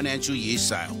end of financial year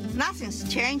sale. Nothing's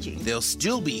changing. There'll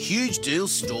still be huge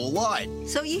deals store-wide.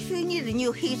 So if you need a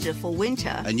new heater for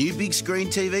winter, A new big screen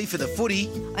TV for the footy,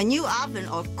 a new oven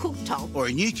or cooktop, or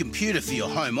a new computer for your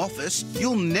home office,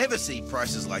 you'll never see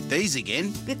prices like these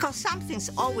again. because some things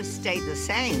always stay the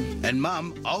same. And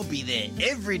Mum, I'll be there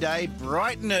every day,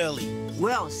 bright and early.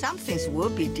 Well, some things will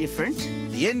be different.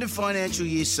 The end of financial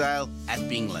year sale at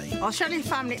Bingley. Australian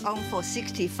family owned for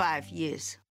 65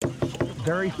 years.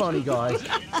 Very funny, guys.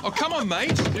 Oh, come on,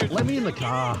 mate. Let me in the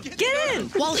car. Get in!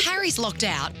 While Harry's locked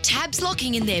out, Tab's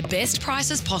locking in their best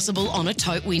prices possible on a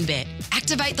tote win bet.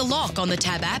 Activate the lock on the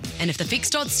Tab app, and if the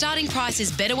fixed odds starting price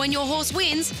is better when your horse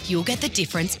wins, you'll get the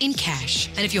difference in cash.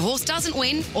 And if your horse doesn't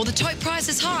win, or the tote price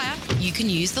is higher, you can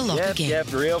use the lock again.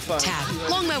 Yep, real fun. Tab,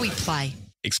 long may we play.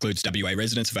 Excludes WA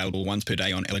residents. Available once per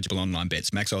day on eligible online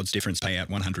bets. Max odds difference payout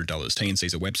 $100.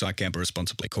 TNC's a website. Gamble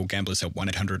responsibly. Call Gamblers Help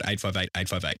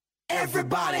 1-800-858-858.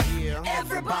 Everybody,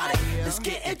 everybody, let's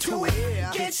get into it.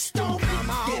 Get stupid,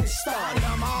 get it started,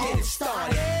 get it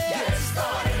started, get it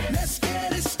started. Let's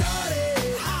get it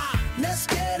started. Let's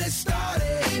get it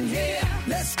started in here.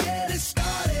 Let's get it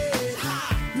started.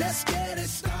 Let's get it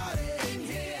started in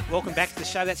here. Welcome back to the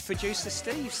show. That's producer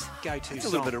Steve's go-to That's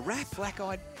song. a little bit of rap. Black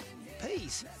Eyed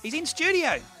Peas. He's in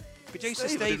studio. Producer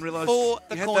Steve, I Steve didn't realise for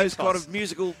the you had coin those toss. kind of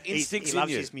musical instincts he in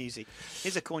loves you. his music.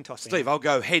 Here's a coin toss. Steve, I'll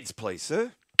go heads, please,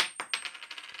 sir.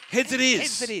 Heads it is.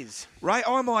 Heads it is. Ray,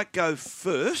 I might go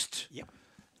first. Yep.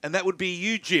 And that would be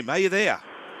you, Jim. Are you there?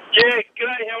 Yeah,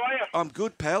 g'day, how are you? I'm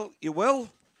good, pal. You well?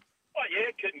 Oh,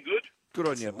 yeah, getting good. Good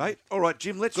on you, mate. All right,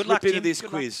 Jim, let's Good flip luck, into Jim. this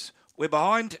Good quiz. We're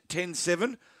behind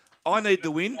 10-7. I need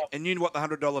the win, and you want the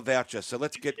 $100 voucher, so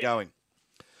let's get going.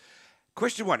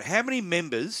 Question 1. How many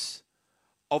members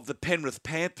of the Penrith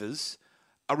Panthers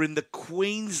are in the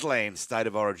Queensland State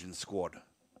of Origin squad?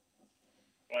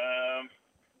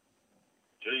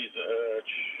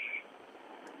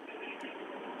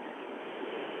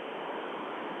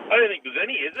 I don't think there's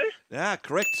any, is there? Ah,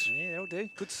 correct. Yeah, that'll do.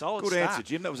 Good solid Good start. answer,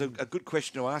 Jim. That was a good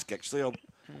question to ask, actually. I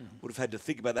would have had to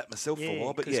think about that myself for a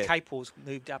while, but because yeah. Cape Wall's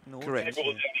moved up north. Correct. Cape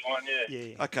Wall's the one,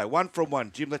 yeah. Okay, 1 from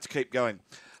 1. Jim, let's keep going.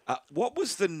 What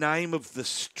was the name of the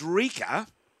streaker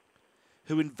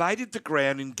who invaded the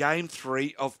ground in Game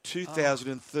 3 of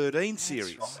 2013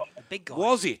 series? A big guy.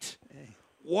 Was it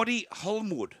Waddy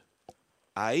Holmwood,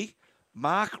 A,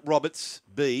 Mark Roberts,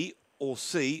 B, or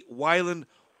C, Waylon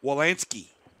Wolanski?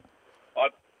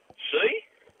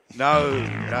 See? No,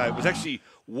 it was actually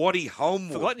Waddy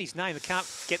Homewood. Forgotten his name. I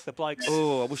can't get the bloke's.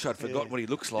 Oh, I wish I'd forgotten what he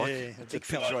looks like. Yeah, It's a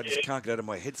picture I just can't get out of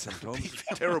my head sometimes.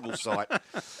 Terrible sight.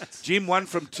 Jim, 1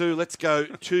 from 2. Let's go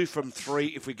 2 from 3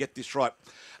 if we get this right.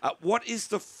 What is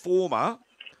the former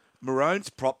Maroons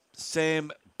prop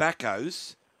Sam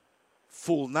Backo's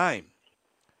full name?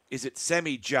 Is it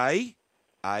Sammy J,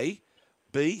 A,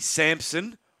 B,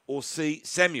 Samson, or C,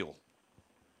 Samuel?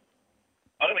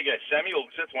 I'm going to go Samuel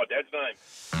because that's my dad's name.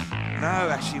 No,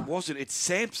 actually it wasn't. It's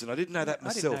Samson. I didn't know that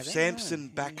myself. know that,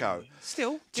 Samson Backo.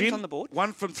 Still, Jim's Jim, on the board.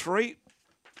 1 from 3.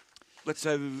 Let's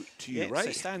over to you, Yeah, Ray.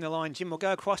 so stay on the line, Jim. We'll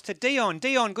go across to Dion.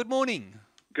 Dion, good morning.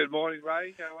 Good morning,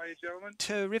 Ray. How are you, gentlemen?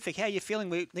 Terrific. How are you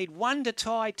feeling? We need 1 to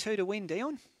tie, 2 to win,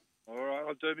 Dion. All right,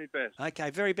 I'll do my best.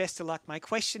 Okay, very best of luck, mate.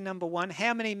 Question number 1.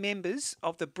 How many members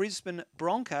of the Brisbane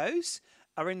Broncos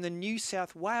are in the New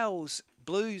South Wales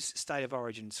Blues State of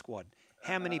Origin squad?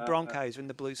 How many Broncos are in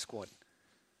the Blues squad?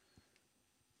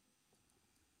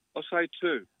 I'll say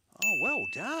 2. Oh, well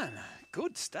done.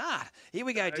 Good start. Here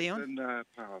we go, Dion. And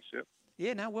pass, yep.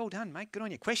 Yeah, no, well done, mate. Good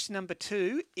on you. Question number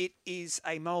 2. It is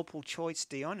a multiple choice,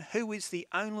 Dion. Who is the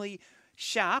only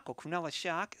Shark or Cronulla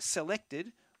Shark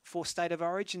selected for State of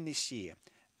Origin this year?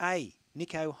 A,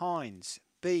 Nico Hines.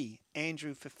 B,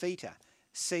 Andrew Fafita.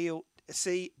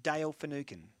 C, Dale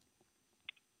Finucane.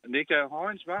 Nico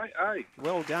Hines, mate. Hey.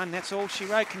 Well done. That's all she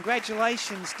wrote.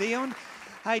 Congratulations, Dion.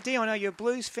 Hey, Dion, are you a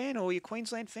Blues fan or are you a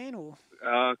Queensland fan? Or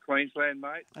Queensland,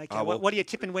 mate. Okay, what are you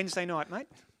tipping Wednesday night, mate?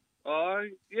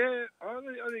 Yeah, I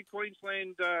think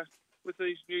Queensland, with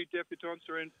these new debutants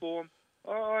are in form,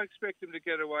 I expect them to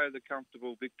get away with a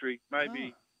comfortable victory,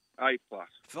 maybe A+.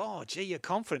 Oh, gee, you're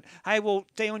confident. Hey, well,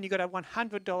 Dion, you got a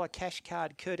 $100 cash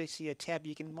card courtesy of Tab.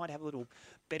 You might have a little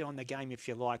bet on the game if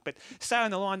you like. But stay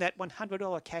on the line, that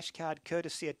 $100 cash card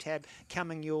courtesy of Tab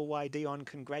coming your way, Dion.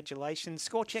 Congratulations.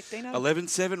 Score check, Dino.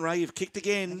 11-7, Ray. You've kicked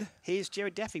again. Here's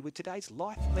Jared Daffy with today's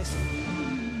life lesson.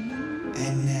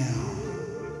 And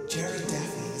now, Jared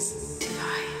Daffy's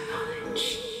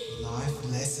life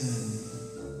lesson.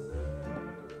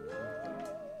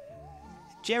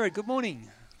 Jared, good morning.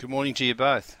 Good morning to you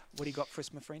both. What do you got for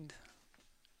us, my friend?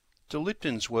 Do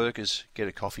Lipton's workers get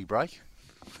a coffee break?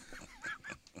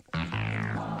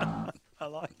 I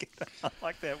like it. I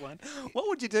like that one. What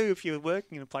would you do if you were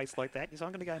working in a place like that? You say,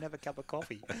 I'm going to go and have a cup of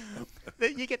coffee.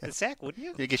 You get the sack, wouldn't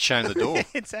you? You get shown the door.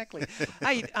 Exactly.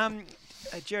 Hey,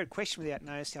 Jared, question without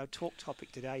notice. Our talk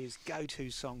topic today is go-to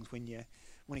songs when you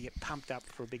want to get pumped up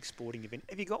for a big sporting event.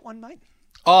 Have you got one, mate?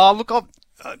 Oh, look,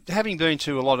 having been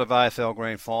to a lot of AFL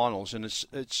Grand Finals, and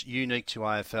it's unique to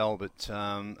AFL, but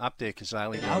up there,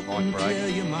 Kazali and Mike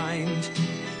Brady. Your mind.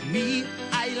 Me,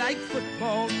 I like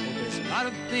football, but there's a lot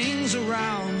of things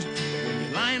around. When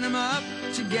you line them up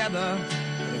together,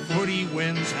 the footy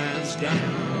wins hands down.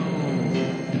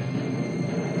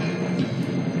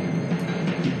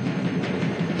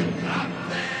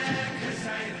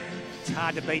 It's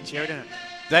hard to beat, Jared, isn't it?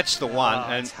 That's the one,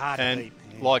 and it's hard to beat.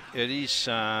 Like it is,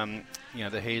 the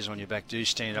hairs on your back do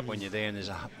stand up when you're there, and there's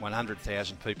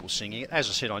 100,000 people singing it. As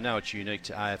I said, I know it's unique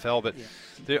to AFL, but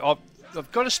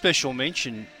I've got a special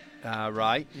mention,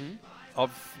 Ray.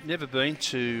 I've never been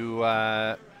to.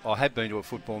 I have been to a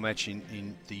football match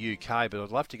in the UK, but I'd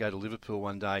love to go to Liverpool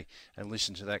one day and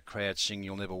listen to that crowd sing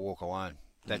 "You'll Never Walk Alone."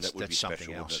 That's something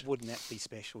special, else. Wouldn't that be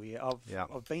special? Yeah,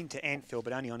 I've been to Anfield,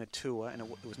 but only on a tour, and there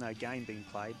was no game being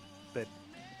played, but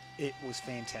it was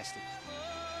fantastic.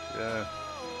 Yeah.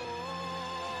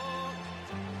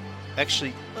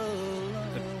 Actually,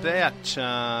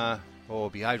 about it'll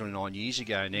be 8 or 9 years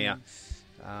ago now,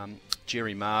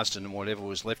 Jerry Marsden and whatever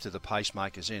was left of the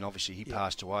pacemakers then, obviously he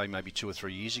passed away maybe 2 or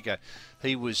 3 years ago.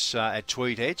 He was at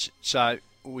Tweed Heads, so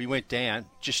we went down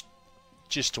just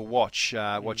to watch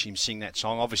him sing that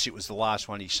song. Obviously it was the last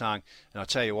one he sung, and I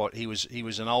tell you what, he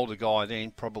was an older guy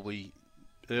then, probably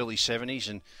early 70s,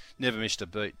 and never missed a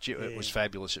beat. It was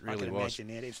fabulous. It really was. I can imagine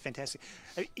that. It was fantastic.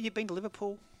 Have you been to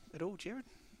Liverpool at all, Jared?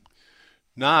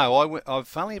 No,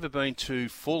 I've only ever been to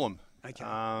Fulham. Okay.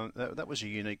 That was a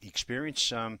unique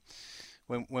experience.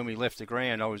 When we left the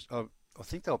ground, I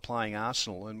think they were playing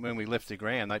Arsenal, and when we left the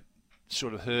ground, they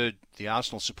sort of heard the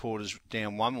Arsenal supporters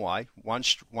down one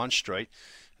street,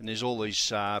 and there's all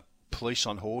these police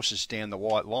on horses down the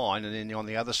white line, and then on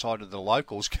the other side of the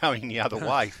locals going the other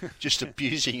way, just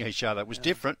abusing each other. It was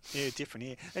different. Yeah, different,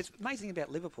 yeah. It's amazing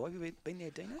about Liverpool. Have you been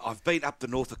there, Dino? I've been up the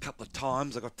north a couple of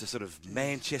times. I got to sort of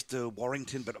Manchester,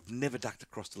 Warrington, but I've never ducked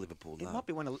across to Liverpool. It might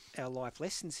be one of our life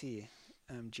lessons here,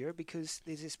 Jared, because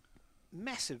there's this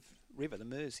massive river, the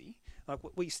Mersey. Like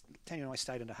Tanya and I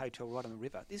stayed in a hotel right on the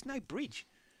river. There's no bridge.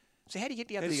 So how do you get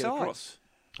the other side? Across?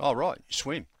 Oh, right. You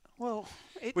swim. Well,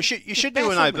 you should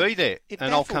do an OB there,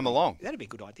 and I'll come along. That'd be a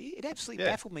good idea. It absolutely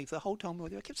baffled me for the whole time. I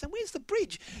kept saying, "Where's the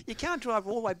bridge? You can't drive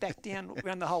all the way back down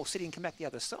around the whole city and come back the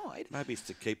other side." Maybe it's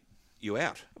to keep you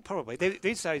out. Probably.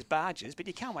 There's those barges, but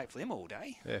you can't wait for them all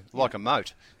day. Yeah, like a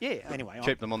moat. Yeah, anyway.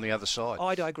 Keep them on the other side.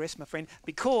 I digress, my friend,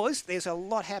 because there's a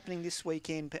lot happening this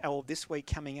weekend, or this week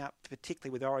coming up,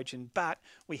 particularly with Origin, but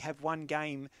we have one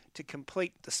game to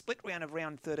complete the split round of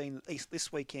round 13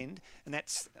 this weekend, and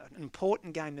that's an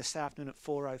important game this afternoon at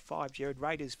 4:05, Jared.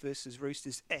 Raiders versus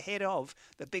Roosters, ahead of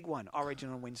the big one,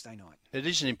 Origin on Wednesday night. It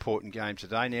is an important game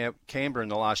today. Now, Canberra in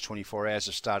the last 24 hours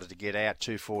have started to get out,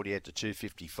 240 out to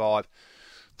 255.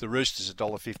 The Roosters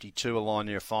 $1.52, a line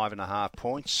there of 5.5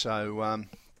 points. So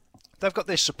they've got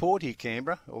their support here,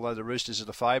 Canberra, although the Roosters are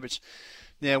the favourites.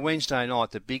 Now, Wednesday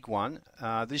night, the big one.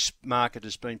 This market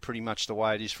has been pretty much the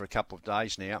way it is for a couple of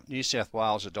days now. New South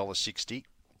Wales $1.60,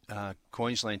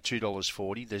 Queensland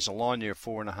 $2.40. There's a line there of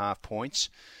 4.5 points.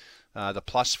 The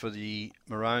plus for the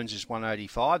Maroons is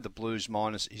 185. The Blues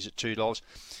minus is at $2.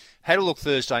 Had a look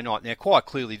Thursday night. Now, quite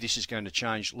clearly, this is going to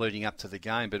change leading up to the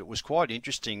game, but it was quite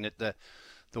interesting that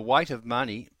the weight of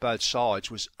money, both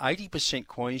sides, was 80%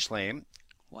 Queensland,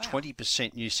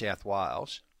 20% New South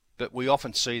Wales. But we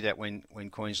often see that when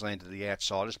Queensland are the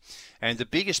outsiders. And the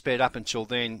biggest bet up until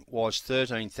then was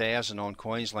 13,000 on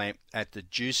Queensland at the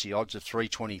juicy odds of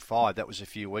 325. That was a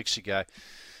few weeks ago.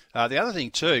 The other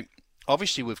thing too,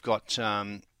 obviously we've got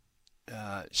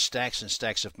stacks and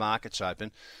stacks of markets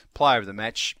open. Player of the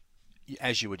match,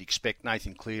 as you would expect,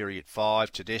 Nathan Cleary at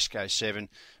 5, Tedesco 7,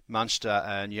 Munster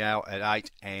and Yao at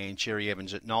 8, and Cherry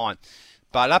Evans at 9.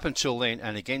 But up until then,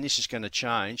 and again this is going to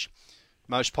change,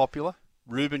 most popular,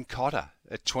 Ruben Cotter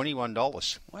at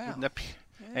 $21. Wow.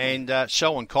 And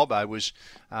Selwyn Cobbo was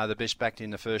the best backed in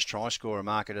the first try scorer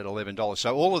market at $11.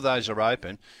 So all of those are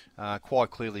open. Quite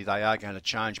clearly they are going to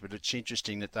change, but it's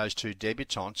interesting that those two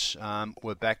debutants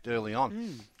were backed early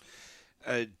on.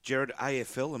 Jared,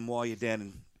 AFL, and while you're down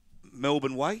in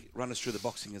Melbourne way, run us through the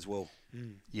boxing as well.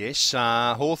 Yes,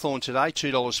 Hawthorn today,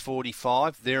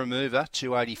 $2.45. They're a mover,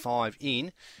 $2.85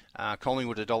 in.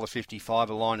 Collingwood $1.55,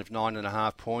 a line of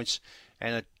 9.5 points.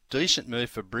 And a decent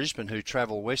move for Brisbane, who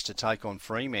travel west to take on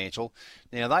Fremantle.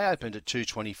 Now, they opened at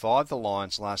 $2.25, the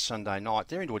Lions, last Sunday night.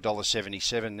 They're into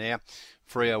 $1.77 now.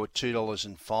 Freo at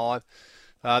 $2.05.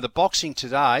 The boxing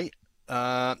today,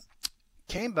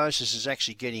 Kambosos is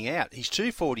actually getting out. He's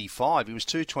 $2.45. He was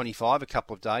 $2.25 a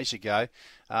couple of days ago.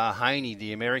 Haney,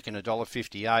 the American,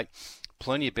 $1.58.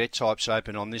 Plenty of bet types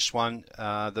open on this one.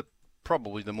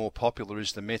 Probably the more popular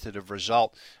is the method of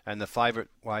result, and the favourite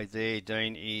way there,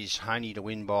 Dean, is Haney to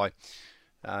win by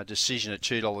decision at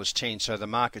 $2.10. So the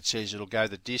market says it'll go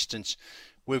the distance.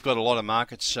 We've got a lot of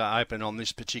markets open on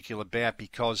this particular bout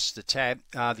because the TAB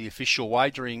are the official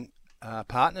wagering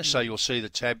partner. So you'll see the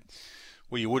TAB.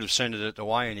 Well, you would have seen it at the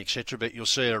weigh-in, etc., but you'll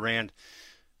see it around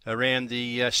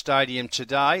the stadium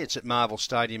today. It's at Marvel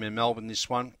Stadium in Melbourne, this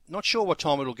one. Not sure what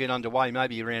time it'll get underway,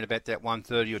 maybe around about that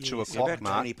 1:30 or 2 o'clock about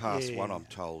mark. 20 past 1, I'm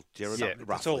told, Jared. Yeah,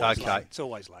 roughly. It's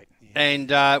always late. Yeah.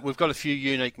 And we've got a few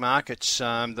unique markets.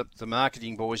 The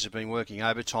marketing boys have been working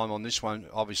overtime on this one,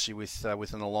 obviously with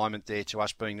an alignment there to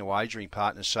us being the wagering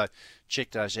partners. So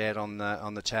check those out on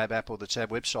the TAB app or the TAB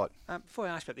website. Before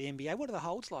I ask about the NBA, what are the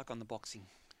holds like on the boxing,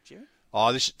 Jared?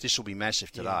 Oh, this will be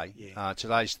massive today. Yeah.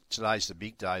 Today's the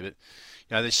big day, but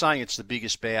they're saying it's the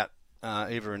biggest bout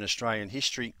ever in Australian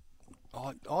history.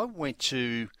 I went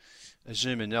to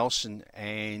Azuma Nelson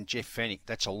and Jeff Fennick.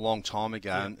 That's a long time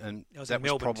ago, and it was that in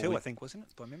Melbourne was probably too, I think, wasn't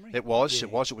it? By memory. It was. Yeah.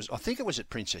 It was. I think it was at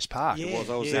Princess Park. Yeah, It was.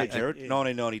 I was there, Jared.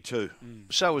 1992.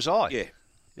 So was I. Yeah.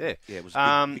 Yeah. Yeah, it was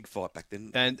a big fight back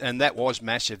then. And that was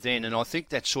massive then, and I think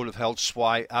that sort of held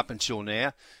sway up until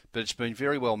now. But it's been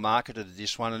very well marketed at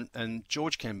this one, and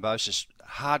George Kambosos,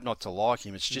 hard not to like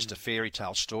him. It's just a fairy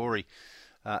tale story.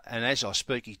 And as I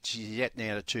speak, he's at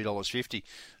now to $2.50.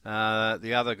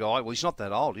 The other guy, well, he's not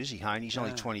that old, is he, Hayne? He's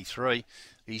only 23.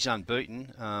 He's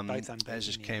unbeaten, Both unbeaten, as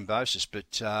is yeah. Kambosos.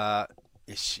 But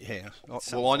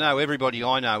well, I know everybody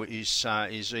I know is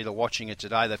either watching it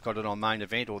today. They've got it on Main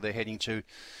Event, or they're heading to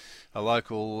a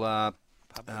local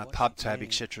pub tab,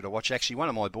 etc. to watch. Actually, one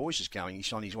of my boys is going.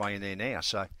 He's on his way in there now.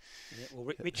 So,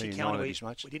 well, Richie Kellner, we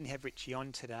didn't have Richie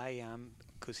on today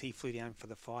because he flew down for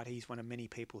the fight. He's one of many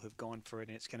people who've gone for it,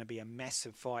 and it's going to be a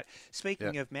massive fight.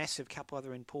 Speaking of massive, couple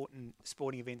other important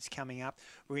sporting events coming up.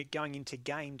 We're going into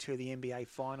Game 2 of the NBA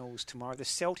Finals tomorrow. The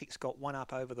Celtics got one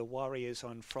up over the Warriors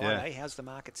on Friday. How's the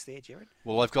markets there, Jared?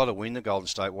 Well, they've got to win, the Golden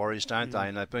State Warriors, don't they?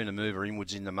 And they've been a mover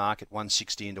inwards in the market,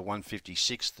 160 into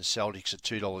 156. The Celtics at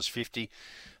 $2.50.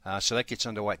 So that gets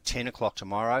underway at 10 o'clock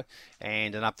tomorrow.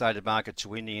 And an updated market to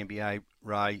win the NBA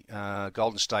Ray.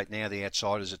 Golden State now the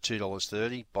outsiders at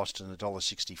 $2.30, Boston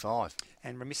 $1.65.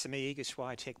 And Remissimi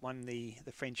Swiatek won the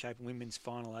French Open Women's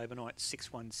Final overnight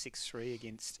 6-1, 6-3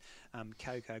 against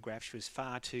Coco Graf. She was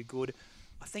far too good.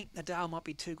 I think Nadal might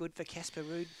be too good for Casper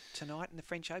Ruud tonight in the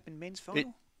French Open men's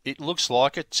final. It looks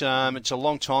like it. It's a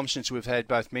long time since we've had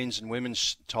both men's and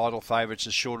women's title favourites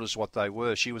as short as what they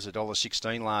were. She was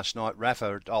 $1.16 last night.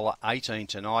 Rafa $1.18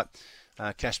 tonight.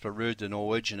 Casper Ruud, the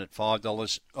Norwegian, at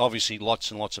 $5. Obviously,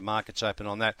 lots and lots of markets open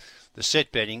on that. The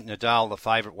set betting, Nadal, the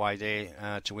favourite way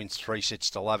there to win 3 sets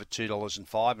to love at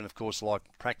 $2.05. And, of course, like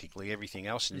practically everything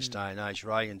else in this day and age,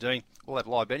 Ray and Dean, we'll have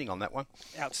live betting on that one.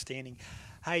 Outstanding.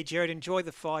 Hey, Jared, enjoy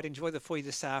the fight. Enjoy the footy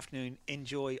this afternoon.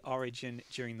 Enjoy Origin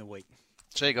during the week.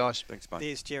 See you guys. Thanks, mate.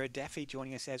 There's Jared Daffy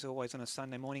joining us as always on a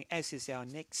Sunday morning, as is our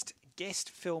next guest,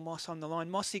 Phil Moss on the line.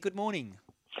 Mossy, good morning.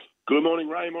 Good morning,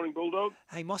 Ray. Morning, Bulldog.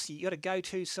 Hey, Mossy, you got a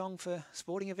go-to song for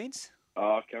sporting events?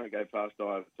 Oh, I can't go past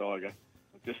Eye of the Tiger.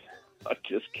 I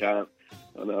just can't.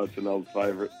 I know it's an old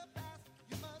favourite.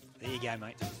 There you go,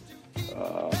 mate.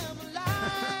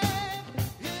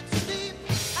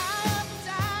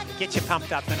 Get you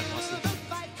pumped up, innit, Mossy?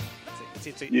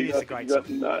 It is a great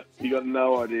song. You got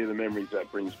no idea the memories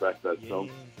that brings back, that song.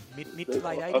 Mid to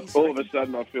late 80s. All of a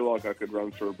sudden, I feel like I could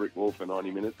run through a brick wall for 90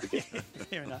 minutes again.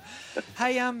 Fair enough.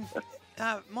 Hey,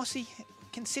 Mossy,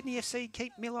 can Sydney FC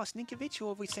keep Milos Ninkovic, or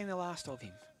have we seen the last of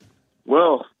him?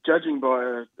 Well, judging by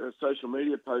a social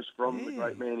media post from the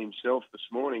great man himself this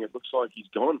morning, it looks like he's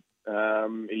gone.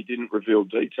 He didn't reveal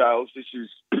details. This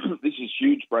is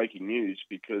huge breaking news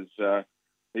because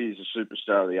he is a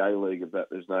superstar of the A-League. Of that,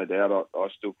 there's no doubt. I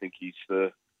still think he's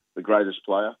the greatest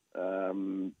player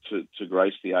to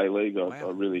grace the A-League. I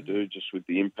really do, just with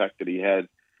the impact that he had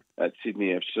at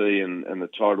Sydney FC and the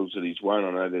titles that he's won.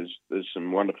 I know there's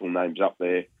some wonderful names up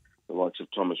there, the likes of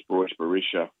Thomas Broich,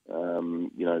 Berisha,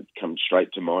 come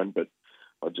straight to mind. But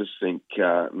I just think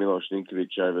Milos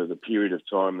Ninkovic, over the period of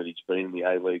time that he's been in the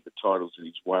A-League, the titles that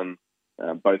he's won,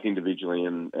 both individually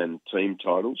and team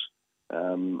titles,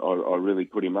 I really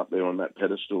put him up there on that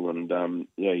pedestal. And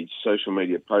his social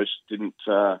media post didn't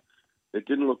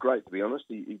look great, to be honest.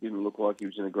 He didn't look like he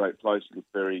was in a great place. He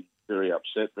looked very, very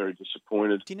upset, very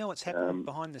disappointed. Do you know what's happening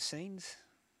behind the scenes?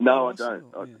 No, I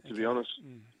don't. To be honest,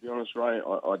 Ray,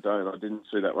 I don't. I didn't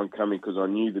see that one coming because I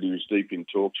knew that he was deep in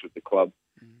talks with the club,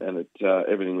 and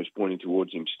everything was pointing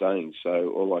towards him staying. So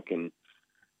all I can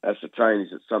ascertain is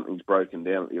that something's broken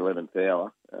down at the 11th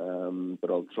hour. But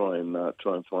I'll try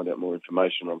and find out more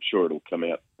information. I'm sure it'll come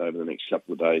out over the next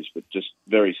couple of days. But just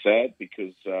very sad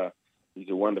because he's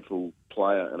a wonderful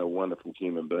player and a wonderful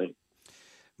human being.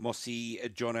 Mossy,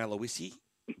 John Aloisi,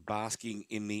 basking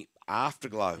in the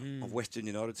afterglow of Western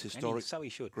United's historic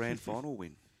grand final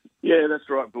win. Yeah, that's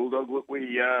right, Bulldog. Look,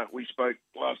 we spoke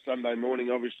last Sunday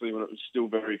morning, obviously, when it was still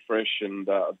very fresh, and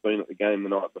I'd been at the game the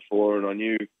night before, and I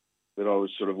knew that I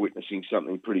was sort of witnessing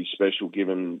something pretty special,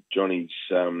 given Johnny's,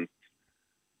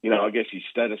 I guess his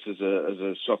status as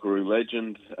a Socceroo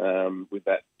legend with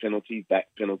that penalty back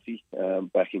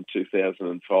in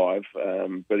 2005.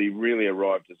 But he really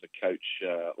arrived as a coach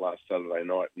last Saturday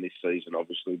night and this season,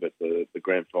 obviously. But the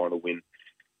grand final win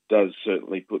does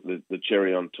certainly put the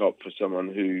cherry on top for someone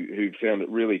who found it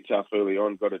really tough early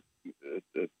on, got a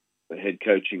head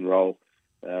coaching role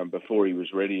before he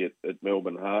was ready at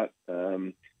Melbourne Heart.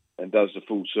 And does the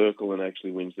full circle and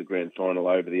actually wins the grand final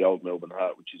over the old Melbourne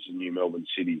Heart, which is in New Melbourne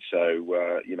City.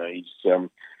 So, he's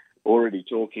already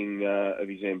talking of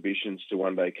his ambitions to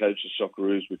one day coach the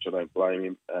Socceroos, which I don't blame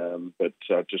him. But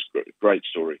just great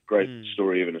story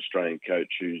of an Australian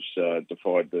coach who's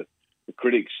defied the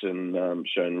critics and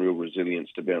shown real resilience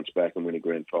to bounce back and win a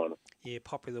grand final. Yeah,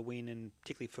 popular win, and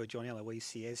particularly for John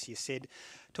Aloisi, as you said.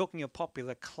 Talking of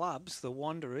popular clubs, the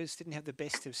Wanderers didn't have the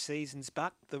best of seasons,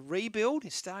 but the rebuild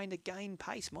is starting to gain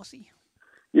pace, Mossy.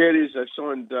 Yeah, it is. They've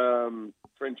signed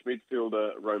French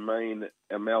midfielder Romain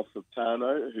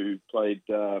Amalfitano, who played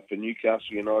for Newcastle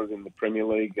United in the Premier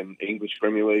League and English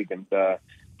Premier League, and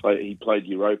he played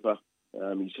Europa.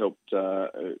 He's helped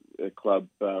a club,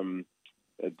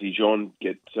 Dijon,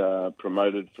 get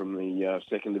promoted from the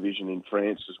second division in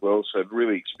France as well. So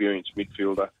really experienced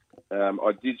midfielder.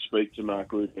 I did speak to Mark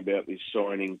Rutten about this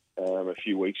signing a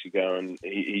few weeks ago, and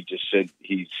he just said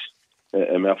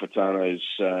Amalfitano's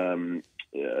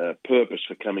purpose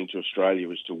for coming to Australia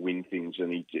was to win things,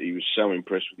 and he was so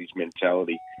impressed with his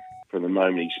mentality from the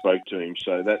moment he spoke to him.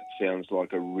 So that sounds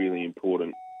like a really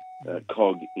important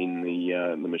cog in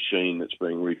the machine that's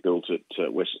being rebuilt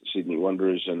at Western Sydney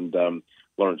Wanderers. And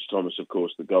Lawrence Thomas, of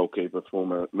course, the goalkeeper,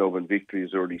 former Melbourne Victory,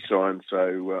 has already signed.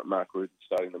 So Mark Rutten's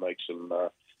starting to make some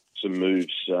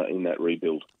moves in that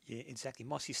rebuild. Yeah, exactly.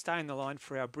 Mossy, stay on the line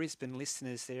for our Brisbane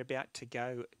listeners. They're about to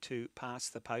go to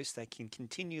Past the Post. They can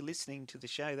continue listening to the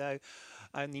show, though,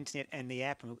 on the internet and the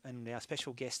app. And our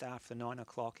special guest after 9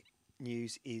 o'clock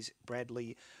news is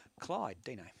Bradley Clyde.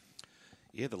 Dino.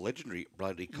 Yeah, the legendary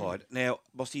Bradley Clyde. Now,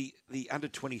 Mossy, the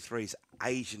Under-23s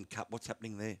Asian Cup, what's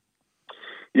happening there?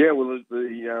 Yeah, well,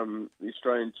 the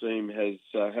Australian team has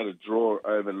had a draw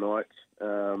overnight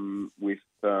with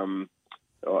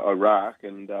Iraq,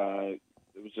 and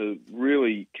it was a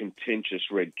really contentious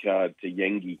red card to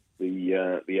Yengi,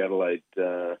 the Adelaide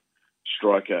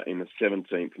striker, in the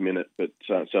 17th minute. But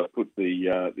so it put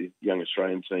the young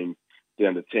Australian team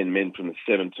down to 10 men from the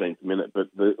 17th minute. But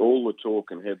all the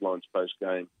talk and headlines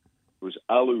post-game was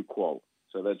Alu Kuol.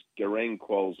 So that's Garang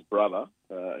Kuol's brother,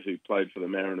 who played for the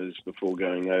Mariners before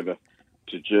going over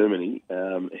to Germany.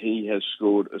 He has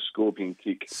scored a scorpion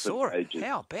kick. Saw it.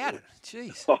 How about it?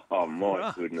 Jeez. Oh,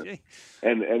 my goodness.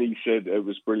 And he said it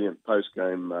was brilliant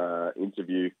post-game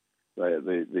interview.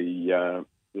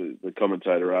 The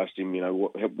commentator asked him,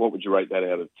 what would you rate that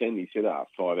out of 10? He said,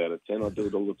 5 out of 10. I do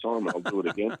it all the time, and I'll do it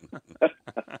again.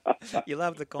 You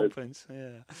love the confidence,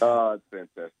 yeah. Oh, it's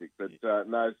fantastic. But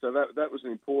no, so that was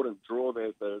an important draw.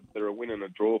 They're a win and a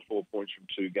draw, 4 points from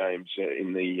 2 games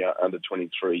in the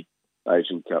Under-23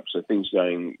 Asian Cup. So things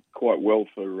going quite well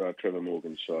for Trevor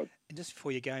Morgan's side. And just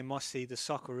before you go, Mossy, the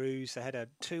Socceroos, they had a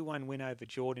 2-1 win over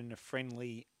Jordan in a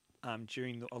friendly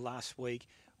during last week,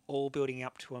 all building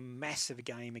up to a massive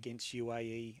game against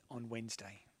UAE on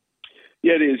Wednesday.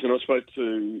 Yeah, it is. And I spoke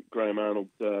to Graham Arnold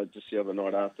just the other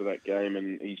night after that game,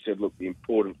 and he said, look, the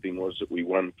important thing was that we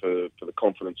won for the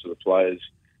confidence of the players,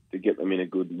 to get them in a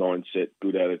good mindset,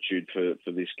 good attitude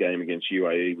for this game against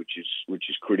UAE, which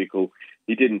is critical.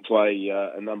 He didn't play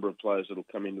a number of players that will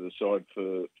come into the side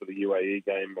for the UAE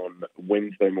game on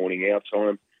Wednesday morning our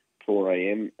time, 4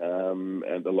 a.m,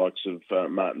 and the likes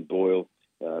of Martin Boyle,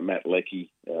 Matt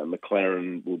Leckie,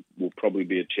 McLaren will probably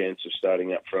be a chance of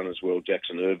starting up front as well.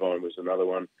 Jackson Irvine was another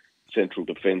one, central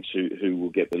defence, who will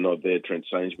get the nod there. Trent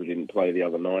Sainsbury didn't play the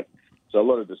other night. So a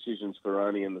lot of decisions for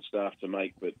Arnie and the staff to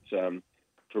make, but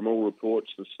from all reports,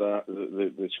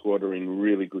 the squad are in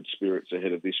really good spirits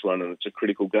ahead of this one, and it's a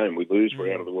critical game. We lose,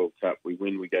 we're out of the World Cup. We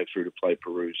win, we go through to play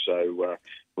Peru. So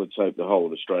let's hope the whole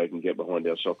of Australia can get behind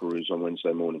our Socceroos on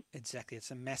Wednesday morning. Exactly.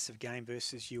 It's a massive game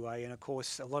versus UAE. And, of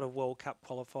course, a lot of World Cup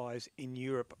qualifiers in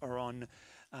Europe are on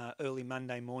early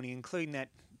Monday morning, including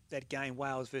that game,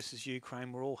 Wales versus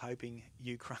Ukraine. We're all hoping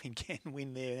Ukraine can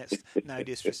win there. That's no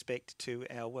disrespect to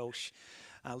our Welsh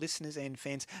listeners and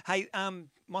fans. Hey,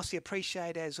 Mossy,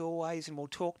 appreciate as always, and we'll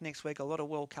talk next week. A lot of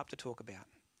World Cup to talk about.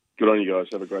 Good on you guys.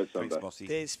 Have a great Sunday. Thanks, Mossy.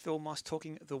 There's Phil Moss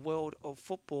talking the world of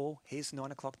football. Here's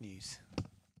 9 o'clock news.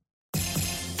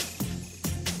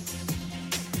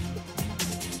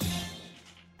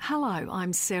 Hello,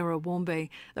 I'm Sarah Warmby.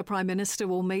 The Prime Minister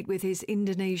will meet with his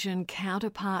Indonesian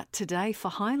counterpart today for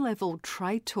high-level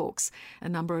trade talks. A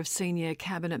number of senior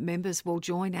cabinet members will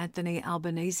join Anthony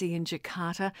Albanese in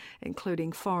Jakarta,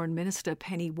 including Foreign Minister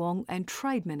Penny Wong and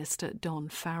Trade Minister Don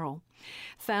Farrell.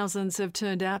 Thousands have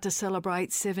turned out to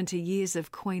celebrate 70 years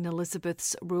of Queen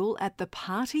Elizabeth's rule at the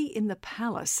Party in the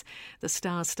Palace. The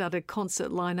star-studded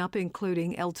concert lineup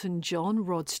including Elton John,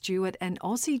 Rod Stewart and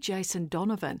Aussie Jason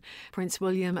Donovan. Prince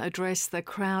William addressed the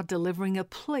crowd, delivering a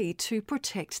plea to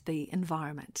protect the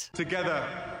environment. Together,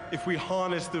 if we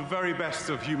harness the very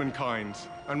best of humankind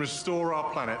and restore our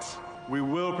planet, we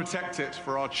will protect it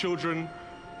for our children,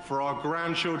 for our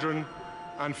grandchildren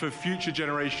and for future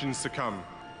generations to come.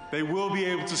 They will be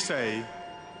able to say,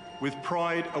 with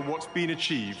pride at what's been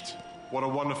achieved, what a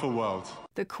wonderful world.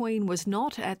 The Queen was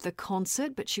not at the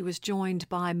concert, but she was joined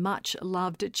by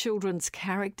much-loved children's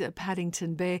character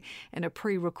Paddington Bear in a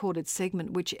pre-recorded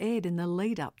segment which aired in the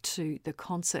lead-up to the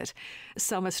concert.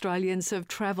 Some Australians have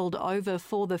travelled over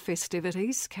for the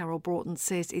festivities. Carol Broughton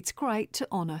says it's great to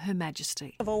honour Her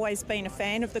Majesty. I've always been a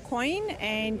fan of the Queen,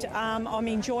 and I'm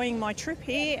enjoying my trip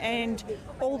here and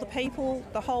all the people,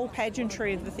 the whole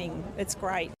pageantry of the thing. It's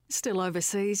great. Still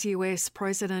overseas, US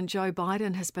President Joe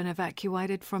Biden has been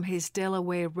evacuated from his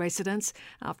Delaware residence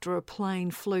after a plane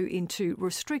flew into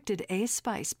restricted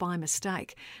airspace by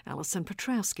mistake. Alison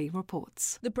Petrowski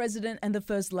reports. The President and the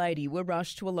First Lady were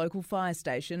rushed to a local fire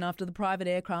station after the private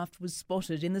aircraft was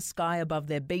spotted in the sky above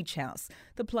their beach house.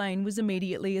 The plane was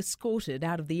immediately escorted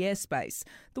out of the airspace.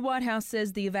 The White House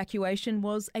says the evacuation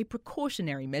was a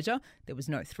precautionary measure. There was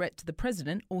no threat to the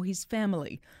President or his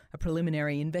family. A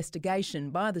preliminary investigation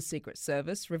by the Secret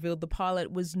Service revealed the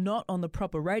pilot was not on the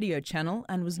proper radio channel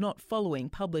and was not following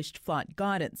published flight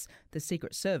guidance. The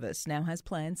Secret Service now has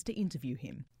plans to interview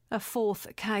him. A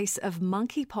fourth case of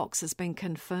monkeypox has been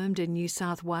confirmed in New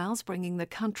South Wales, bringing the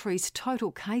country's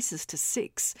total cases to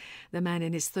 6. The man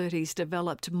in his 30s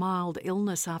developed mild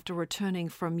illness after returning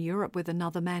from Europe with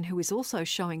another man who is also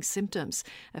showing symptoms.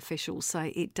 Officials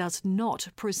say it does not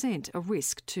present a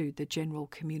risk to the general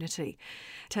community.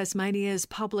 Tasmania's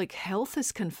Public Health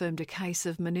has confirmed a case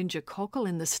of meningococcal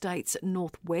in the state's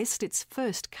northwest, its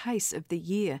first case of the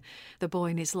year. The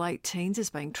boy in his late teens is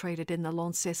being treated in the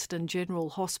Launceston General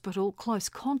Hospital. Close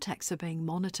contacts are being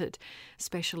monitored.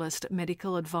 Specialist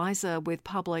medical advisor with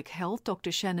Public Health,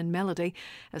 Dr. Shannon Melody,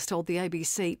 has told the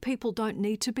ABC people don't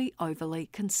need to be overly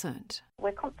concerned.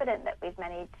 We're confident that we've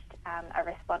managed a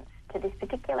response to this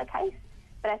particular case,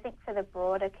 but I think for the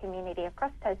broader community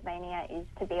across Tasmania is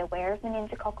to be aware of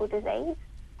meningococcal disease,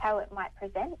 how it might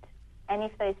present, and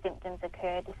if those symptoms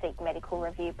occur, to seek medical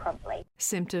review promptly.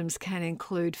 Symptoms can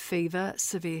include fever,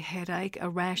 severe headache, a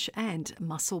rash and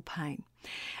muscle pain.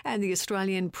 And the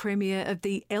Australian premiere of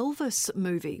the Elvis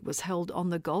movie was held on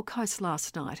the Gold Coast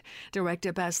last night.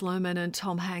 Director Baz Luhrmann and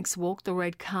Tom Hanks walked the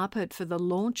red carpet for the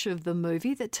launch of the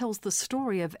movie that tells the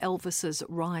story of Elvis's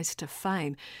rise to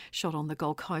fame. Shot on the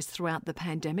Gold Coast throughout the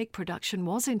pandemic, production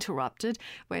was interrupted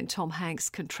when Tom Hanks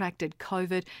contracted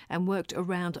COVID and worked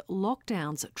around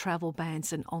lockdowns, travel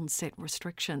bans and on-set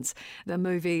restrictions. The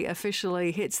movie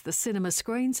officially hits the cinema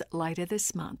screens later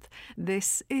this month.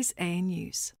 This is AN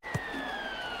News.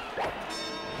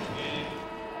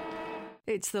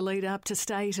 It's the lead up to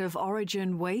State of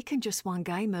Origin week and just one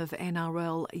game of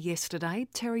NRL yesterday.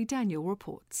 Terry Daniel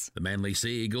reports. The Manly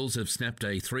Sea Eagles have snapped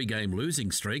a 3-game losing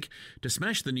streak to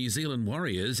smash the New Zealand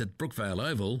Warriors at Brookvale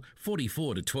Oval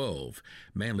 44-12.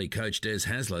 Manly coach Des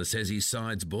Hasler says his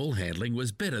side's ball handling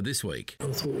was better this week. I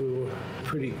thought we were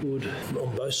pretty good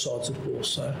on both sides of the ball,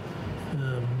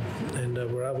 and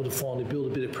we're able to finally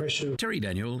build a bit of pressure. Terry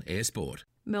Daniel, Air Sport.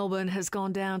 Melbourne has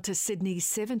gone down to Sydney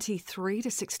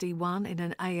 73-61 in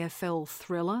an AFL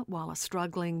thriller, while a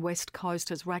struggling West Coast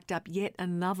has racked up yet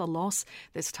another loss,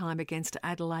 this time against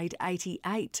Adelaide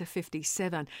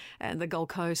 88-57. And the Gold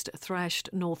Coast thrashed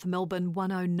North Melbourne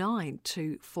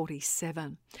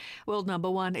 109-47. World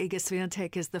number 1 Iga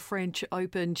Swiatek is the French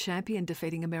Open champion,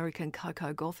 defeating American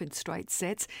Coco Gauff in straight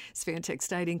sets. Swiatek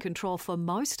stayed in control for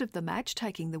most of the match,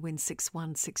 taking the win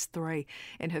 6-1, 6-3.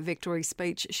 In her victory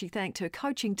speech, she thanked her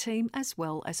coaching team as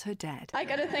well as her dad. I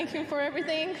gotta thank him for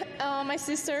everything. My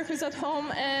sister who's at home,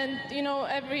 and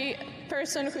every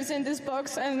person who's in this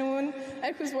box and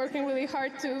who's working really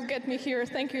hard to get me here.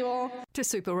 Thank you all. To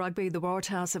Super Rugby, the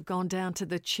Waratahs have gone down to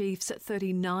the Chiefs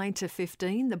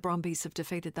 39-15. The Brumbies have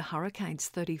defeated the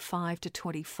Hurricanes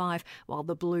 35-25, while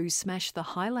the Blues smashed the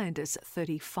Highlanders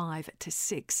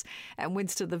 35-6. And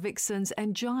wins to the Vixens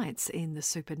and Giants in the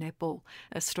Super Netball.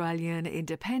 Australian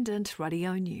Independent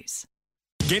Radio News.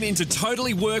 Get into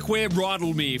Totally Workwear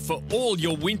Rydalmere for all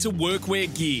your winter workwear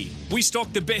gear. We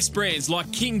stock the best brands like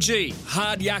King G,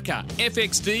 Hard Yucca,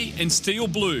 FXD and Steel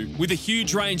Blue, with a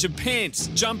huge range of pants,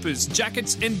 jumpers,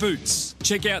 jackets and boots.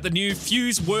 Check out the new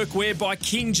Fuse Workwear by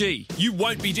King G. You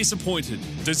won't be disappointed.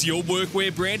 Does your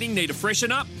workwear branding need a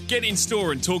freshen up? Get in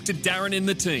store and talk to Darren and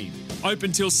the team.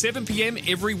 Open till 7 p.m.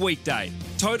 every weekday.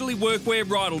 Totally Workwear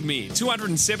Rydalmere,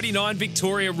 279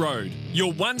 Victoria Road.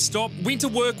 Your one-stop winter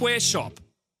workwear shop.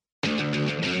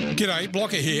 G'day,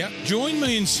 Blocker here. Join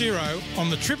me and Ciro on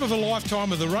the trip of a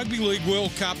lifetime of the Rugby League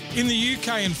World Cup in the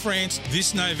UK and France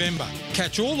this November.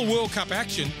 Catch all the World Cup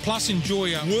action, plus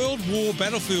enjoy a World War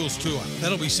Battlefields tour.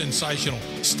 That'll be sensational.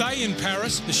 Stay in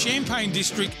Paris, the Champagne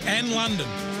District and London.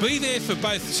 Be there for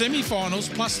both semi-finals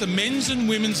plus the men's and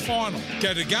women's final.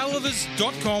 Go to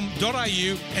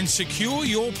gullivers.com.au and secure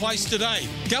your place today.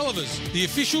 Gullivers, the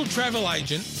official travel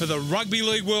agent for the Rugby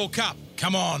League World Cup.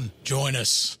 Come on, join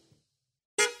us.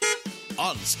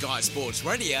 On Sky Sports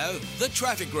Radio, the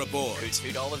Traffic Report. Could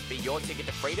 $2 be your ticket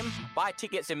to freedom? Buy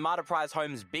tickets in Marta Prize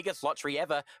Home's biggest lottery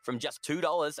ever from just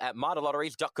 $2 at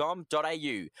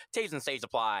martalotteries.com.au. T's and C's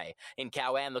apply. In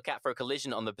Cowan, look out for a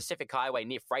collision on the Pacific Highway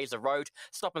near Fraser Road.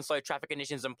 Stop and slow traffic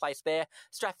conditions in place there.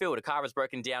 Strathfield, a car was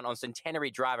broken down on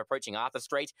Centenary Drive approaching Arthur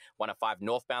Street. 105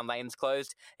 northbound lanes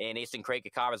closed. In Eastern Creek,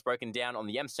 a car was broken down on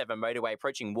the M7 motorway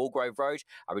approaching Woolgrove Road.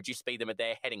 A reduced speed limit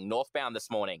there heading northbound this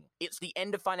morning. It's the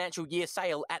end of financial year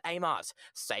sale at Amart.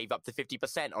 Save up to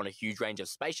 50% on a huge range of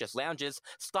spacious lounges,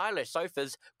 stylish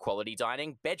sofas, quality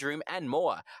dining, bedroom and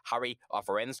more. Hurry,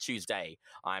 offer ends Tuesday.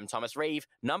 I'm Thomas Reeve,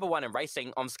 number 1 in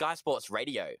racing on Sky Sports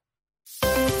Radio.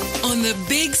 On the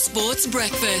Big Sports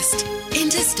Breakfast,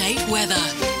 interstate weather.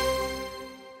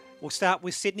 We'll start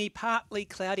with Sydney. Partly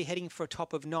cloudy, heading for a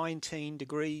top of 19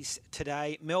 degrees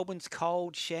today. Melbourne's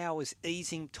cold, showers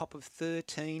easing, top of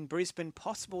 13. Brisbane,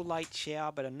 possible late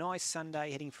shower, but a nice Sunday,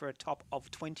 heading for a top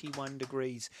of 21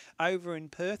 degrees. Over in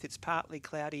Perth, it's partly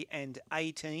cloudy and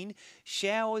 18.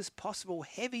 Showers, possible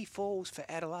heavy falls for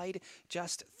Adelaide,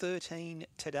 just 13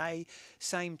 today.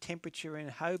 Same temperature in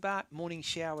Hobart. Morning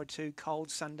shower too, cold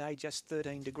Sunday, just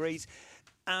 13 degrees.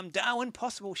 Darwin,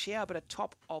 possible shower, but a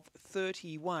top of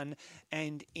 31.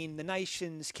 And in the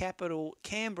nation's capital,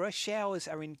 Canberra, showers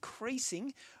are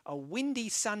increasing. A windy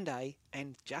Sunday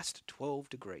and just 12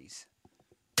 degrees.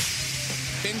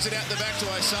 Pins it out the back to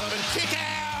O'Sullivan. Kick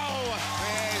out!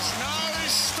 There's no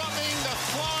stopping the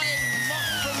flying mop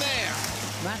from there.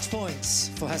 Match points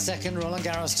for her second Roland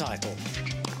Garros title.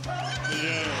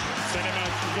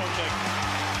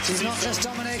 She's not just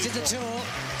dominated the tour,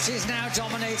 she's now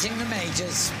dominating the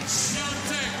majors.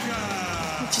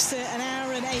 Just an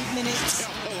hour and 8 minutes.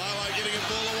 Lalo getting a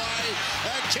ball away.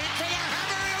 A kick for the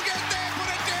hammer. He'll get there, put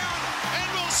it down, and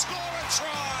will score a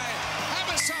try.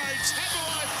 Hammersodes,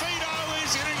 Hammerlai Fido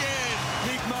is in again.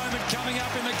 Big moment coming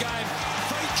up in the game.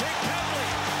 Free kick,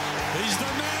 Pavley. He's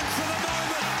the man for the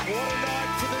moment. What a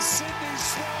night for the Sydney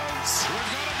Swans. We've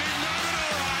got a big moment,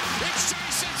 all right. It's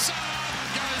Jason Saab.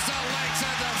 Goes the legs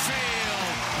of the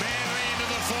field. Manly into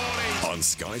the 40s. On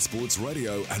Sky Sports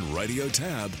Radio and Radio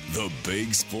Tab, the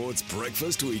Big Sports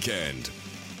Breakfast Weekend.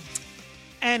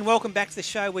 And welcome back to the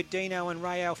show with Dino and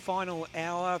Ray, our final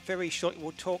hour. Very shortly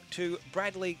we'll talk to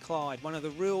Bradley Clyde, one of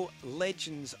the real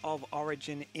legends of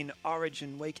Origin in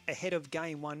Origin Week, ahead of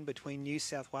Game 1 between New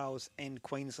South Wales and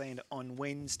Queensland on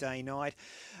Wednesday night.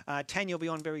 Tanya will be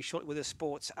on very shortly with a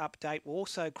sports update. We'll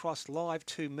also cross live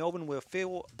to Melbourne, where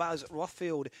Phil Buzz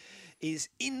Rothfield is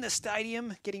in the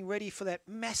stadium getting ready for that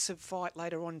massive fight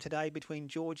later on today between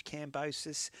George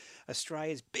Kambosos,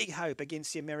 Australia's big hope,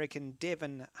 against the American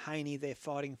Devin Haney. They're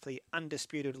fighting for the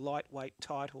undisputed lightweight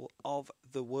title of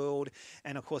the world.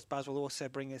 And of course, Buzz will also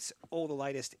bring us all the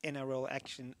latest NRL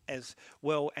action as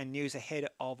well and news ahead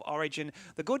of Origin.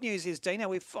 The good news is, Dino,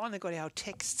 we've finally got our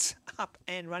texts up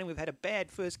and running. We've had a bad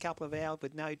first couple of hours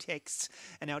with no texts.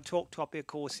 And our talk topic, of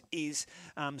course, is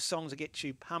songs that get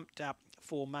you pumped up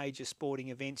for major sporting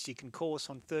events. You can call us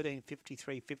on 13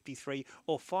 53 53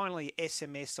 or finally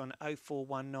SMS on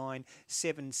 0419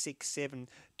 767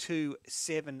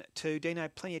 272. Dino,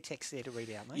 plenty of text there to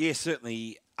read out, mate. Yeah,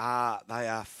 certainly. They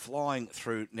are flying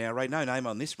through now. Ray, no name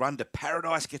on this. Run to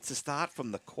Paradise gets a start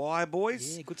from the Choir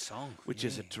Boys. Yeah, good song. Which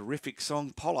is a terrific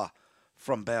song. Polla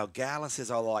from Balgala says,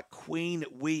 I like Queen,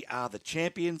 We Are the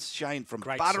Champions. Shane from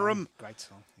Great Butterham song. Great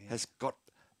song. Yeah. has got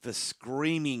the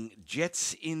Screaming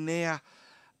Jets in there.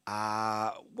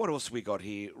 What else we got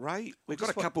here, Ray? We've got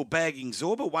a couple bagging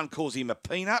Zorba. One calls him a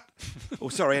peanut.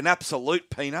 An absolute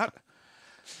peanut,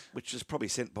 which is probably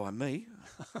sent by me.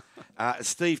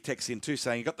 Steve texts in too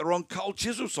saying, you got the wrong Cold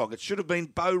Chisel song. It should have been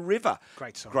Bow River.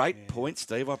 Great song. Great point,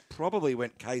 Steve. I probably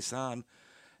went Kaysan,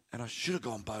 and I should have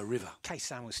gone Bow River.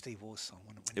 Kaysan was Steve Waugh's song,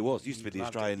 wasn't it? It was. Used to be the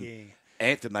Australian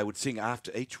anthem they would sing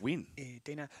after each win. Yeah,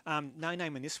 Dino. No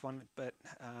name in this one, but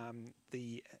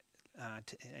the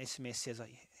SMS says,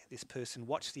 this person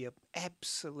watched the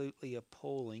absolutely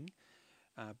appalling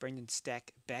Brendan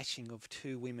Stack bashing of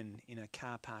two women in a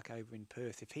car park over in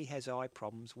Perth. If he has eye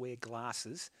problems, wear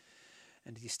glasses.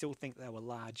 And did you still think they were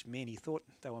large men? He thought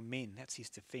they were men. That's his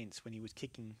defence when he was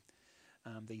kicking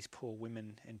these poor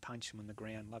women and punching them on the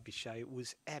ground. Love your show. It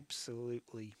was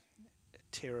absolutely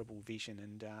terrible vision,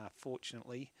 and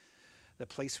fortunately the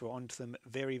police were onto them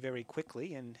very, very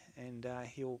quickly, and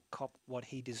he'll cop what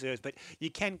he deserves. But you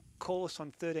can call us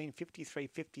on 13 53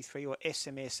 53 or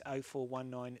SMS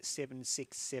 0419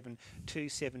 767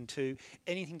 272.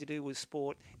 Anything to do with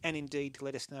sport, and indeed to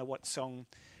let us know what song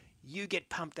you get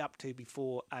pumped up to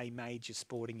before a major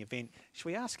sporting event.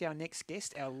 Shall we ask our next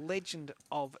guest, our legend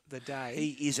of the day?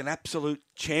 He is an absolute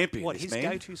champion. What his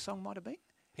go-to song might have been?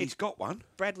 He's got one.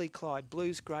 Bradley Clyde,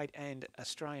 Blues great and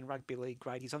Australian Rugby League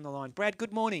great. He's on the line. Brad,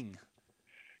 good morning.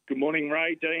 Good morning,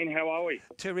 Ray. Dean, how are we?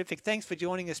 Terrific. Thanks for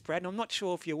joining us, Brad. And I'm not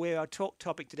sure if you're aware, our talk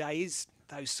topic today is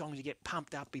those songs you get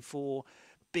pumped up before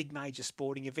big major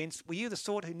sporting events. Were you the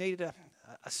sort who needed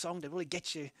a song to really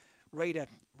get you ready to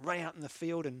run out in the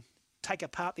field and take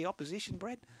apart the opposition,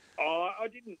 Brad? I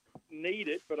didn't need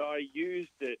it, but I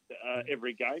used it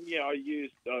every game. Yeah,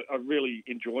 I really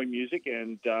enjoy music,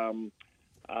 and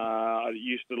I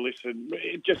used to listen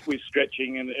just with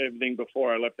stretching and everything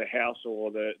before I left the house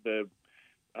or the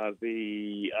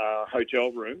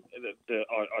hotel room.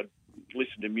 I'd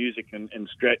listen to music and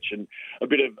stretch, and a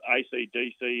bit of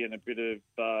AC/DC and a bit of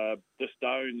the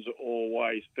Stones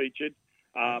always featured.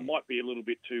 Might be a little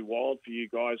bit too wild for you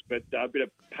guys, but a bit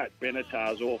of Pat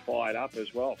Benatar's all fired up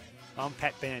as well. I'm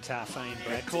Pat Benatar fan,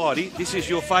 Brad. Clyde, this is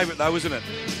your favourite though, isn't it?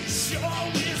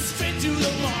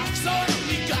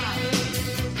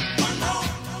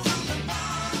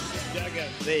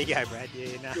 There you go, Brad.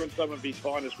 Yeah, no. Doing some of his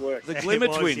finest work. The Glimmer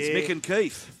was, twins, yeah. Mick and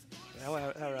Keith. Oh,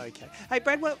 okay. Hey,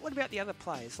 Brad, what about the other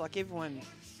players? Like, everyone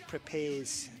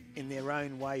prepares in their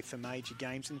own way for major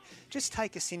games, and just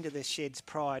take us into the sheds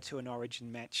prior to an Origin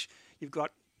match. You've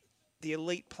got the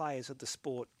elite players of the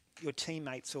sport, your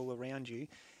teammates all around you.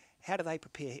 How do they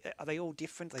prepare? Are they all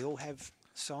different? They all have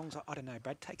songs? I don't know,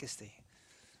 Brad, take us there.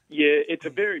 Yeah, it's a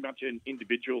very much an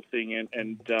individual thing,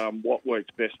 and what works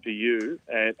best for you.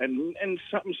 And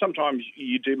sometimes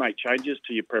you do make changes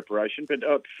to your preparation, but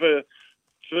for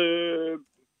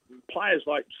players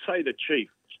like, say, the Chief,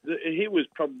 he was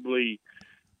probably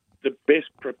the best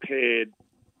prepared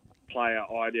player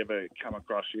I'd ever come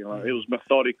across. He was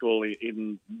methodical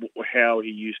in how he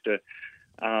used to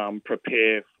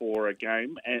prepare for a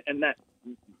game, and that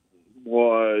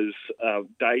was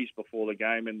days before the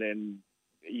game, and then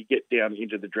you get down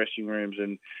into the dressing rooms,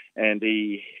 and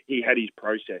he had his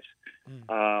process.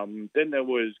 Then there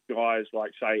was guys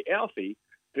like, say, Alfie,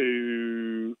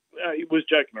 who was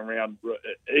joking around,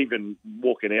 even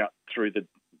walking out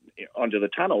onto the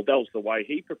tunnel. That was the way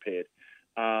he prepared.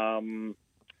 I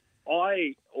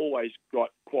always got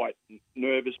quite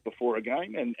nervous before a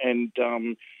game, and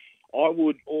I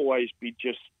would always be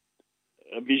just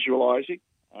visualising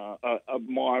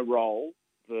my role,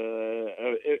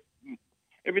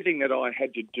 everything that I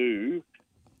had to do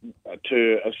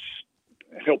to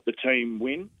help the team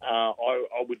win.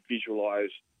 I would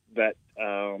visualise that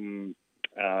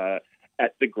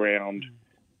at the ground,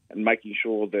 and making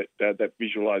sure that that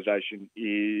visualisation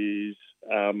is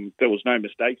there was no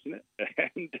mistakes in it.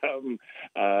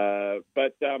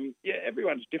 But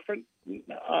everyone's different.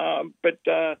 But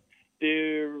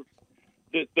the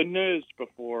nerves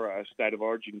before a State of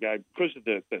Origin game, because of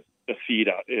the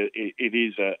theatre, it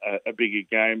is a bigger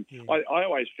game. Yeah. I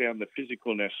always found the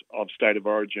physicalness of State of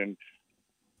Origin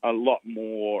a lot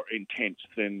more intense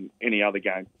than any other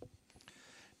game.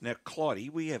 Now, Clyde,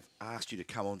 we have asked you to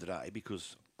come on today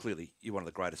because clearly you're one of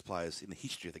the greatest players in the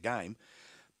history of the game.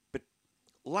 But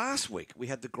last week we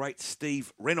had the great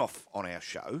Steve Renouf on our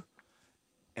show,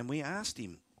 and we asked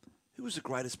him, who was the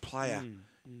greatest player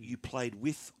you played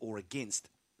with or against?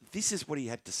 This is what he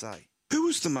had to say. Who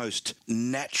was the most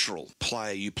natural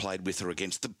player you played with or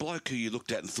against? The bloke who you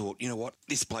looked at and thought, you know what,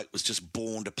 this bloke was just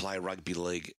born to play rugby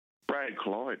league. Brad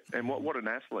Clyde, and what an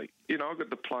athlete. I got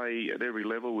to play at every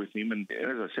level with him, and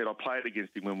as I said, I played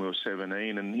against him when we were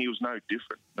 17, and he was no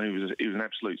different. He was an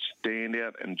absolute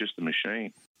standout and just a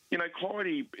machine. Clyde,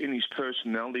 in his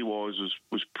personality-wise,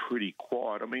 was pretty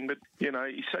quiet. But,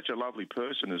 he's such a lovely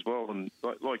person as well. And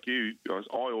like you guys,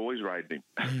 I always rated him.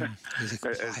 As,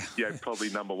 probably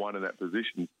number one in that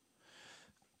position.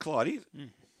 Clyde,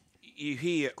 you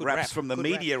hear raps from the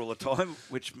media all the time,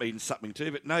 which means something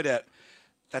too, but no doubt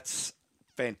that's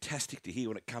fantastic to hear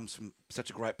when it comes from such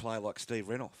a great player like Steve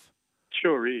Renouf.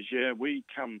 Sure is, yeah. We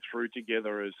come through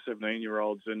together as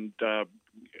 17-year-olds and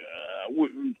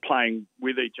playing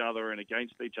with each other and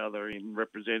against each other in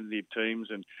representative teams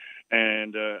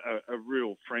and a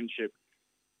real friendship.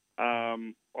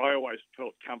 I always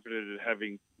felt comforted at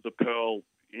having the Pearl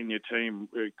in your team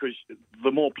because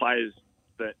the more players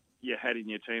that you had in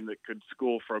your team that could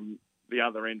score from the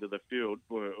other end of the field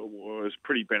was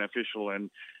pretty beneficial, and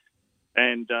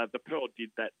the Pearl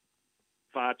did that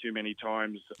far too many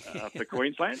times for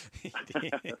Queensland. He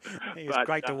was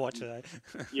great to watch today.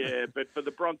 Yeah, but for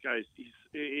the Broncos,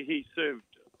 he served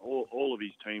all of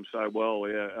his team so well.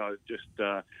 Yeah,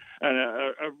 and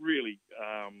a really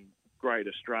great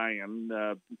Australian.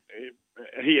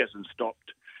 He hasn't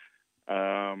stopped,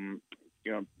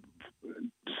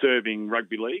 serving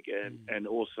rugby league and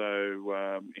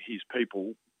also his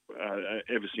people.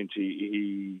 Ever since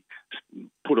he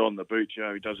put on the boots,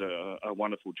 he does a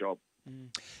wonderful job.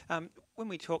 When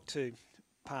we talk to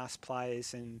past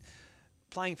players, and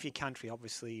playing for your country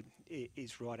obviously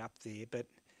is right up there, but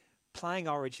playing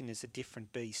Origin is a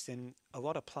different beast, and a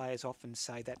lot of players often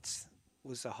say that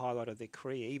was the highlight of their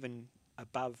career, even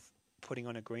above putting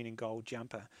on a green and gold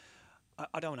jumper.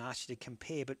 I don't want to ask you to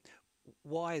compare, but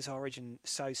why is Origin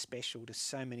so special to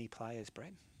so many players,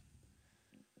 Brad?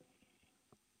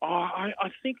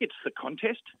 I think it's the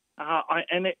contest,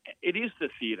 and it is the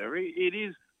theatre. It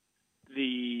is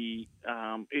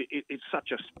it's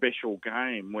such a special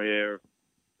game where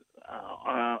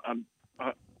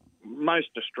most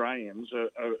Australians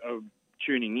are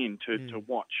tuning in to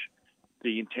watch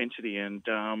the intensity, and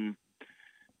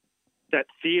that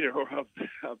theatre of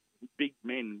big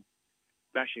men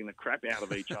bashing the crap out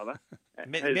of each other.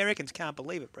 Americans can't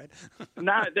believe it, Brad.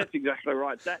 No, that's exactly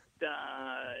right. That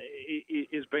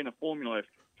has been a formula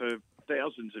for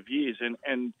thousands of years,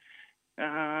 and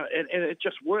it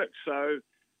just works. So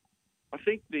I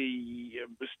think the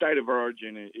state of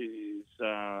origin is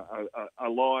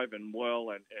alive and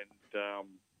well, and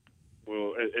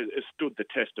well, it stood the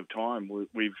test of time.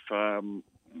 We've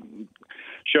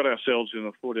shot ourselves in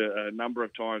the foot a number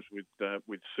of times with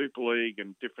Super League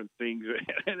and different things.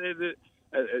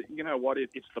 You know what?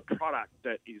 It's the product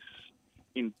that is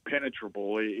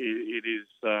impenetrable. It is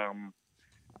the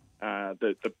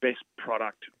best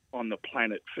product on the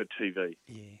planet for TV.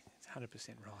 Yeah, it's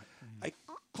 100% right. Hey,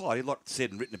 Clyde, a lot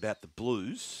said and written about the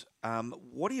Blues.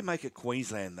 What do you make of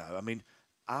Queensland, though? I mean,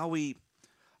 are we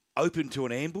open to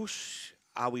an ambush?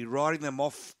 Are we writing them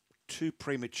off too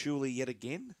prematurely yet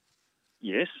again?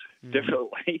 Yes,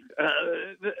 definitely.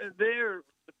 They're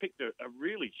picked a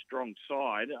really strong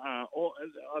side.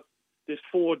 There's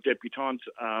 4 debutants,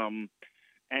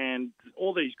 and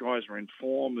all these guys are in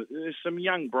form. There's some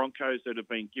young Broncos that have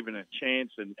been given a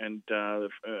chance, and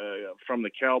from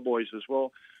the Cowboys as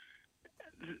well.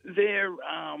 They're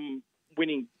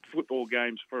winning football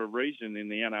games for a reason in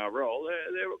the NRL.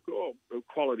 They're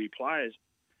quality players.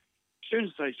 As soon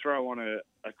as they throw on a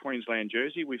Queensland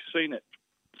jersey, we've seen it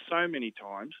so many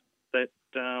times that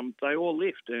they all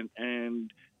lift,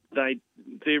 and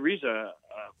there is a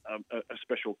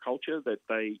special culture that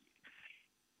they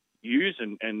use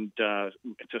and to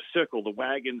circle the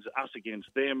wagons, us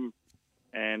against them,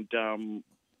 and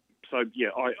so yeah,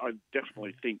 I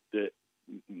definitely think that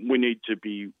we need to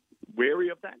be wary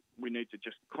of that. We need to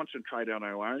just concentrate on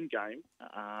our own game,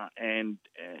 and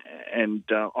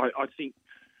I think.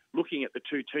 Looking at the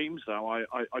two teams, though,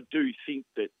 I do think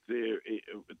that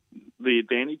the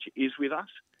advantage is with us.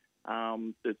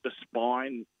 The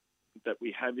spine that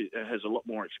we have has a lot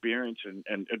more experience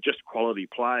and just quality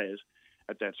players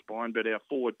at that spine. But our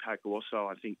forward pack also,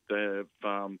 I think they've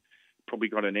probably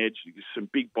got an edge. Some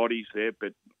big bodies there,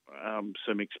 but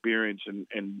some experience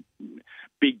and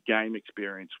big game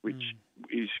experience, which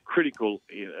is critical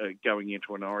going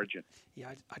into an origin.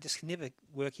 Yeah, I just can never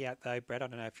work out, though, Brad, I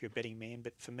don't know if you're a betting man,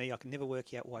 but for me, I can never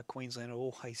work out why Queensland are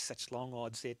always such long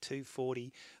odds. They're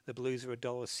 $2.40, the Blues are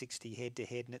 $1.60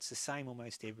 head-to-head, and it's the same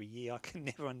almost every year. I can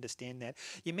never understand that.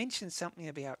 You mentioned something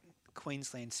about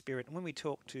Queensland spirit, and when we've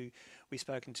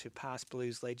spoken to past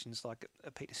Blues legends like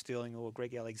Peter Sterling or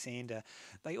Greg Alexander,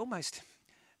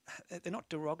 they're not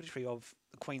derogatory of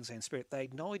the Queensland spirit. They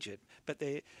acknowledge it, but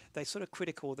they're sort of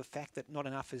critical of the fact that not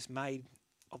enough is made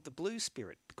of the Blues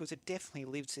spirit, because it definitely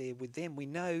lives there with them. We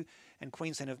know, and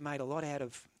Queensland have made a lot out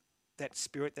of that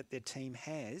spirit that their team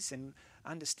has, and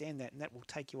understand that, and that will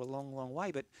take you a long, long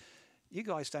way. But you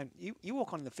guys don't. You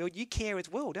walk on the field, you care as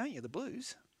well, don't you, the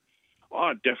Blues?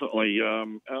 Oh, definitely.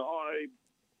 I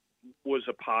was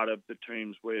a part of the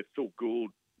teams where Phil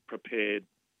Gould prepared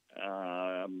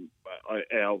our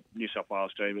New South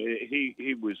Wales team.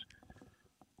 He was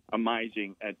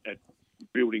amazing at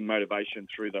building motivation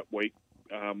through that week,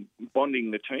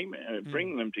 bonding the team,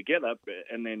 bringing them together,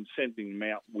 and then sending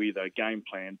them out with a game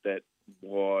plan that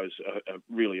was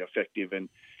really effective. And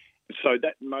so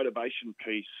that motivation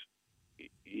piece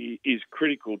is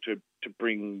critical to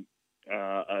bring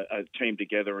a team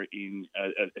together in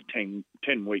a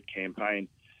 10-week campaign.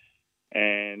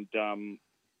 And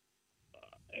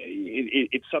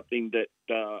it's something that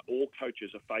all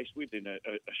coaches are faced with in a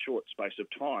short space of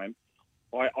time.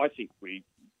 I think we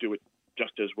do it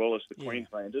just as well as the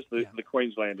Queenslanders. The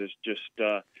Queenslanders just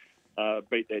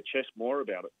beat their chest more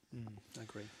about it. I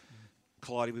agree.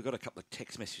 Clyde, we've got a couple of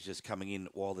text messages coming in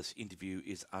while this interview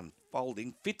is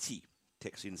unfolding. Fitzy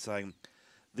texts in saying,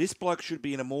 "This bloke should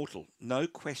be an immortal. No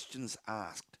questions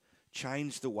asked.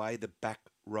 Changed the way the back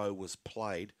row was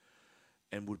played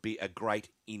and would be a great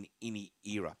in any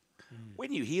era."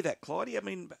 When you hear that, Clyde, I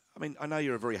mean, I know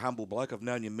you're a very humble bloke. I've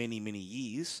known you many, many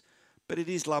years, but it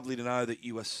is lovely to know that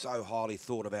you are so highly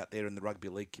thought of out there in the rugby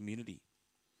league community.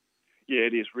 Yeah,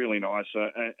 it is really nice.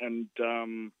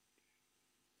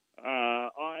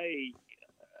 I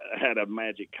had a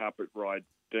magic carpet ride,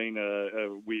 Dina,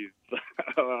 with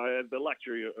I had the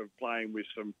luxury of playing with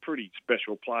some pretty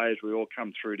special players. We all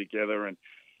come through together,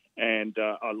 and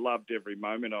I loved every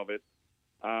moment of it.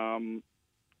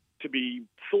 To be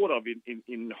thought of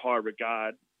in high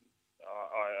regard,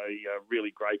 I'm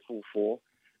really grateful for.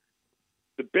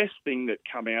 The best thing that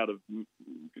come out of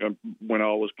when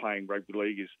I was playing rugby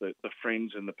league is the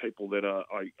friends and the people that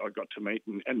I got to meet,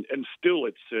 and still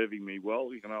it's serving me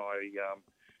well. You know,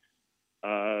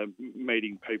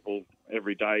 meeting people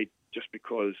every day just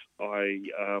because I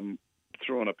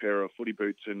threw on a pair of footy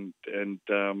boots and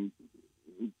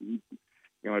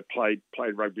played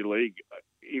rugby league.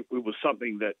 It was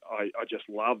something that I just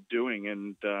loved doing,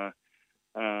 and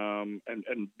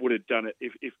would have done it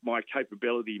if my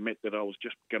capability meant that I was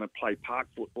just going to play park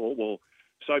football. Well,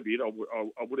 so be it. I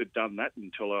would have done that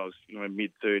until I was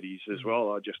mid-30s as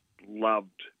well. I just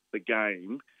loved the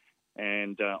game,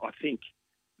 and I think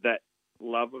that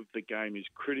love of the game is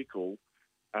critical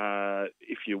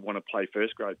if you want to play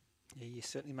first grade. Yeah, you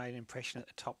certainly made an impression at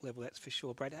the top level, that's for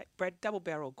sure. Brad,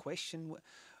 double-barrel question.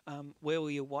 Where will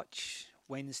you watch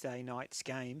Wednesday night's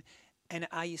game, and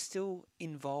are you still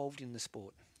involved in the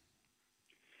sport?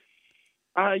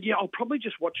 Yeah, I'll probably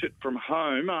just watch it from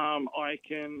home. I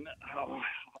get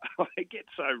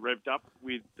so revved up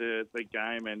with the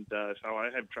game, and so I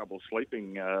have trouble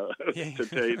sleeping, to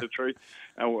tell you the truth,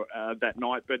 that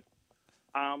night. But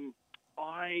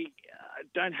I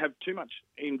don't have too much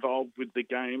involved with the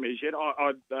game as yet.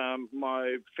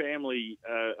 My family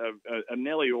are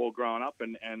nearly all grown up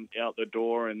and out the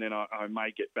door, and then I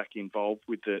may get back involved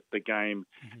with the game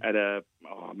at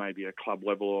maybe a club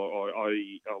level, or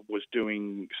I was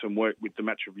doing some work with the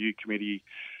Match Review Committee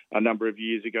a number of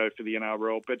years ago for the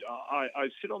NRL. But I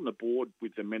sit on the board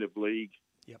with the Men of League.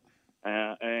 Yep.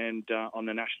 And on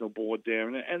the national board there,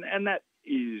 and that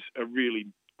is a really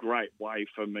great way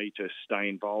for me to stay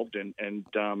involved and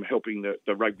helping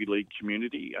the rugby league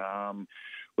community,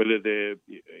 whether they're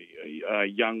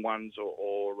young ones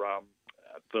or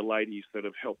the ladies that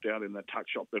have helped out in the tuck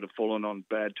shop that have fallen on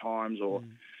bad times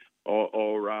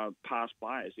or past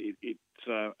players. It's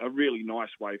a really nice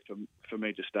way for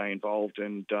me to stay involved,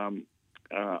 and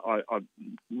I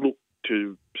look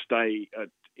to stay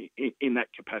in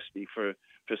that capacity for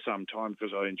some time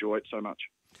because I enjoy it so much.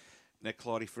 Now,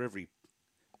 Clydie, for every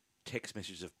text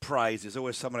message of praise, there's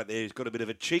always someone out there who's got a bit of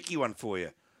a cheeky one for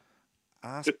you.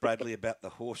 Ask Bradley about the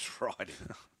horse riding.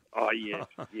 Oh, yeah.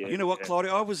 You know what, Clydie?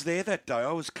 I was there that day.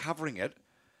 I was covering it.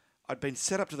 I'd been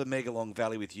set up to the Megalong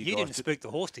Valley with you guys. You didn't spook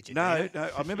the horse, did you? No.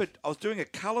 I remember I was doing a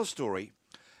colour story,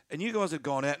 and you guys had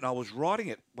gone out, and I was riding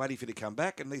it, waiting for you to come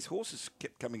back, and these horses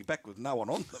kept coming back with no one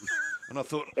on them. And I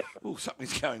thought, oh,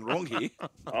 something's going wrong here.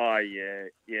 Oh, yeah.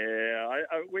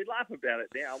 We laugh about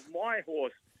it now. My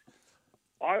horse,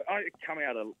 I come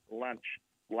out of lunch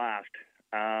last,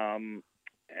 and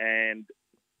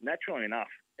naturally enough,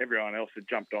 everyone else had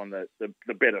jumped on the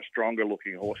better,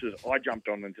 stronger-looking horses. I jumped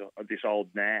on this old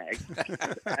nag,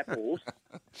 Apples,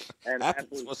 and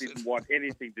Apples didn't want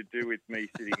anything to do with me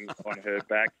sitting on her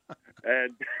back.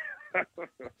 And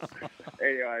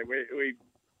anyway,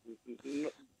 we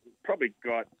probably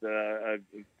got 300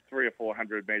 or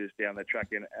 400 metres down the track,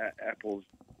 and Apples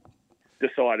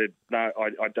decided, no,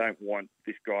 I don't want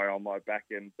this guy on my back,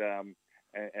 and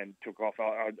took off.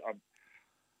 I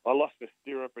lost the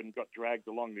stirrup and got dragged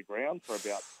along the ground for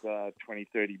about 20,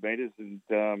 30 metres, and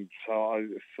so I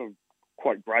was sort of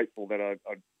quite grateful that I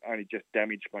only just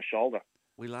damaged my shoulder.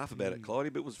 We laugh about it,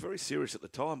 Clydie, but it was very serious at the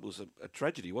time. It was a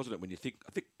tragedy, wasn't it? When you think,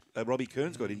 I think Robbie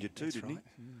Kearns got injured too, didn't he?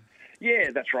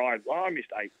 Yeah, that's right. Well, I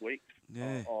missed 8 weeks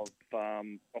of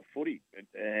footy,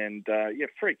 and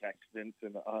freak accidents,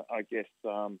 and I guess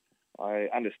I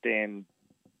understand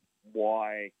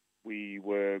why we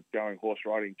were going horse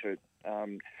riding to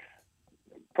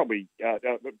probably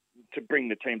to bring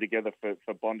the team together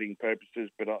for bonding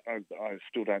purposes, but I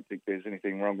still don't think there's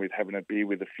anything wrong with having a beer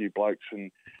with a few blokes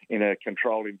and in a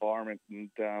controlled environment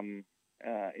and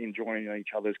enjoying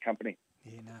each other's company.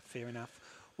 Yeah, no, fair enough.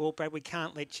 Well, Brad, we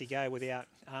can't let you go without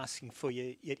asking for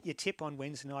your tip on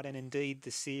Wednesday night and indeed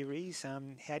the series. How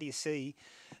do you see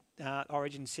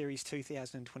Origin Series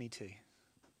 2022?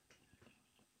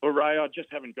 Well, Ray, I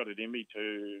just haven't got it in me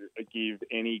to give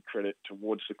any credit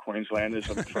towards the Queenslanders,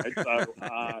 I'm afraid. So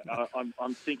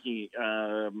I'm thinking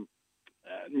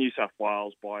New South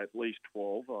Wales by at least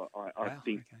 12. I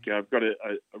think I've got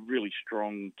a really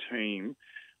strong team,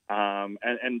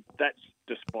 and that's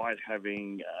despite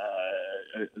having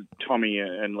Tommy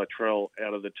and Latrell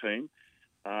out of the team.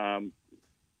 Mind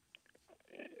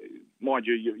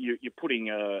you, you're putting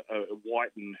a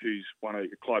Whiten, who's one of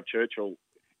Clive Churchill,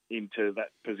 into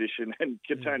that position, and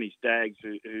Katoni Staggs,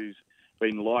 who's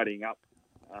been lighting up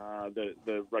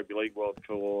the rugby league world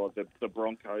for the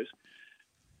Broncos.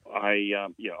 I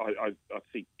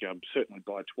think certainly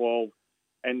by 12,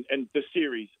 and the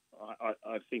series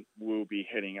I think we'll be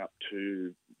heading up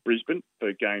to Brisbane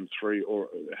for Game 3, or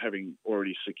having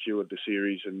already secured the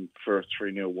series, and for a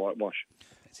 3-0 whitewash.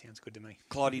 That sounds good to me.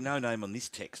 Clydie, no name on this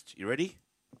text. You ready?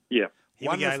 Yeah.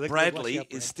 One of Bradley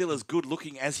is still as good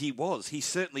looking as he was. He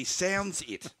certainly sounds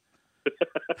it.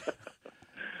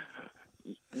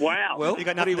 Wow. Well, what are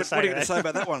you going to say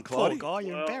about that one, Clyde? Poor guy,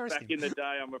 you're embarrassing. Back in the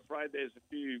day, I'm afraid there's a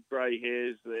few grey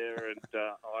hairs there, and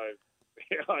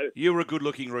You were a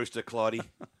good-looking rooster, Clyde.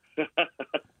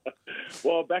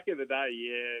 Well, back in the day,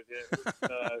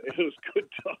 it was good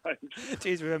times.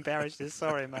 Jeez, we've embarrassed us.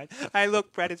 Sorry, mate. Hey,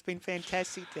 look, Brad, it's been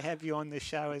fantastic to have you on the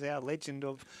show as our legend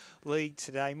of league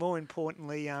today. More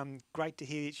importantly, great to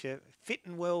hear that you're fit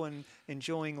and well and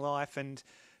enjoying life, and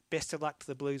best of luck to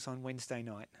the Blues on Wednesday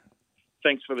night.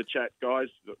 Thanks for the chat, guys.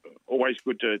 Always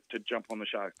good to jump on the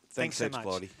show. Thanks so much.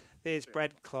 Clydie. There's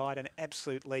Brad Clyde, an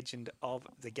absolute legend of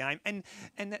the game. And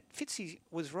that Fitzy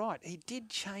was right. He did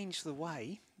change the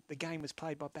way the game was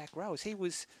played by back rowers. He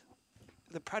was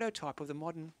the prototype of the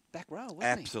modern back row, wasn't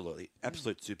Absolutely.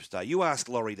 Absolute superstar. You asked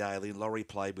Laurie Daly, and Laurie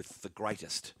played with the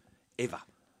greatest ever.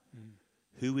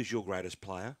 Who is your greatest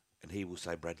player? And he will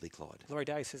say Bradley Clyde. Laurie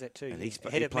Daly says that too. And he's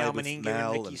ahead of Mal Meninga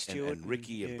and Ricky Stewart. And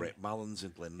Ricky and Brett Mullins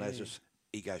and Glenn Nazareth.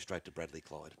 He goes straight to Bradley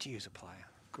Clyde. Gee, he's a player.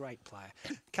 Great player.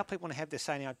 A couple people want to have their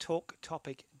say in our talk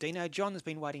topic. Dino, John's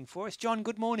been waiting for us. John,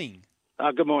 good morning.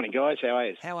 Good morning, guys. How are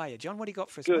you? How are you, John? What do you got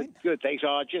for us, Good, mate? good. Thanks.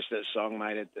 Just a song,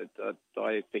 mate.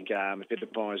 I think if it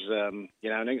defines, a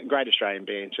great Australian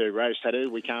band too. Rose Tattoo,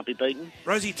 We Can't Be Beaten.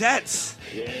 Rosie Tats.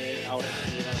 Yeah.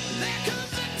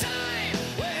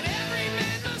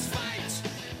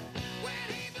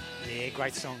 Yeah,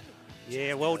 great song.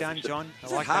 Yeah, well done, John. Is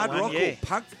that hard rock or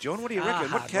punk, John? What do you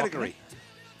reckon? What category?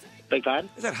 Beg pardon?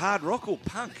 Is that hard rock or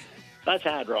punk? That's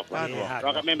hard rock. Hard rock.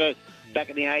 I remember back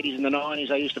in the 80s and the 90s,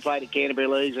 I used to play at Canterbury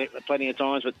Leagues plenty of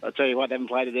times, but I tell you what, they haven't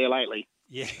played it there lately.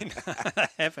 Yeah, I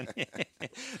haven't.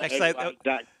 Actually, anyway,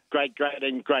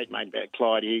 great mate,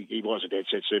 Clyde. He was a dead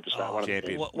set superstar.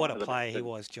 Champion. What a player he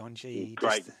was, John. Gee,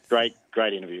 great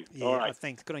interview. Yeah, all right.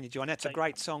 Thanks. Good on you, John. That's a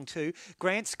great song too.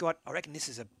 Grant's got, I reckon this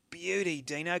is a beauty,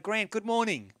 Dino. Grant, good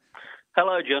morning.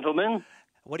 Hello, gentlemen.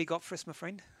 What do you got for us, my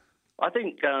friend? I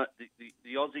think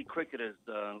the Aussie cricketers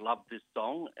love this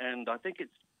song, and I think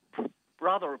it's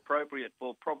rather appropriate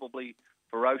for probably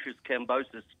Ferocious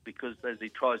Cambosis, because as he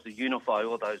tries to unify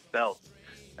all those belts.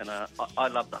 And I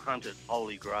love the Hunters,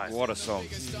 Holy Grail. What a song.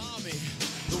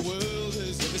 The world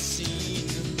has ever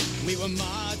seen. We were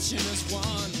marching as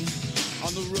one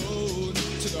on the road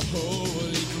to the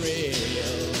Holy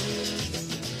Grail.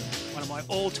 One of my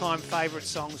all-time favourite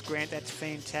songs, Grant. That's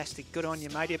fantastic. Good on you,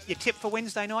 mate. Your tip for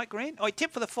Wednesday night, Grant? Oh, your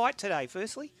tip for the fight today,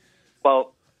 firstly?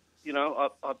 Well,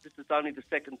 this is only the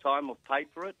second time I've paid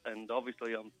for it, and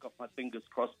obviously I've got my fingers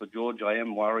crossed for George. I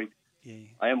am worried. Yeah.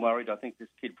 I am worried. I think this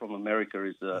kid from America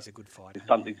is he's a good fighter. Is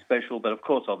something special, but of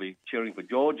course I'll be cheering for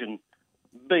George, and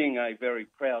being a very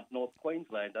proud North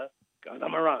Queenslander, going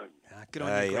on my own. Good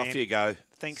on you, Grant. Off you go.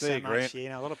 Thanks See so you, much. Grant.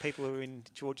 Yeah, a lot of people are in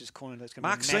George's corner. That's going to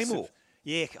Mark be massive. Seymour.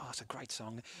 Yeah, it's a great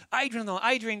song.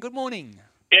 Adrian, good morning.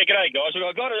 Yeah, g'day guys.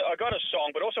 Look, I got a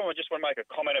song, but also I just want to make a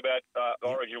comment about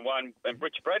Origin 1. And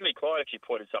Bradley Clyde actually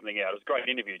pointed something out. It was a great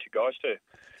interview to you guys too.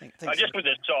 Just with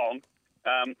this song,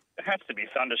 it has to be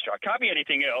Thunderstruck. Can't be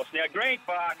anything else. Now, Grant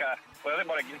Barker, well, I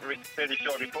might have said this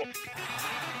short before.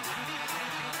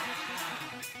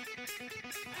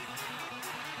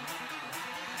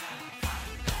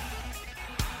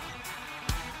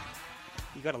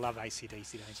 You got to love AC/DC, don't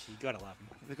you? You got to love them.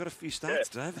 They've got a few starts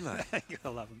today, haven't they? You got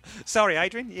to love them. Sorry,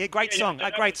 Adrian. Yeah, great song.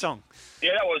 Great song.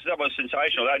 Yeah, that was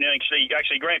sensational. And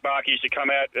actually, Grant Barker used to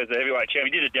come out as a heavyweight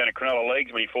champion. He did it down at Cronulla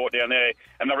Leagues when he fought down there,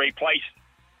 and they replaced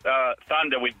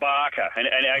Thunder with Barker. And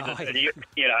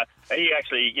he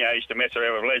actually used to mess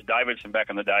around with Les Davidson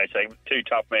back in the day. So two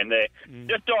tough men there.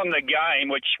 Just on the game,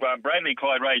 which Bradley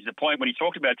Clyde raised the point when he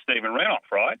talked about Stephen Renouf,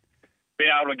 right? Being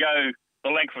able to go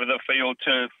the length of the field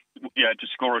to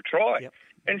score a try. Yep.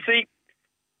 And see,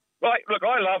 look,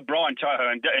 I love Brian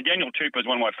Toho, and Daniel Tupper is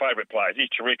one of my favourite players. He's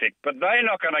terrific. But they're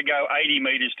not going to go 80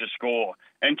 metres to score.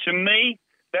 And to me,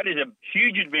 that is a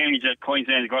huge advantage that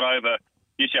Queensland's got over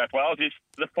New South Wales. Is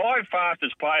the 5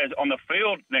 fastest players on the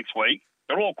field next week,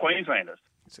 they're all Queenslanders.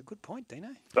 It's a good point, Dino.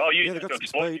 Well, they've got some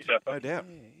speed, no doubt.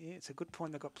 Yeah, it's a good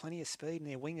point. They've got plenty of speed,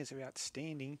 and their wingers are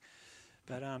outstanding.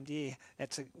 But,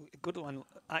 that's a good one.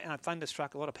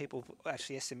 Thunderstruck, a lot of people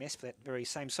actually SMS for that very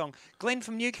same song. Glenn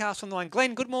from Newcastle on the line.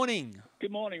 Glenn, good morning.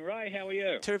 Good morning, Ray. How are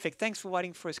you? Terrific. Thanks for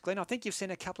waiting for us, Glenn. I think you've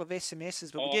sent a couple of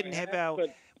SMSs, but we didn't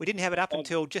have it up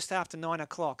until just after 9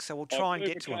 o'clock, so we'll try and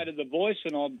get to it. The voice,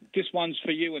 and this one's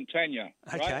for you and Tanya.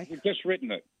 Okay. Right? We've just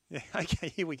written it. Yeah, okay,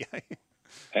 here we go.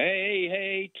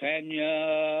 Hey,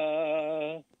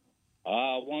 Tanya.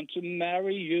 I want to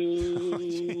marry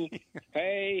you.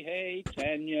 Hey,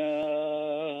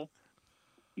 Tanya.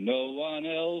 No one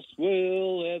else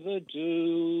will ever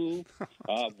do.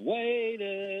 I've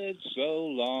waited so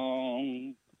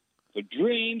long for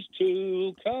dreams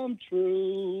to come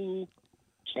true.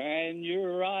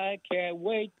 Tanya, I can't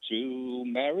wait to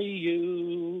marry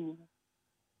you.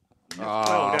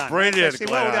 Oh, done. brilliant, Actually,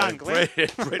 Glenn. well done, Glenn.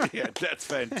 Brilliant. That's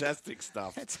fantastic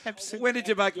stuff. That's absolutely. When did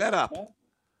you make that up?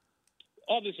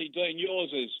 Obviously, Dean, yours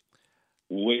is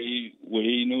we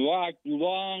walk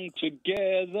along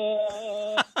together,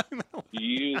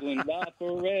 you and I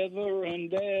forever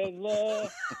and ever.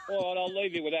 All right, I'll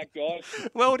leave you with that, guys.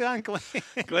 Well done, Glenn.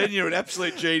 Glenn, you're an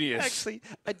absolute genius. Actually,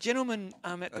 a gentleman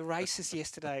at the races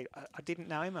yesterday, I didn't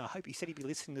know him. I hope he said he'd be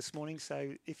listening this morning.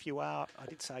 So if you are, I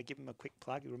did say give him a quick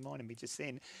plug. He reminded me just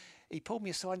then. He pulled me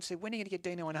aside and said, when are you going to get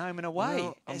Dino on home and away?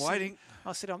 Well, I'm waiting.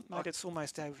 I said, mate, it's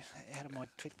almost out of my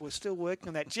trip. We're still working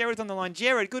on that. Jared's on the line.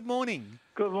 Jared, good morning.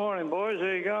 Good morning, boys. How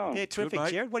you going? Yeah, terrific, Good,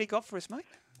 mate. Jared. What do you got for us, mate?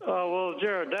 Oh, well,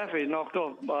 Jared Daffy knocked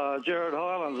off Jared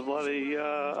Highlands bloody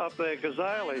up there,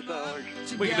 Kazali.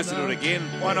 So We can listen to it again.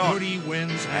 Why not? Hoodie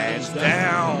wins Hands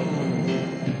down.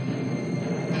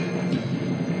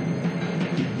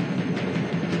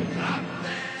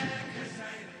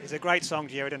 It's a great song,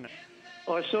 Jared, isn't it?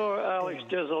 I saw Alex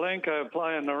Jezelenko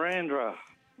play in Narendra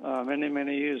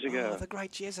many years ago. Oh, the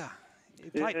great Jezza. He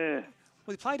played, Yeah.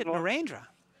 Well, he played at Narendra.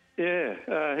 Yeah,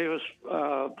 he was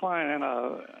playing in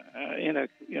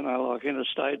a like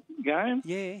interstate game.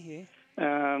 Yeah.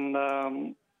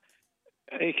 And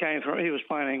he was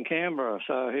playing in Canberra,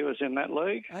 so he was in that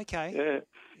league. Okay.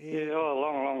 Yeah, a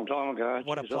long time ago.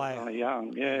 What a He's player. Only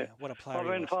young, yeah. What a player I've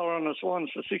he been was. following the Swans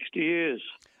for 60 years.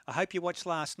 I hope you watched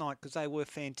last night because they were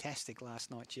fantastic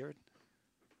last night, Jared.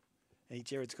 Hey,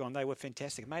 Jared's gone. They were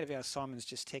fantastic. A mate of ours, Simon's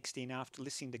just texted in after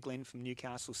listening to Glenn from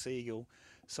Newcastle Seagull.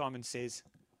 Simon says,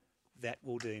 that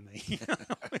will do me.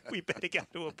 We better go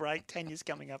to a break. Tanya's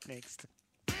coming up next.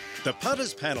 The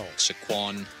Putters Panel.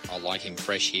 Saquon, I like him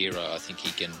fresh here. I think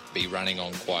he can be running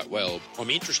on quite well.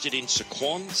 I'm interested in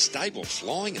Saquon. Stable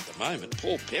flying at the moment.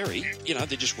 Paul Perry, they're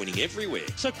just winning everywhere.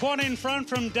 Saquon in front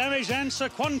from Damage, and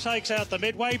Saquon takes out the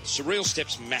midway. Surreal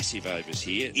Step's massive overs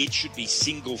here. It should be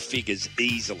single figures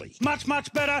easily. Much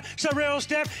better. Surreal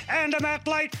Step and a mat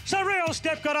late. Surreal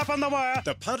Step got up on the wire.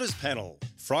 The Putters Panel.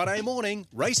 Friday morning,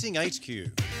 Racing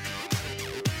HQ.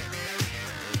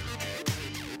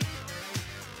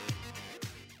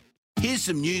 Here's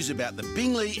some news about the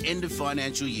Bingley end of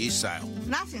financial year sale.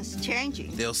 Nothing's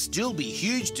changing. There'll still be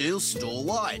huge deals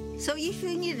store-wide. So if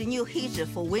you need a new heater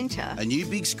for winter, A new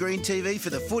big screen TV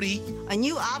for the footy, a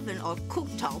new oven or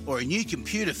cooktop, or a new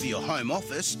computer for your home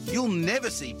office, you'll never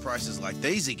see prices like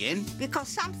these again. because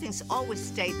some things always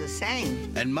stay the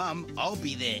same. And Mum, I'll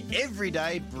be there every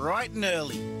day bright and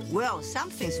early. Well, some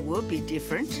things will be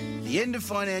different. The end of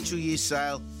financial year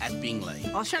sale at Bingley.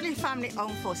 Australian family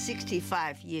owned for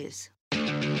 65 years.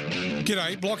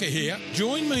 G'day, Blocker here.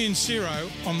 Join me and Ciro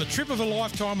on the trip of a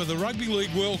lifetime of the Rugby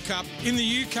League World Cup in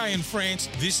the UK and France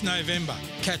this November.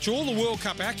 Catch all the World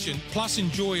Cup action, plus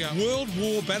enjoy a World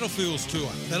War Battlefields tour.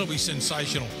 That'll be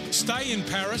sensational. Stay in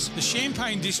Paris, the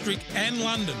Champagne District and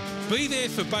London. Be there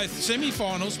for both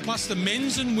semi-finals plus the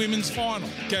men's and women's final.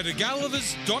 Go to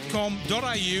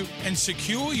gullivers.com.au and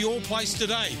secure your place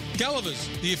today.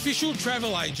 Gullivers, the official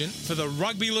travel agent for the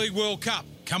Rugby League World Cup.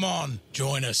 Come on,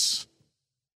 join us.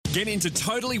 Get into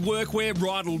Totally Workwear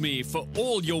Rydalmere for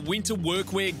all your winter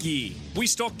workwear gear. We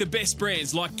stock the best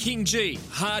brands like King G,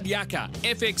 Hard Yucca,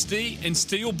 FXD and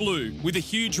Steel Blue with a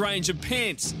huge range of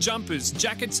pants, jumpers,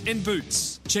 jackets and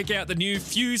boots. Check out the new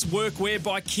Fuse Workwear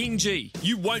by King G.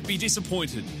 You won't be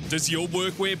disappointed. Does your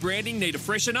workwear branding need a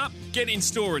freshen up? Get in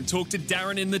store and talk to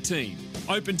Darren and the team.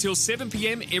 Open till 7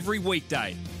 p.m. every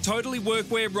weekday. Totally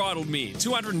Workwear Rydalmere,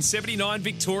 279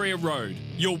 Victoria Road.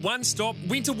 Your one-stop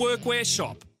winter workwear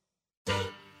shop.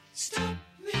 Stop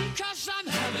me, 'cause I'm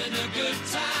having a good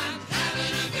time,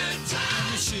 having a good time.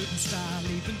 I'm a shooting star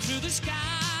leaping through the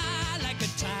sky like a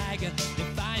tiger,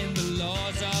 defying the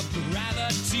laws of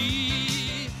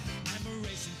gravity. I'm a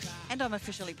racing car. And I'm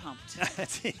officially pumped.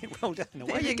 That's it. Well done.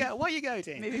 Away you go,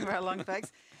 Dan. Moving right along,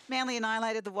 folks. Manly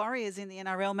annihilated the Warriors in the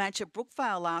NRL match at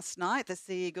Brookvale last night. The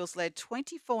Sea Eagles led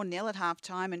 24-0 at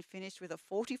halftime and finished with a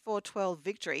 44-12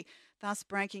 victory, thus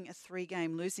breaking a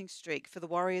 3-game losing streak. For the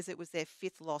Warriors, it was their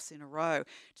 5th loss in a row.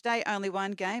 Today, only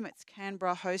one game. It's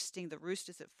Canberra hosting the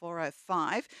Roosters at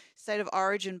 4:05. State of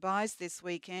Origin buys this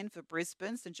weekend for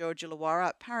Brisbane, St George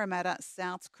Illawarra, Parramatta,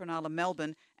 Souths, Cronulla,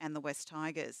 Melbourne and the West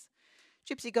Tigers.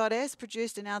 Gypsy Goddess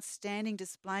produced an outstanding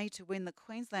display to win the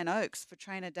Queensland Oaks for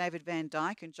trainer David Van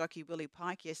Dyke and jockey Willie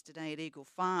Pike yesterday at Eagle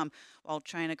Farm, while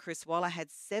trainer Chris Waller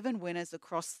had 7 winners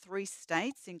across 3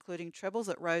 states, including trebles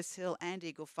at Rose Hill and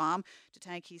Eagle Farm, to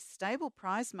take his stable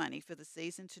prize money for the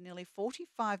season to nearly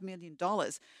 $45 million,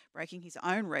 breaking his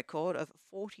own record of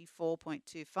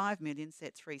 $44.25 million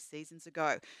set 3 seasons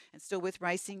ago. And still with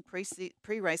racing,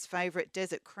 pre-race favourite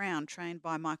Desert Crown, trained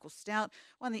by Michael Stout,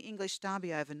 won the English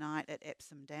Derby overnight at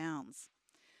Epsom Downs.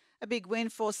 A big win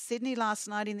for Sydney last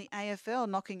night in the AFL,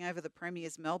 knocking over the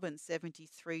Premiers Melbourne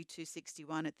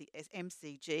 73-61 at the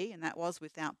MCG, and that was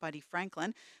without Buddy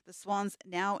Franklin. The Swans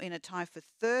now in a tie for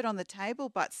 3rd on the table,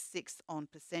 but 6th on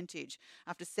percentage.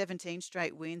 After 17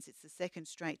 straight wins, it's the 2nd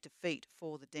straight defeat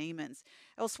for the Demons.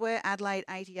 Elsewhere, Adelaide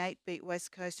 88 beat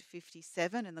West Coast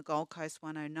 57 and the Gold Coast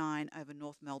 109 over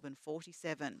North Melbourne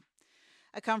 47.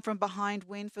 A come-from-behind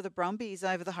win for the Brumbies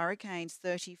over the Hurricanes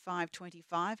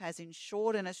 35-25 has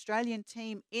ensured an Australian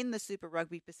team in the Super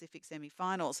Rugby Pacific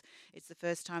semi-finals. It's the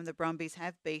first time the Brumbies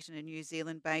have beaten a New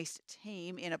Zealand-based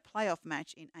team in a playoff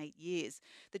match in 8 years.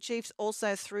 The Chiefs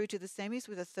also through to the semis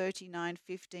with a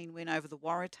 39-15 win over the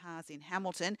Waratahs in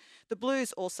Hamilton. The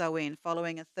Blues also in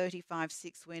following a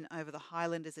 35-6 win over the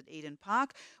Highlanders at Eden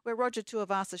Park, where Roger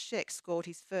Tuivasa-Sheck scored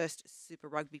his first Super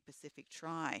Rugby Pacific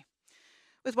try.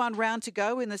 With 1 round to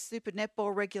go in the Super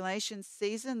Netball regulation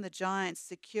season, the Giants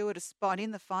secured a spot in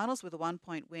the finals with a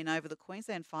 1-point win over the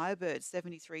Queensland Firebirds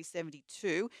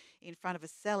 73-72 in front of a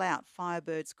sellout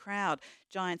Firebirds crowd.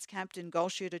 Giants captain goal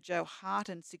shooter Joe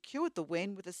Harton secured the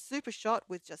win with a super shot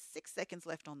with just 6 seconds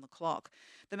left on the clock.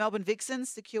 The Melbourne Vixens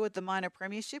secured the minor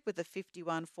premiership with a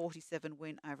 51-47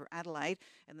 win over Adelaide,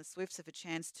 and the Swifts have a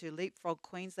chance to leapfrog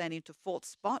Queensland into 4th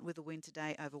spot with a win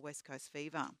today over West Coast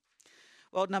Fever.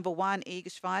 World number 1 Iga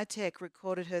Swiatek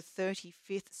recorded her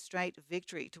 35th straight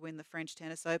victory to win the French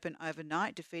Tennis Open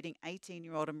overnight, defeating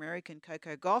 18-year-old American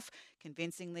Coco Gauff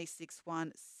convincingly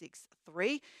 6-1,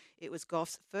 6-3. It was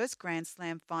Gauff's first Grand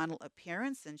Slam final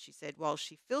appearance, and she said while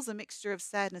she feels a mixture of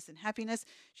sadness and happiness,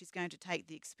 she's going to take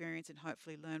the experience and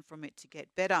hopefully learn from it to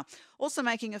get better. Also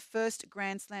making a first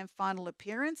Grand Slam final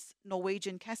appearance,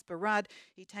 Norwegian Casper Ruud.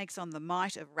 He takes on the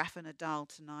might of Rafa Nadal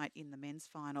tonight in the men's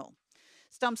final.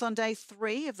 Stumps on day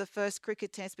 3 of the first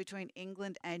cricket test between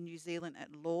England and New Zealand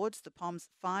at Lords. The Poms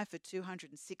 5 for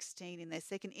 216 in their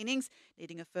second innings,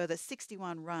 needing a further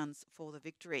 61 runs for the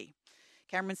victory.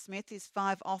 Cameron Smith is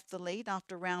 5 off the lead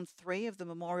after round 3 of the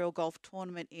Memorial Golf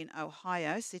Tournament in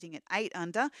Ohio, sitting at 8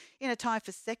 under. In a tie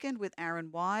for second with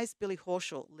Aaron Wise, Billy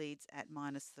Horschel leads at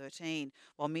 -13,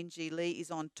 while Minjee Lee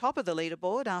is on top of the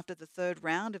leaderboard after the 3rd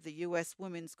round of the US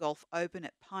Women's Golf Open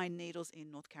at Pine Needles in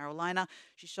North Carolina.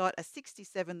 She shot a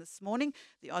 67 this morning.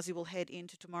 The Aussie will head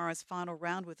into tomorrow's final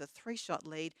round with a 3-shot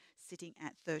lead, sitting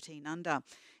at 13 under.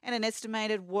 And an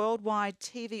estimated worldwide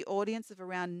TV audience of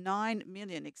around 9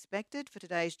 million expected for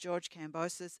today's George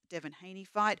Kambosos Devin Haney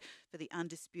fight for the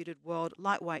undisputed World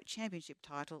Lightweight Championship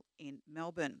title in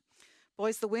Melbourne.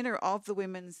 Boys, the winner of the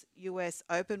Women's US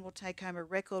Open will take home a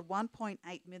record $1.8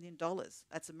 million.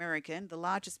 That's American, the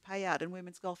largest payout in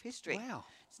women's golf history. Wow.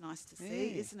 It's nice to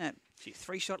see, isn't it? She's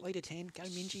 3-shot lead at 10. Go,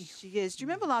 Minjee. She is. Do you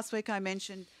remember last week I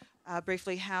mentioned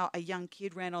briefly how a young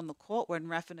kid ran on the court when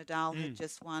Rafa Nadal had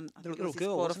just won, I think it was his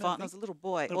quarterfinal. It was a little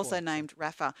boy, named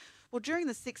Rafa. Well, during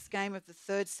the 6th game of the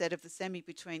 3rd set of the semi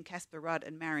between Casper Ruud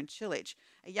and Marin Cilic,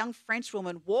 a young French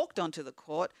woman walked onto the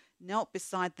court, knelt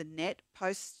beside the net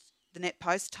post,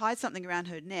 tied something around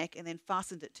her neck, and then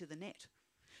fastened it to the net.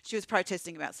 She was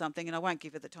protesting about something, and I won't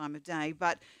give her the time of day,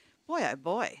 but boy, oh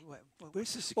boy.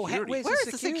 Where's the security? Where's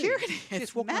the security? She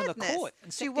just walked on the court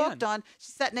and she walked on,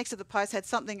 she sat next to the post, had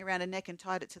something around her neck and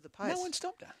tied it to the post. No one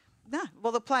stopped her. No.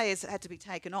 Well, the players had to be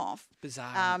taken off.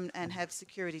 Bizarre. And have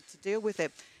security to deal with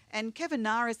it. And Kevin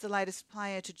Na is the latest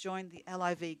player to join the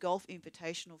LIV Golf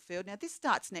Invitational field. Now, this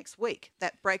starts next week,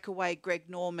 that breakaway Greg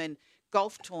Norman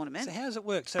golf tournament. So how does it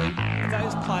work? So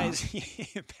those players, do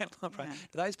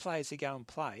those players who go and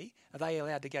play, are they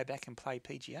allowed to go back and play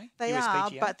PGA? They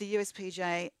USPGA? are, but the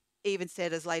USPGA even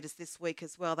said as late as this week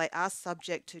as well, they are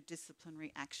subject to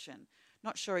disciplinary action.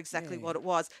 Not sure exactly what it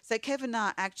was. So Kevin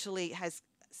Na actually has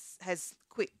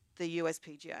quit the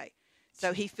USPGA.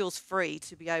 So he feels free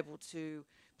to be able to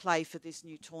play for this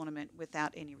new tournament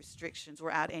without any restrictions or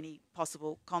without any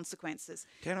possible consequences.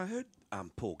 Dan, I heard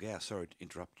Paul Gow, sorry to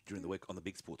interrupt you, during the week on the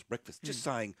Big Sports Breakfast, just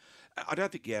saying, I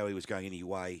don't think Gowie was going any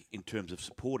way in terms of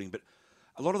supporting, but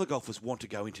a lot of the golfers want to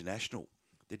go international.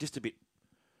 They're just a bit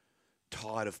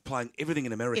tired of playing everything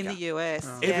in America. In the US.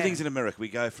 Everything's in America. We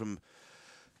go from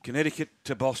Connecticut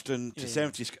to Boston to San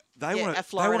Francisco. They want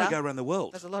to go around the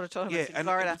world. There's a lot of tournaments in and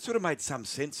Florida. it sort of made some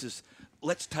sense as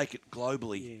let's take it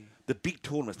globally. Yeah. The big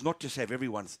tournaments, not just have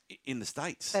everyone in the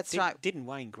States. That's right. Didn't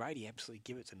Wayne Grady absolutely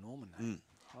give it to Norman?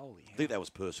 Holy hell. I think that was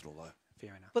personal, though.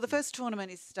 Fair enough. Well, the first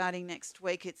tournament is starting next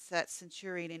week. It's at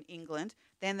Centurion in England.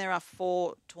 Then there are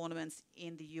 4 tournaments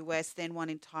in the US, then one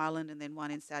in Thailand, and then one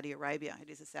in Saudi Arabia.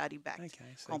 It is a Saudi-backed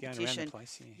so going competition. around the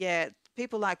place, Yeah,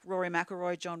 people like Rory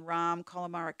McIlroy, John Rahm,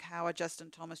 Colin Morikawa,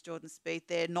 Justin Thomas, Jordan Spieth,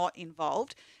 they're not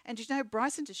involved. And did you know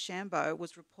Bryson DeChambeau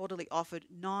was reportedly offered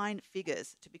 9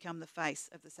 figures to become the face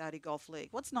of the Saudi Golf League?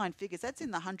 What's 9 figures? That's in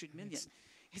the 100 million.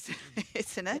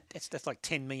 Isn't it? That's like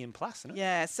 10 million plus, isn't it?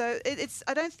 Yeah, so it's.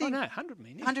 I don't think. Oh no, 100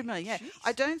 million. 100 million. Yeah, Jeez.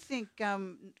 I don't think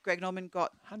Greg Norman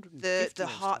got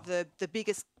the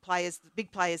biggest players, the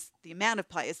big players, the amount of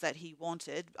players that he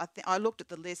wanted. I looked at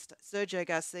the list: Sergio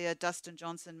Garcia, Dustin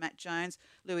Johnson, Matt Jones,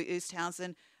 Louis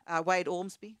Oosthuizen, Wade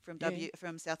Ormsby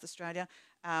from South Australia.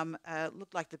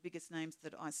 Looked like the biggest names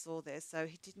that I saw there. So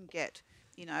he didn't get.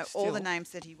 All the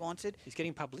names that he wanted. He's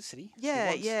getting publicity.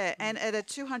 Yeah. And at a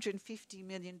 $250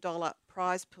 million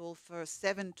prize pool for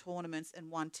 7 tournaments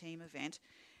and 1 team event,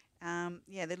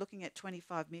 they're looking at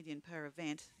 $25 million per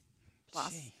event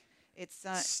plus. Gee. It's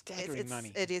staggering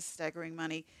money. It is staggering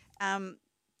money.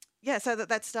 So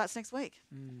that starts next week.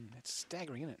 That's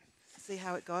staggering, isn't it? See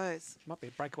how it goes. Might be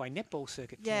a breakaway netball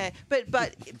circuit. Yeah, too.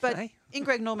 but Hey? in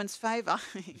Greg Norman's favour,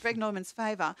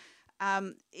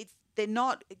 they're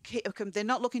not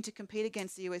looking to compete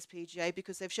against the USPGA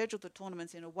because they've scheduled the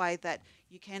tournaments in a way that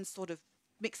you can sort of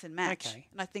mix and match. Okay.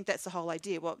 And I think that's the whole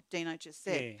idea, what Dino just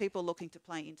said. Yeah. People looking to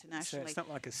play So internationally. it's not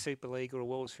like a Super League or a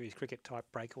World Series cricket type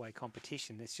breakaway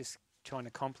competition. It's just trying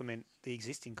to complement the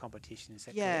existing competition. Is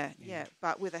that correct? Yeah,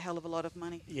 but with a hell of a lot of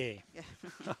money. Yeah.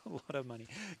 A lot of money.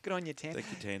 Good on you, Tan. Thank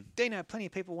you, Tan. Dino, plenty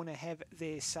of people want to have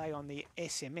their say on the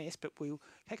SMS, but we'll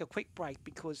take a quick break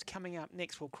because coming up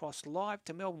next we'll cross live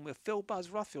to Melbourne with Phil Buzz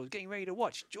Rothfield getting ready to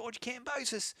watch George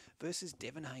Kambosos versus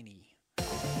Devon Haney.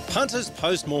 Punters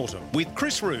Post-Mortem with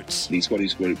Chris Roots. The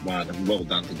Scottish Group 1, and well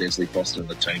done to Desley Foster and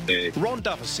the team there. Ron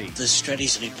Dufficy. The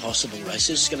Stratty's an impossible race.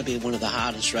 It's going to be one of the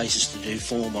hardest races to do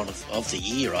form on of the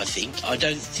year, I think. I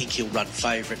don't think he'll run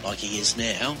favourite like he is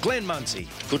now. Glenn Muncy.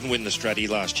 Couldn't win the Stratty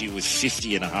last year with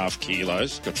 50.5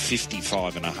 kilos. Got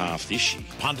 55.5 this year.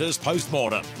 Punters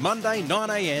Post-Mortem. Monday,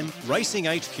 9am, Racing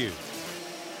HQ.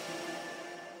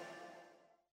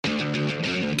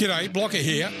 G'day, Blocker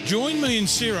here. Join me and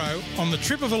Ciro on the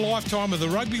trip of a lifetime of the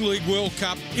Rugby League World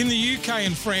Cup in the UK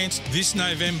and France this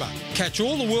November. Catch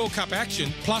all the World Cup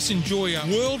action, plus enjoy a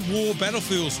World War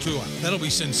Battlefields tour. That'll be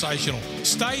sensational.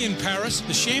 Stay in Paris,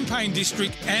 the Champagne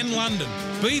District and London.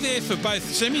 Be there for both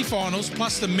semi-finals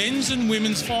plus the men's and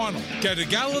women's final. Go to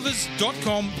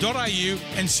gullivers.com.au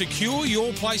and secure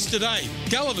your place today.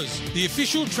 Gullivers, the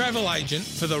official travel agent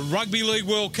for the Rugby League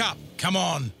World Cup. Come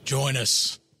on, join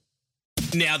us.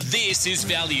 Now this is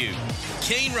value.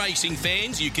 Keen racing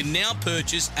fans, you can now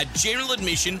purchase a general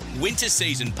admission winter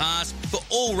season pass for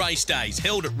all race days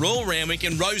held at Royal Randwick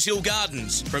and Rosehill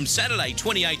Gardens from Saturday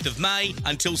 28th of May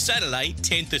until Saturday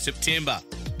 10th of September.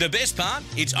 The best part,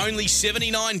 it's only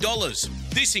 $79.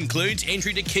 This includes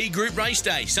entry to key group race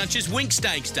days such as Wink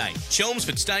Stakes Day,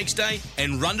 Chelmsford Stakes Day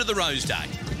and Run to the Rose Day.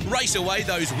 Race away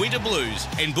those winter blues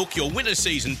and book your winter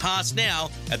season pass now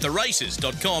at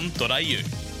theraces.com.au.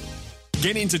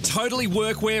 Get into Totally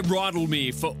Workwear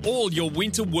Rydalmere for all your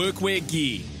winter workwear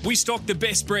gear. We stock the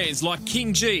best brands like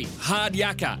King G, Hard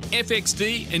Yucca,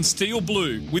 FXD and Steel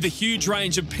Blue with a huge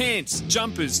range of pants,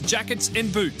 jumpers, jackets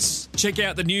and boots. Check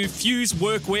out the new Fuse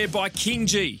Workwear by King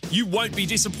G. You won't be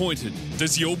disappointed.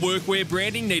 Does your workwear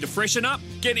branding need a freshen up?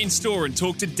 Get in store and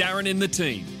talk to Darren and the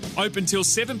team. Open till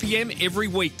 7pm every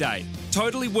weekday.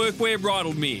 Totally Workwear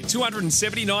Rydalmere,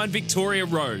 279 Victoria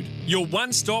Road. Your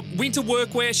one-stop winter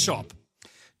workwear shop.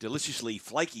 Deliciously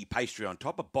flaky pastry on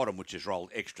top, a bottom which is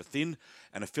rolled extra thin,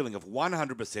 and a filling of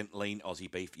 100% lean Aussie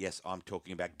beef. Yes, I'm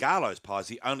talking about Garlo's pies,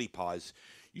 the only pies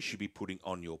you should be putting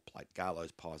on your plate.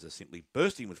 Garlo's pies are simply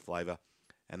bursting with flavour,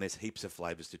 and there's heaps of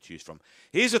flavours to choose from.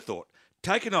 Here's a thought.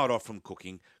 Take a night off from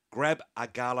cooking. Grab a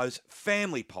Garlo's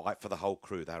family pie for the whole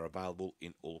crew. They're available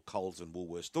in all Coles and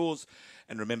Woolworths stores.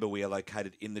 And remember, we are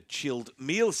located in the chilled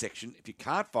meal section. If you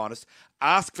can't find us,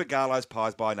 ask for Garlo's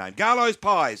Pies by name. Garlo's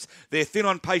Pies. They're thin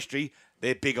on pastry.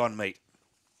 They're big on meat.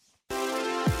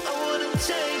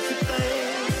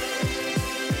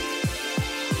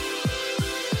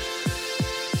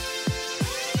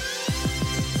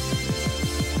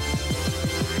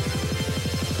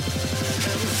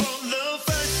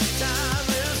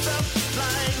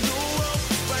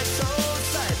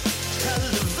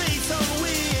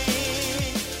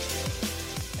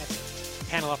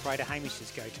 Panel operator Hamish's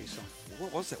go-to song.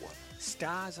 What was that one?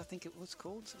 Stars, I think it was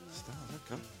called. Stars,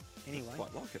 okay. Anyway.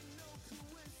 Quite like it.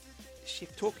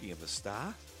 Shift. Talking of a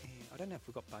star. I don't know if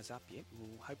we've got Buzz up yet.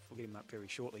 We'll hope we'll get him up very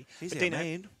shortly. He's but our Dino,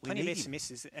 man. We plenty of need him.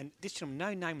 SMSs. And this gentleman,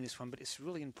 no name in this one, but it's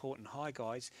really important. Hi,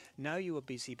 guys. Know you are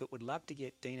busy, but would love to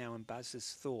get Dino and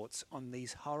Buzz's thoughts on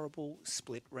these horrible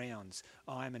split rounds.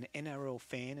 I am an NRL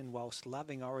fan, and whilst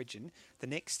loving Origin, the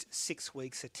next 6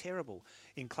 weeks are terrible.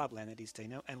 In Clubland, that is,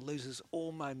 Dino, and loses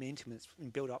all momentum. It's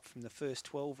been built up from the first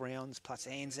 12 rounds, plus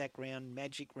Anzac round,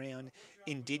 Magic round,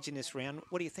 Indigenous round.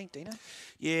 What do you think, Dino?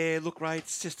 Yeah, look, Ray,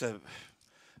 it's just a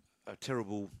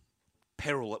terrible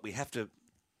peril that we have to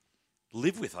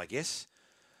live with, I guess.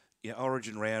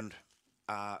 Origin round,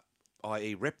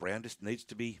 i.e. rep round, just needs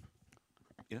to be,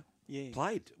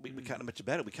 played. We can't do much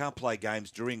about it. We can't play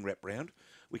games during rep round.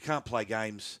 We can't play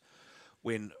games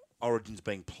when Origin's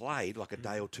being played, like a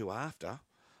day or two after.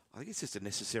 I think it's just a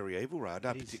necessary evil, Ray. I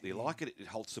don't particularly like it. It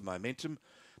halts the momentum.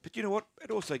 But you know what? It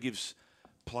also gives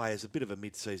players a bit of a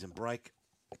mid-season break.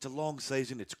 It's a long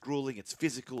season. It's gruelling. It's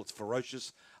physical. It's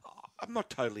ferocious. I'm not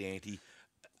totally anti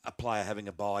a player having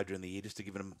a bye during the year just to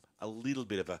give them a little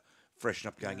bit of a freshen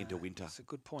up going into winter. That's a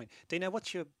good point. Dino,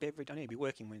 what's your beverage? I know you'll be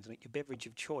working Wednesday. Your beverage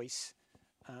of choice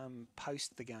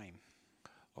post the game?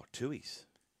 Oh, Tooheys.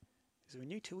 Is there a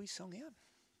new Tooheys song out?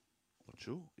 Not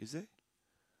sure. Is there?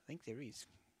 I think there is.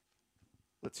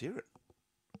 Let's hear it.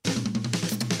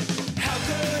 How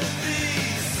good are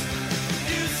these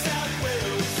New South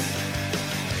Wales?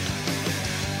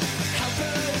 How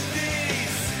good are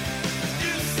these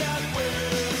New South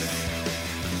Wales?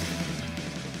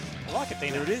 I like it,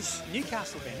 Dino. There it is.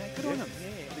 Newcastle band. Good on them. Yeah.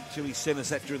 I think Tooheys sent us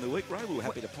that during the week, Ray. We were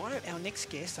happy to play it. Our next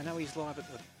guest, I know he's live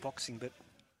at the boxing, but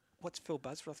what's Phil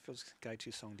Rothfield's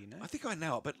go-to song, do you know? I think I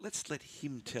know it, but let's let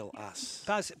him tell us.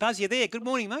 Buzz, you're there. Good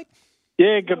morning, mate.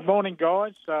 Yeah, good morning,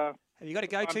 guys. Have you got a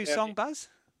go-to song, Buzz?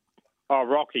 Oh,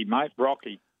 Rocky, mate,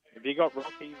 Rocky. Have you got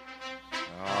Rocky?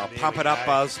 Oh, pump it up,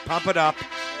 Buzz. Pump it up.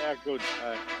 Yeah, good.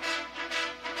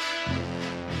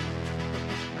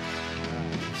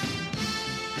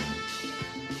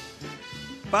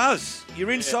 Buzz,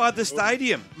 you're inside the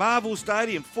stadium, Marvel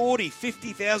Stadium, 40,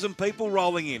 50,000 people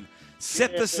rolling in.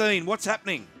 Set the scene. What's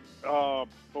happening? Oh,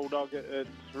 Bulldog, it's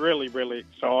really, really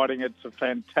exciting. It's a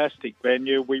fantastic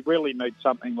venue. We really need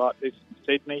something like this in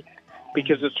Sydney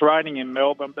because it's raining in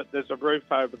Melbourne, but there's a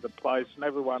roof over the place and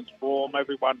everyone's warm,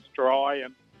 everyone's dry,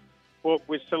 and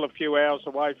we're still a few hours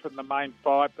away from the main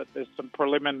fight, but there's some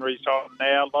preliminaries on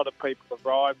now. A lot of people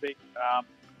arriving.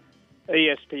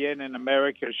 ESPN in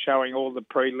America is showing all the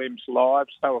prelims live,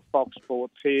 so are Fox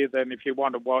Sports here. Then if you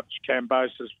want to watch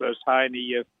Kambosos versus Haney,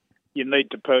 you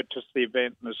need to purchase the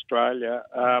event in Australia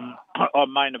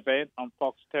on Main Event on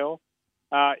Foxtel.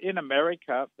 In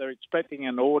America, they're expecting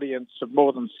an audience of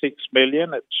more than 6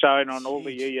 million. It's shown on all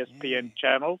the ESPN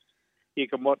channels. You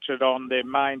can watch it on their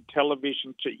main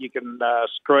television. You can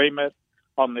stream it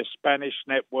on their Spanish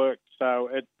network. So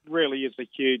it really is a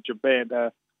huge event,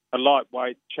 a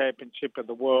lightweight championship of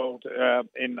the world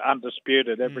in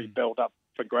undisputed, every belt up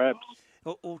for grabs.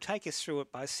 Well, take us through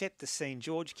it, Buzz. Set the scene.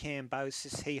 George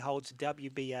Kambosos, he holds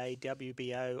WBA,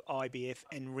 WBO, IBF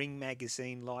and Ring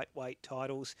Magazine lightweight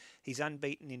titles. He's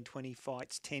unbeaten in 20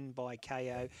 fights, 10 by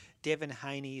KO. Devin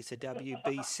Haney is a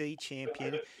WBC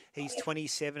champion. He's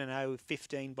 27-0,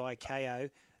 15 by KO.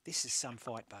 This is some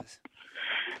fight, Buzz.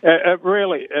 It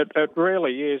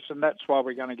really is, and that's why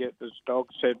we're going to get, as Dog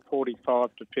said,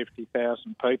 45 to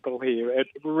 50,000 people here. It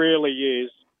really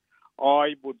is,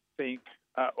 I would think,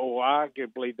 or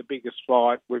arguably the biggest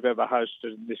fight we've ever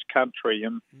hosted in this country.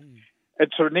 And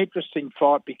it's an interesting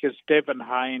fight because Devin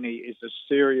Haney is a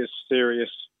serious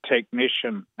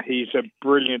technician. He's a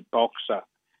brilliant boxer.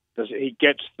 He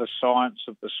gets the science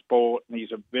of the sport, and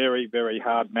he's a very, very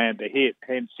hard man to hit,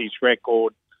 hence his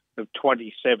record of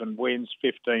 27 wins,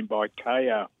 15 by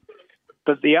KO.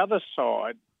 But the other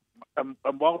side, and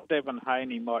while Devin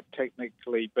Haney might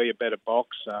technically be a better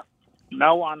boxer,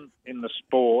 no one in the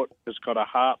sport has got a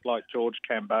heart like George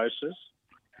Kambosos,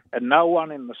 and no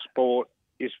one in the sport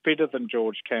is fitter than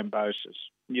George Kambosos.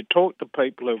 You talk to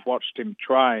people who've watched him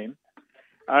train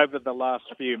over the last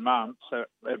few months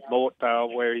at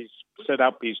Mortdale, where he's set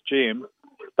up his gym.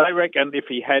 They reckon if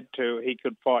he had to, he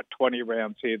could fight 20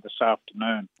 rounds here this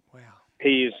afternoon. Wow.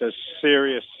 He is a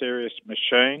serious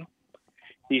machine.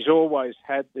 He's always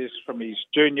had this from his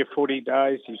junior footy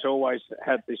days. He's always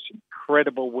had this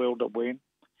incredible will to win.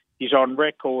 He's on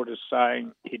record as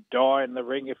saying he'd die in the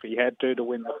ring if he had to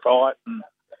win the fight. And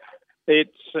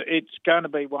it's going to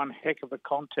be one heck of a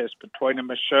contest between a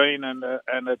machine and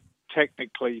a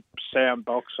technically sound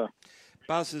boxer.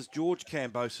 Buzz, has George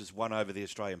Kambosos won over the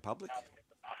Australian public?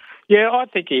 Yeah, I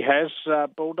think he has,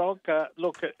 Bulldog.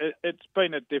 Look, it's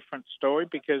been a different story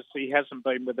because he hasn't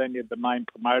been with any of the main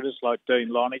promoters like Dean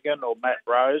Lonigan or Matt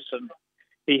Rose, and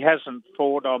he hasn't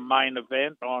fought on main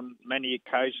event on many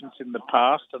occasions in the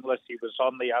past unless he was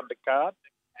on the undercard.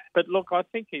 But look, I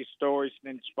think his story's an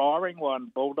inspiring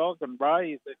one, Bulldog. And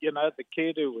Ray, the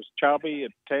kid who was chubby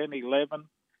at 10, 11,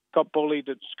 got bullied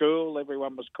at school.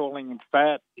 Everyone was calling him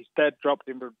fat. His dad dropped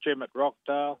him to the gym at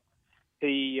Rockdale.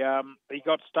 He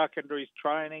got stuck into his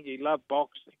training. He loved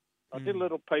boxing. I did a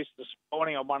little piece this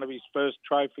morning on one of his first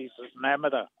trophies as an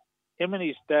amateur. Him and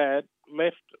his dad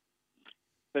left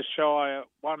the Shire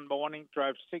one morning,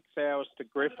 drove 6 hours to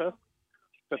Griffith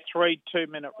for 3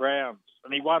 2-minute rounds.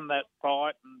 And he won that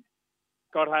fight and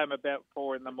got home about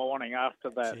 4 in the morning after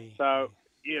that. Gee. So,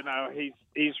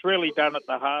 he's really done it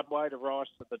the hard way to rise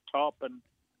to the top. And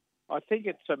I think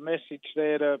it's a message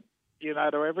there to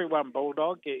everyone,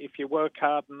 Bulldog. If you work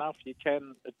hard enough, you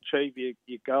can achieve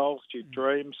your goals, your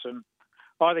dreams. And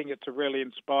I think it's a really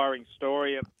inspiring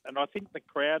story. And I think the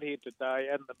crowd here today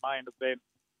and the main event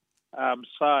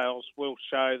sales will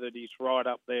show that he's right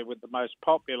up there with the most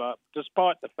popular,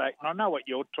 despite the fact, and I know what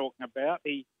you're talking about,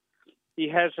 he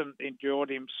hasn't endured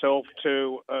himself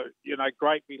to,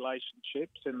 great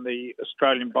relationships in the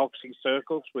Australian boxing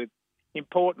circles with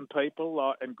important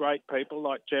people and great people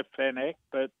like Jeff Van Eck.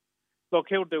 But look,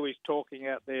 he'll do his talking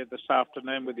out there this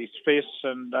afternoon with his fists,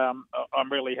 and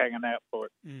I'm really hanging out for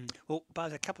it. Well,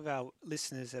 Buzz, a couple of our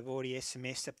listeners have already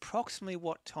SMSed. Approximately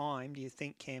what time do you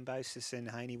think Kambosos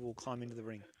and Haney will climb into the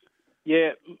ring?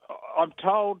 Yeah, I'm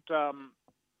told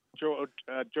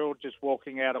George is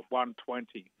walking out at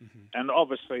 1:20, and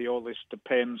obviously all this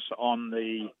depends on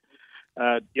the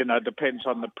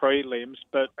prelims.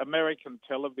 But American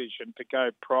television to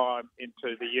go prime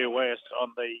into the US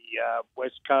on the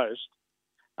West Coast.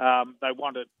 They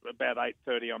want it about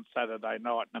 8:30 on Saturday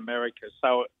night in America.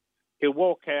 So he'll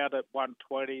walk out at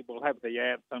 1:20. We'll have the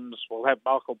anthems. We'll have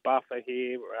Michael Buffer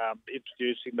here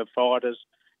introducing the fighters.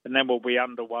 And then we'll be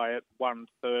underway at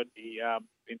 1:30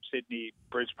 in Sydney,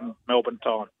 Brisbane, Melbourne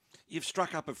time. You've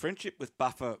struck up a friendship with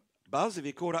Buffer, Buzz. Have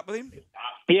you caught up with him?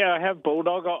 Yeah, I have,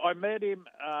 Bulldog. I met him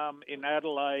in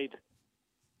Adelaide.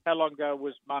 How long ago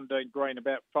was Mundine Green?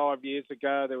 About 5 years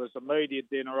ago. There was a media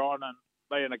dinner on, and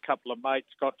me and a couple of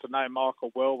mates got to know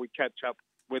Michael well. We catch up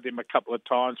with him a couple of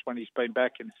times when he's been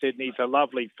back in Sydney. He's a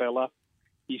lovely fella.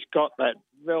 He's got that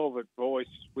velvet voice,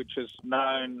 which is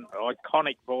known,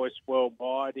 iconic voice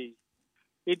worldwide.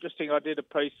 Interesting, I did a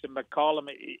piece in McCollum.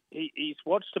 He's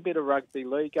watched a bit of rugby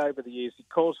league over the years. He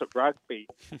calls it rugby.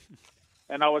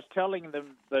 And I was telling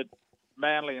them that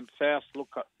Manly and South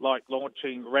look like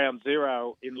launching Round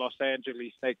Zero in Los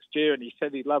Angeles next year, and he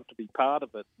said he'd love to be part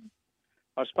of it.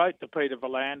 I spoke to Peter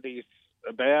Volandis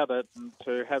about it, and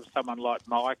to have someone like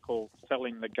Michael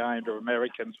selling the game to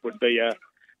Americans would be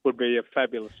a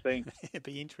fabulous thing. It'd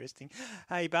be interesting.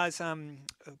 Hey, Buzz,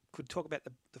 could talk about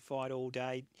the fight all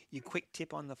day. Your quick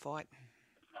tip on the fight?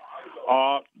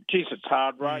 Oh, geez, it's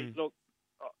hard, Ray. Look,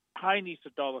 Haney's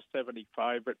 $1.70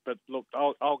 favourite, but look,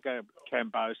 I'll go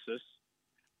Kambosos.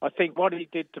 I think what he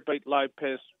did to beat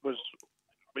Lopez was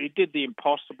he did the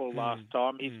impossible last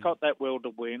time. He's got that will to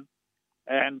win.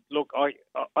 And look, I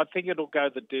think it'll go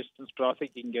the distance, but I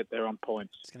think he can get there on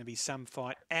points. It's going to be some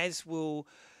fight, as will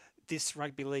this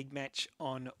rugby league match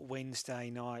on Wednesday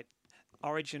night.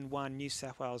 Origin 1, New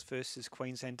South Wales versus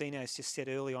Queensland. Dino's just said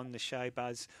early on the show,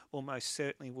 Buzz, almost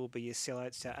certainly will be a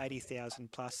sellout, so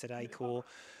 80,000 plus at Accor.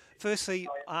 Firstly,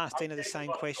 I asked Dino the same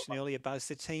question earlier, Buzz.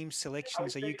 The team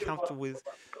selections, are you comfortable with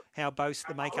how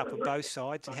the makeup of both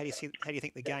sides, and how do you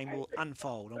think the game will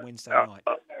unfold on Wednesday night?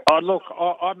 Look,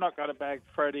 I'm not going to bag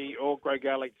Freddie or Greg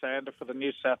Alexander for the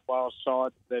New South Wales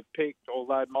side they've picked,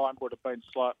 although mine would have been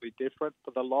slightly different.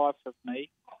 For the life of me,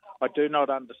 I do not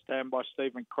understand why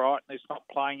Stephen Crichton is not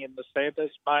playing in the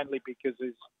centres, mainly because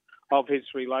of his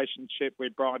relationship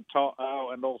with Brian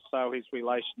Toto and also his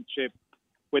relationship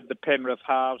with the Penrith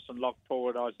halves and lock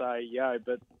forward Isaiah Yeo.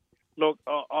 But look,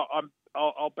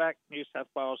 I'll back New South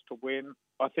Wales to win.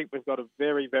 I think we've got a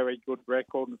very, very good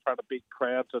record in front of big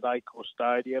crowds at Accor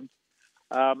Stadium.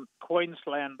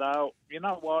 Queensland, though, you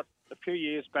know what? A few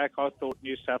years back, I thought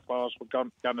New South Wales were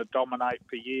going to dominate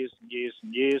for years and years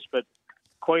and years, but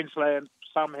Queensland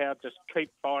somehow just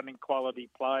keep finding quality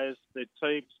players. Their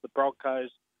teams, the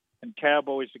Broncos and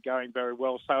Cowboys, are going very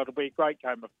well, so it'll be a great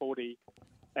game of footy,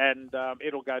 and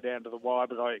it'll go down to the wire,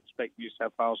 but I expect New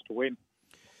South Wales to win.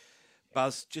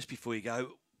 Buzz, just before you go,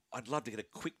 I'd love to get a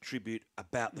quick tribute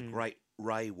about the great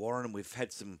Ray Warren, and we've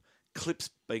had some clips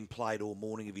being played all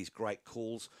morning of his great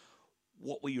calls.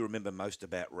 What will you remember most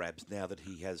about Rabs now that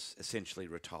he has essentially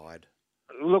retired?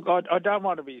 Look, I don't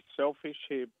want to be selfish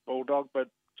here, Bulldog, but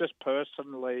just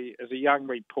personally, as a young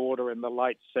reporter in the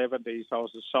late 70s, I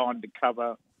was assigned to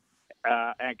cover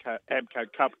AMCO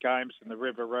Cup games in the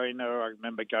Riverina. I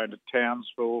remember going to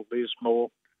Townsville,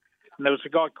 Lismore. And there was a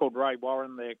guy called Ray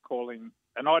Warren there calling,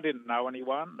 and I didn't know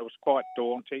anyone. It was quite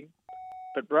daunting.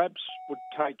 But Rabs would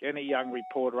take any young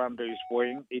reporter under his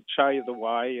wing. He'd show you the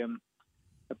way. And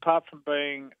apart from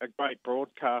being a great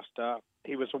broadcaster,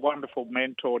 he was a wonderful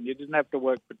mentor. And you didn't have to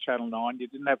work for Channel 9. You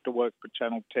didn't have to work for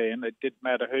Channel 10. It didn't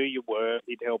matter who you were.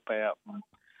 He'd help out.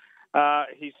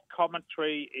 His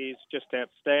commentary is just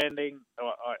outstanding.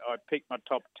 I picked my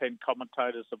top 10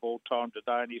 commentators of all time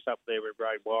today, and he's up there with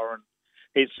Ray Warren.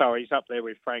 He's up there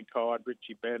with Frank Hyde,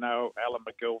 Richie Benaud, Alan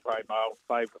McGilvray, my old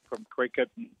favourite from cricket.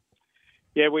 And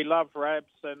yeah, we love Rabs,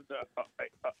 and,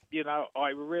 I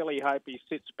really hope he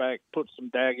sits back, puts some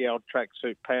daggy old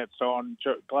tracksuit pants on,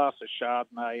 glass of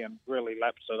Chardonnay, and really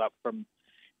laps it up from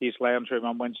his lounge room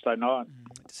on Wednesday night.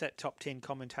 It's that top 10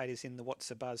 commentators in the What's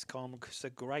the Buzz column. It's a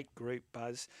great group,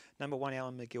 Buzz. Number 1,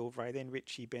 Alan McGilvray, then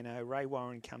Richie Benaud. Ray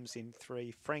Warren comes in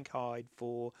 3, Frank Hyde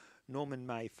 4, Norman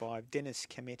May 5, Dennis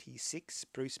Cometti 6,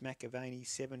 Bruce McAvaney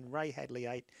 7, Ray Hadley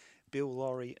 8, Bill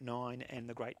Laurie 9, and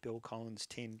the great Bill Collins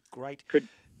 10. Great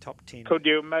top 10. Could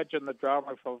you imagine the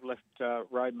drama if I've left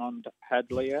Raymond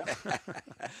Hadley out?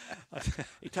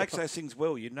 He takes those things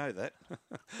well, you know that.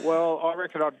 Well, I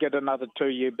reckon I'd get another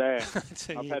 2-year ban.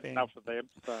 Two-year I've had ban. enough of them.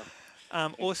 So.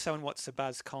 Also in What's the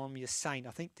Buzz column, you're saying,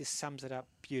 I think this sums it up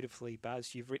beautifully,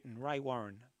 Buzz. You've written Ray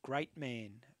Warren, great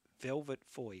man, velvet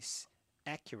voice,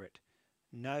 accurate,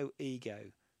 no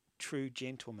ego, true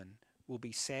gentleman, will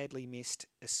be sadly missed,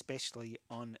 especially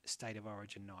on State of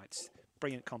Origin nights.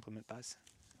 Brilliant compliment, Buzz.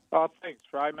 Oh, thanks,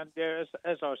 Raymond. Yeah,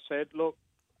 as I said, look,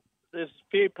 there's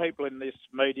few people in this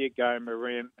media game who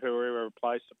are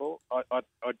irreplaceable. I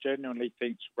genuinely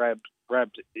think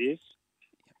Rabs is.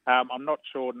 I'm not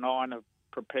sure 9 have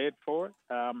prepared for it.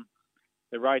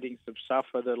 The ratings have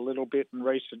suffered a little bit in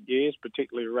recent years,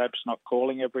 particularly Rabs not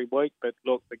calling every week. But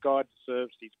look, the guy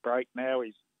deserves his break now.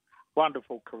 He's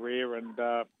wonderful career, and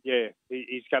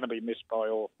he's going to be missed by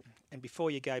all. And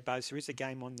before you go, Buzz, there is a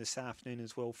game on this afternoon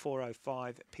as well,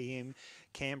 4:05 p.m,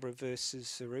 Canberra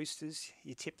versus the Roosters.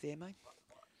 You tip there, mate?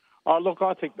 Oh, look,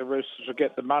 I think the Roosters will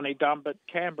get the money done, but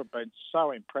Canberra have been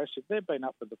so impressive. They've been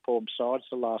up with the form sides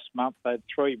the last month. They had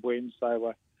 3 wins. They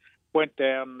went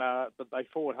down, but they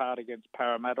fought hard against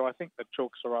Parramatta. I think the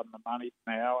Chooks are on the money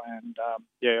now, and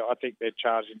I think they're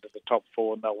charging to the top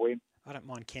 4 and they'll win. I don't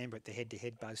mind Canberra at the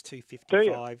head-to-head, Buzz.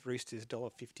 $2.55, Roosters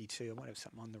 $1.52. I might have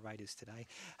something on the Raiders today.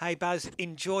 Hey, Buzz,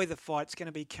 enjoy the fight. It's going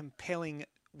to be compelling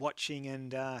watching,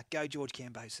 and go George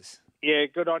Kambosos. Yeah,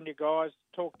 good on you guys.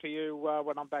 Talk to you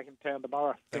when I'm back in town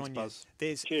tomorrow. Thanks, Buzz.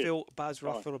 There's Phil Buzz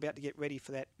Rothfield about to get ready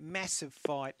for that massive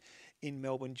fight in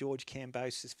Melbourne. George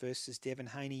Kambosos versus Devin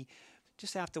Haney.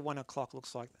 Just after 1 o'clock,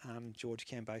 looks like George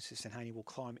Kambosos and Haney will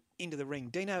climb into the ring.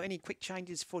 Dino, any quick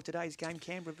changes for today's game,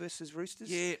 Canberra versus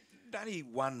Roosters? Yeah, only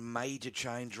one major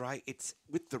change, Ray. It's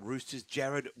with the Roosters.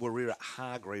 Jared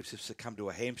Waerea-Hargreaves has succumbed to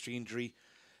a hamstring injury,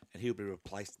 and he'll be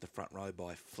replaced at the front row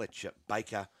by Fletcher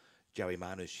Baker. Joey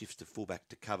Manu shifts to fullback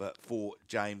to cover for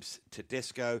James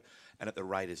Tedesco, and at the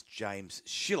Raiders, James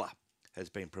Schiller has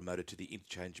been promoted to the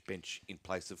interchange bench in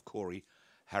place of Corey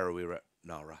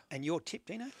Harawira-Naera. And your tip,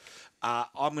 Dino?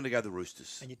 I'm going to go the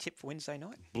Roosters. And your tip for Wednesday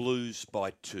night? Blues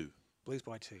by 2. Blues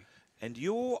by 2. And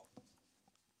you're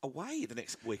away the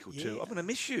next week or two. I'm going to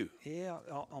miss you. Yeah,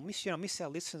 I'll miss you. I'll miss our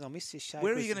listeners. I'll miss this show.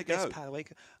 Where are you going to go? Best part of the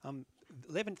week.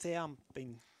 11th hour, I've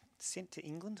been sent to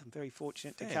England. I'm very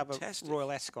fortunate to cover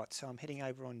Royal Ascot. So I'm heading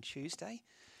over on Tuesday,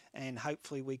 and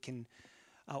hopefully we can...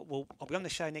 I'll be on the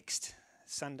show next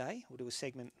Sunday. We'll do a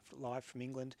segment live from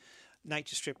England.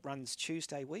 Nature Strip runs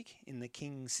Tuesday week in the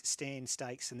King's Stand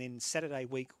Stakes, and then Saturday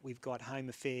week we've got Home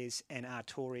Affairs and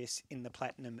Artorias in the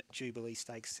Platinum Jubilee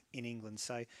Stakes in England.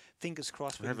 So fingers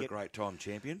crossed. We'll have a great time,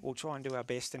 champion. We'll try and do our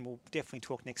best, and we'll definitely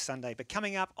talk next Sunday. But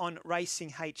coming up on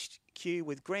Racing HQ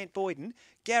with Grant Boyden,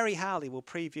 Gary Harley will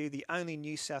preview the only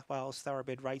New South Wales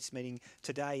thoroughbred race meeting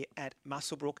today at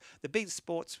Muswellbrook. The Big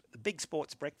Sports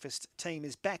Breakfast team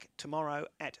is back tomorrow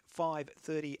at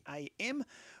 5:30 a.m.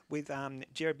 with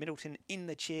Gerard Middleton in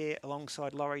the chair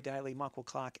alongside Laurie Daly, Michael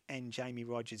Clark and Jamie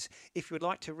Rogers. If you would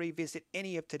like to revisit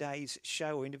any of today's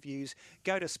show or interviews,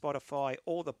 go to Spotify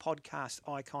or the podcast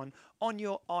icon on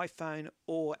your iPhone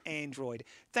or Android.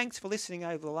 Thanks for listening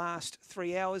over the last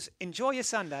 3 hours. Enjoy your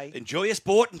Sunday. Enjoy your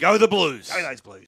sport and go the Blues. Go those Blues.